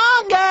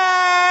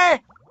 Longer!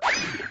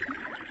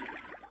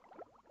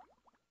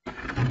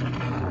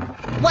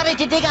 What did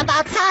you dig up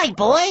outside,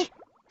 boy?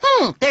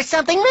 There's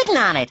something written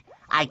on it.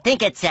 I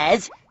think it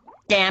says,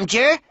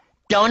 Damger,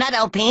 Donut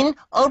Opine,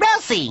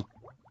 Orelsi.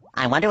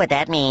 I wonder what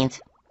that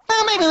means.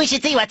 Well, maybe we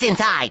should see what's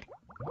inside.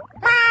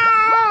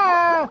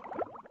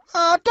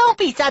 Oh, don't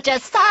be such a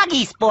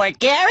soggy sport,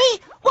 Gary.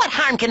 What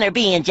harm can there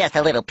be in just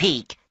a little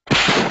peek?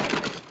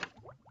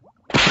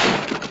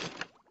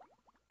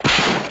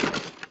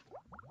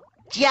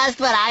 Just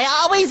what I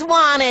always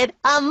wanted,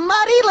 a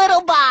muddy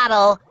little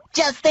bottle.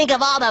 Just think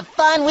of all the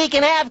fun we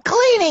can have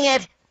cleaning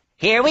it.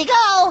 Here we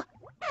go.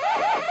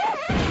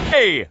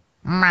 Hey!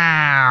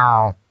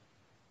 Meow.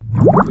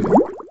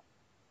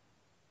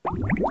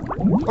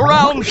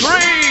 Round 3!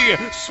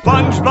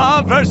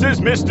 SpongeBob versus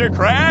Mr.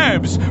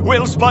 Krabs!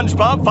 Will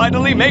SpongeBob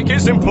finally make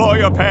his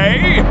employer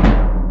pay?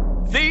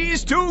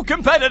 These two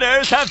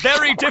competitors have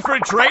very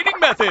different training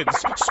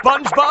methods.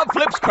 SpongeBob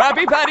flips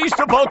Krabby Patties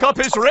to bulk up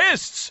his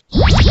wrists,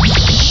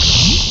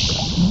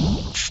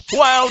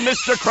 while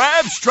Mr.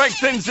 Krabs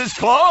strengthens his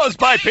claws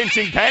by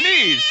pinching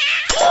pennies.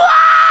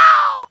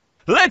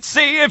 Let's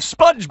see if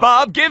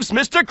SpongeBob gives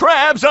Mr.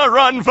 Krabs a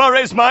run for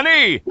his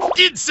money.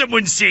 Did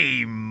someone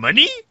say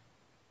money?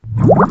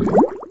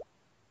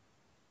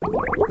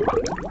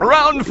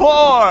 Round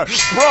 4,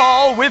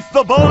 Brawl with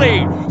the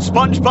Bully.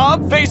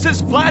 SpongeBob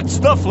faces Flats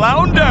the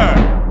Flounder.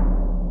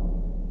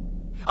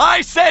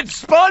 I said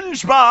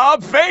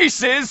SpongeBob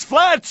faces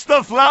Flats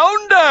the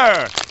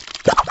Flounder.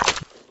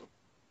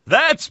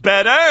 That's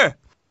better.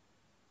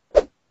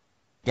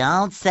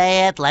 Don't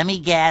say it, let me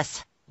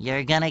guess.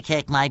 You're gonna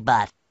kick my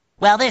butt.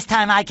 Well, this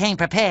time I came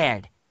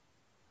prepared.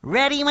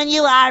 Ready when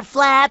you are,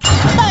 Flats.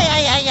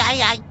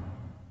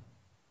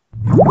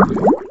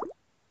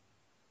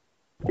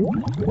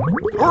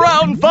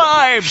 Round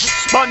 5,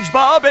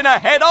 SpongeBob in a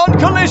head-on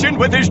collision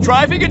with his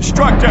driving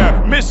instructor,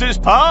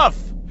 Mrs. Puff.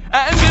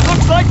 And it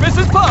looks like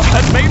Mrs. Puff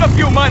has made a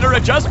few minor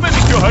adjustments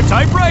to her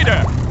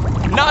typewriter.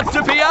 Not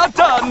to be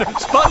outdone,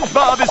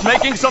 SpongeBob is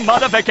making some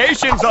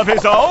modifications of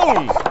his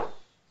own.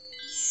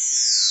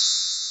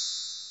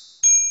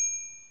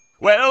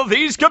 Well,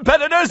 these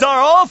competitors are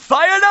all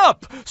fired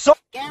up, so...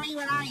 Gary,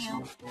 where are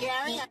you?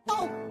 Gary?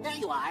 Oh, there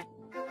you are.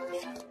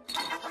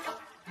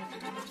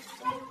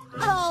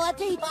 Oh, a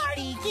tea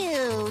party,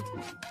 cute.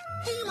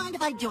 Do you mind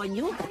if I join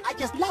you? I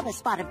just love a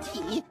spot of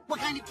tea. What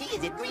kind of tea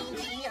is it? Green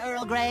tea,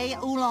 Earl Grey,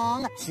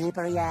 oolong,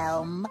 slippery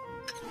elm?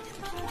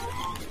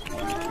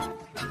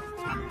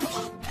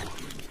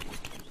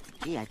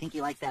 Gee, I think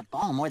he likes that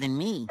ball more than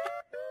me.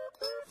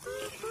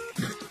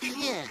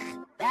 Ugh,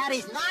 that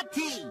is not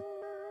tea.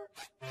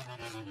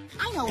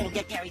 I know what'll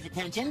get Gary's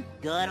attention.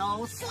 Good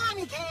old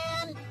slimy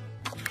can.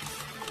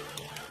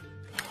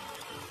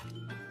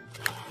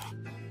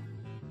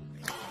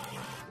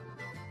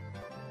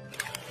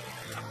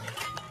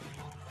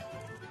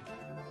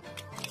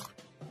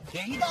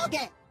 Here you go,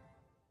 Gary.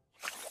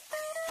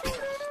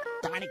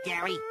 Darn it,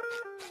 Gary.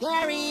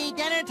 Gary,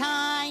 dinner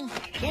time.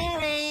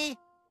 Gary.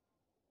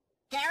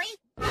 Gary?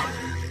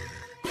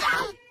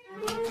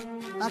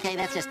 Okay,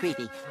 that's just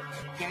creepy.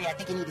 Gary, I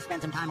think you need to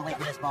spend some time away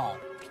from this ball.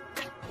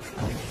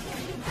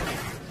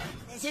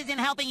 This isn't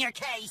helping your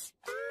case.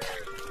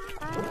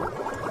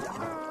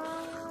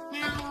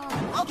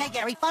 Okay,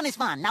 Gary, fun is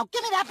fun. Now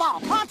give me that ball,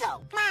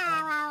 pronto.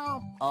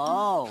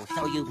 Oh,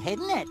 so you've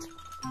hidden it.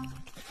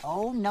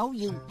 Oh, no,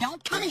 you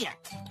don't. Come here.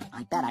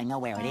 I bet I know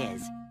where it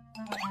is.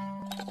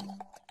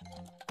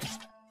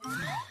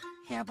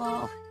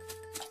 Hairball.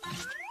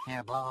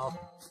 Hairball.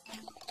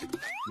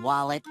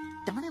 Wallet.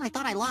 Darn it, I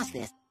thought I lost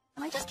this.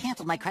 And I just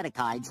canceled my credit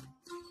cards.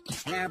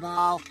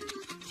 Hairball.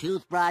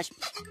 Toothbrush.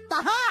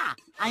 Aha!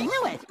 I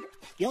knew it!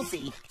 You'll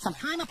see. Some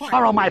time apart.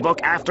 Borrow my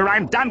book after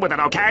I'm done with it,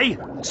 okay?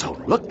 So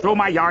look through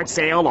my yard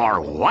sale or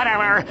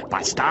whatever,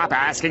 but stop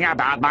asking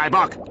about my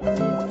book.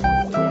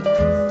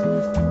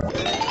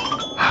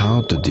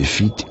 How to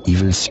Defeat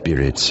Evil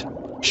Spirits,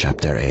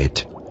 Chapter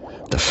 8,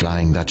 The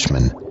Flying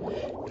Dutchman.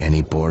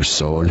 Any poor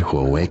soul who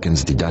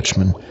awakens the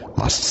Dutchman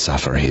must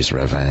suffer his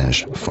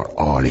revenge for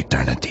all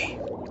eternity.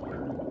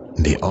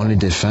 The only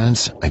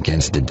defense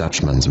against the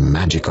Dutchman's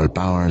magical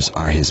powers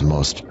are his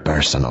most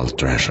personal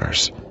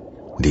treasures.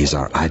 These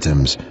are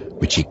items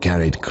which he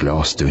carried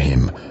close to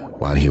him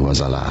while he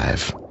was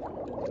alive.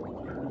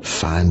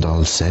 Find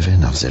all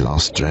 7 of the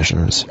lost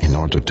treasures in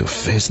order to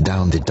face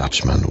down the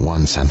Dutchman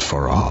once and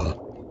for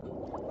all.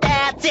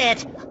 That's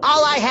it!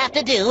 All I have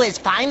to do is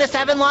find the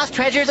 7 lost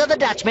treasures of the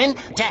Dutchman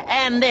to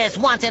end this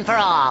once and for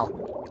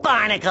all.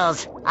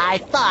 Barnacles, I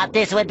thought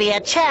this would be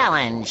a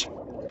challenge.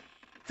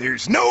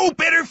 There's no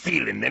better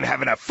feeling than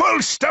having a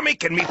full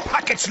stomach and me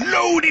pockets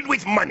loaded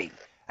with money.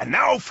 And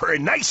now for a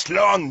nice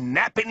long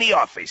nap in the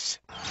office.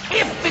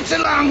 If it's a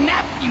long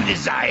nap you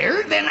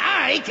desire, then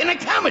I can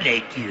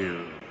accommodate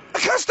you. A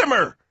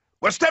customer!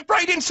 Well, step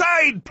right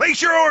inside.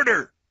 Place your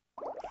order.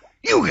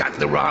 You got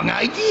the wrong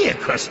idea,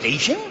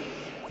 crustacean.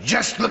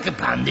 Just look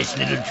upon this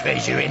little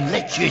treasure and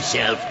let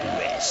yourself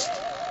rest.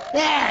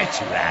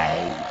 That's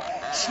right.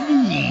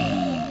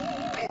 Sleep.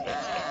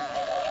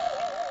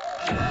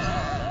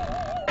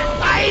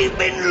 I've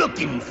been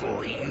looking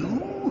for you.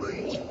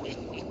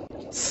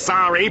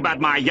 Sorry, but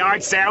my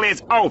yard sale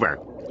is over.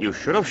 You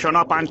should have shown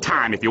up on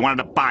time if you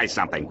wanted to buy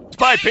something.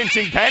 By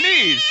pinching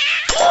pennies.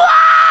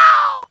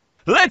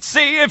 Let's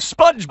see if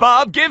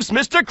SpongeBob gives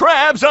Mr.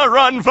 Krabs a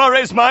run for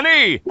his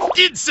money.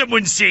 Did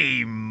someone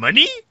say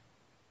money?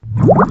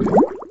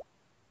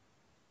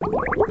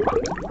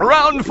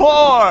 Round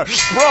 4,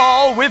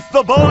 Brawl with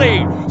the Bully.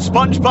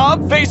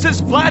 SpongeBob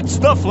faces Flats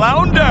the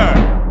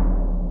Flounder.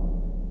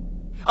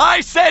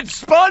 I said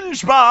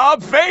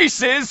SpongeBob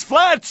faces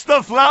Flats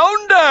the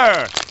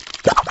Flounder.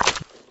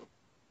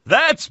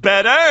 That's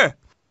better.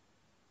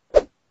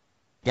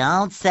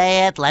 Don't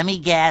say it, let me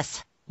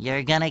guess.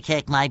 You're gonna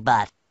kick my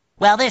butt.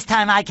 Well, this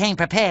time I came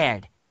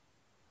prepared.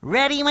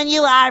 Ready when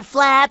you are,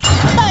 Flats.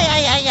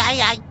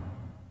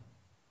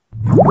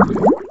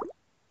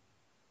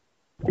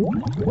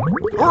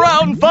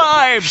 Round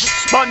 5!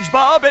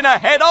 SpongeBob in a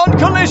head-on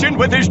collision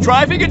with his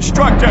driving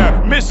instructor,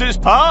 Mrs.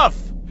 Puff.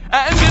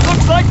 And it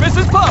looks like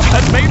Mrs. Puff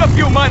has made a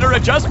few minor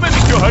adjustments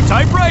to her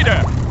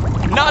typewriter.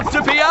 Not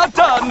to be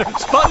outdone,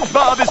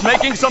 SpongeBob is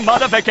making some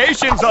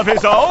modifications of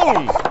his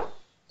own.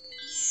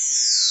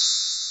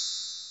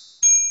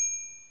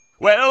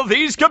 Well,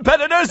 these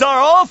competitors are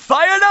all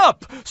fired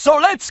up, so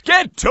let's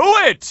get to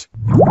it!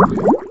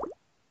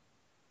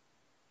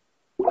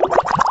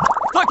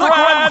 The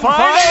grand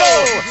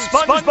final!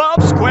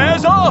 SpongeBob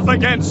squares off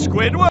against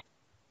Squidward.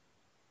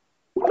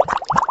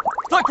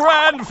 The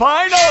grand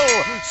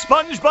final!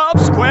 SpongeBob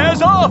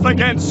squares off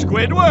against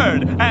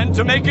Squidward. And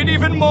to make it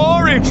even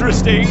more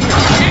interesting,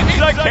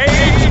 it's a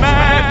cage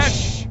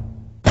match!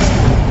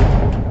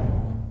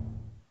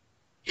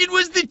 It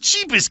was the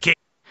cheapest cage.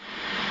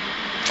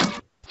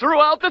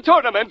 Throughout the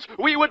tournament,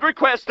 we would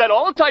request that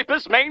all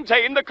typists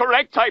maintain the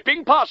correct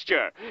typing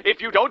posture.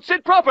 If you don't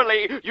sit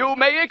properly, you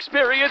may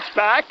experience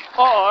back,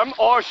 arm,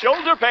 or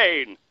shoulder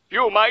pain.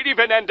 You might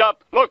even end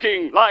up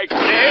looking like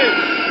this.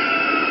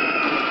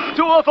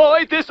 To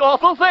avoid this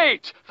awful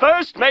fate,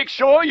 first make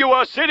sure you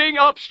are sitting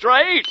up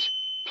straight.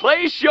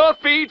 Place your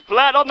feet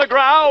flat on the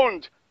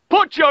ground.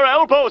 Put your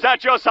elbows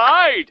at your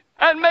side.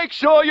 And make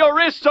sure your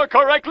wrists are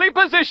correctly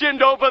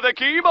positioned over the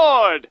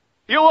keyboard.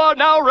 You are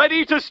now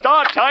ready to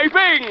start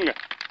typing.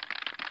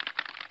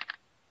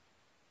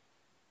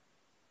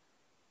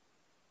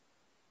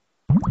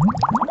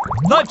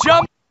 The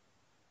jump.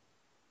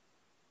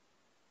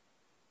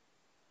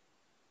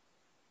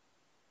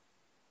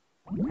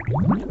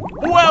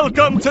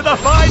 Welcome to the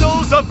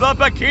finals of the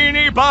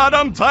Bikini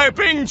Bottom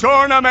Typing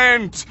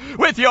Tournament!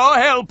 With your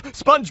help,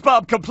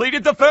 SpongeBob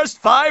completed the first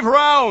 5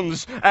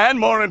 rounds, and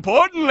more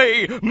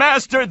importantly,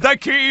 mastered the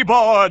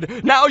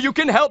keyboard! Now you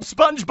can help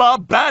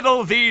SpongeBob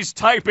battle these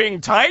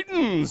typing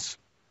titans!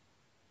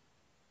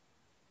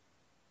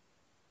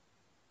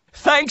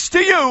 Thanks to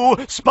you,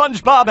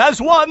 SpongeBob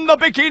has won the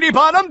Bikini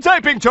Bottom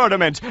Typing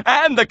Tournament,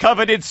 and the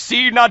coveted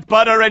sea nut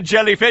butter and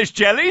jellyfish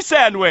jelly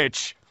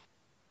sandwich!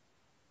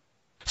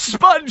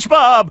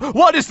 SpongeBob,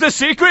 what is the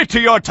secret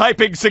to your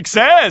typing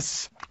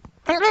success?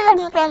 There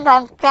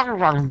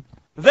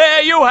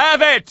you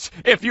have it!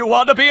 If you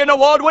want to be an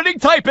award-winning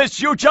typist,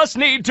 you just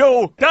need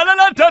to...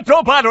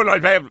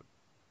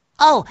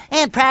 Oh,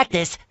 and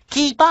practice.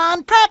 Keep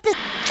on practicing.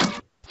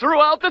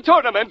 Throughout the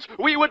tournament,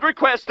 we would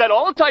request that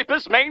all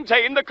typists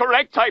maintain the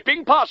correct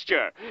typing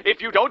posture. If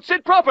you don't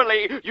sit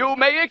properly, you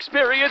may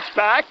experience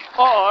back,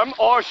 arm,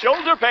 or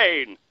shoulder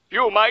pain.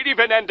 You might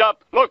even end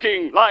up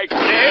looking like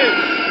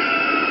this.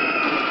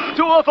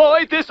 To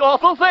avoid this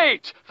awful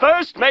fate,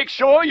 first make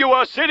sure you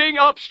are sitting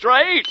up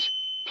straight.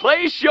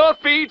 Place your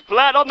feet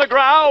flat on the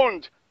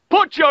ground.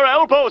 Put your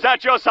elbows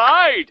at your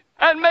side.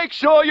 And make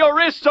sure your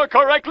wrists are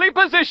correctly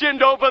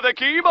positioned over the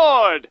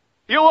keyboard.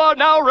 You are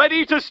now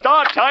ready to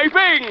start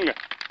typing.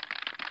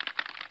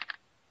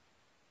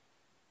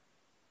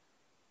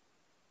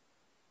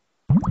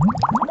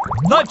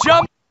 The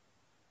jump.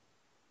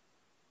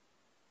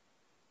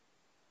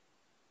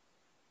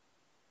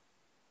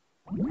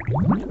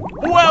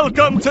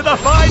 Welcome to the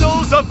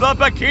finals of the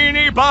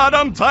Bikini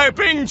Bottom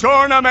Typing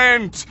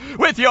Tournament!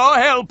 With your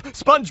help,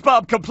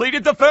 SpongeBob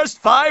completed the first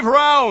 5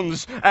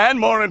 rounds, and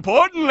more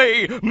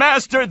importantly,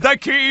 mastered the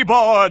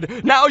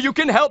keyboard! Now you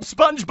can help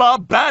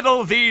SpongeBob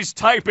battle these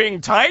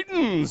typing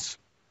titans!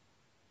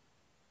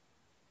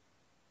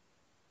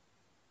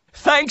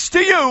 Thanks to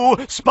you,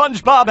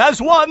 SpongeBob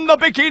has won the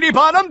Bikini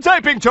Bottom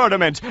Typing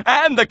Tournament,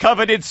 and the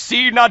coveted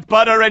sea nut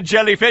butter and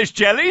jellyfish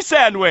jelly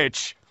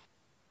sandwich!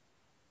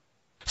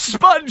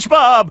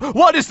 SpongeBob,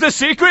 what is the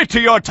secret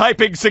to your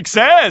typing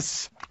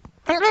success?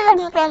 There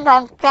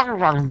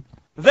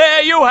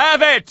you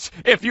have it!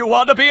 If you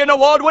want to be an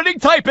award-winning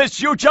typist,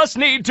 you just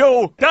need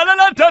to...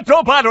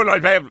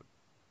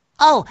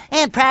 Oh,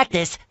 and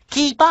practice.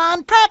 Keep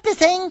on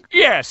practicing.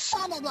 Yes.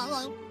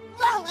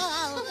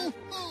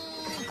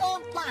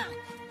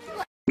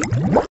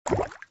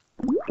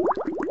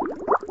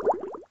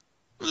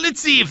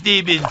 Let's see if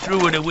they've been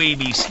throwing away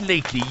me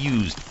slightly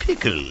used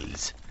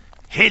pickles.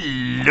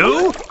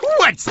 Hello?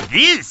 What's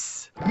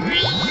this? Come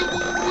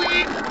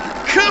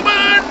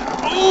on,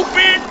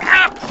 open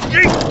up!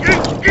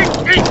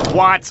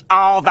 What's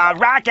all the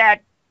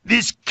racket?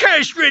 This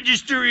cash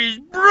register is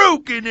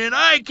broken and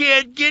I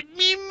can't get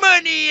me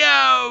money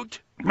out.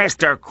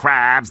 Mr.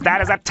 Krabs, that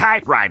is a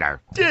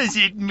typewriter. Does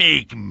it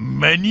make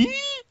money?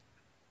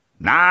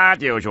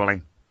 Not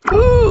usually.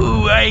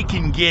 Ooh, I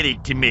can get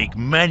it to make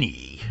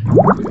money.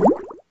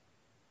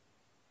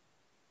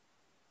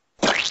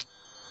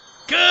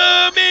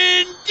 Come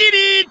and get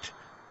it!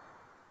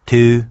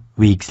 2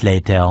 weeks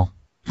later.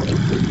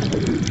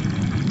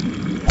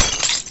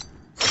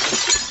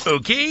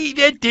 Okay,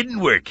 that didn't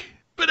work.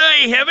 But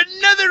I have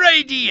another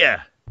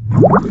idea.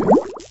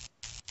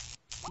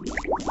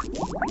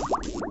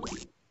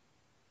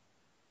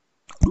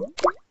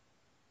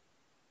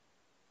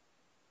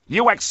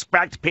 You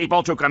expect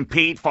people to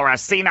compete for a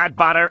peanut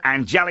butter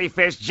and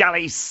jellyfish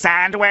jelly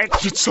sandwich?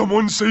 Did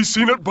someone say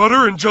peanut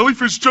butter and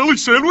jellyfish jelly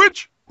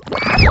sandwich?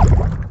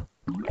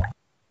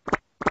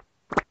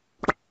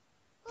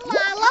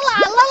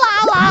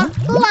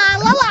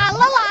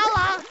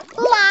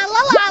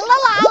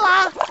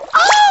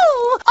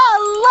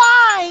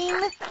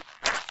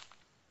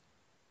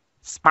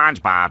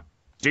 SpongeBob,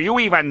 do you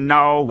even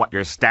know what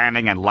you're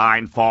standing in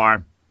line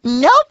for?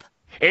 Nope.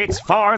 It's for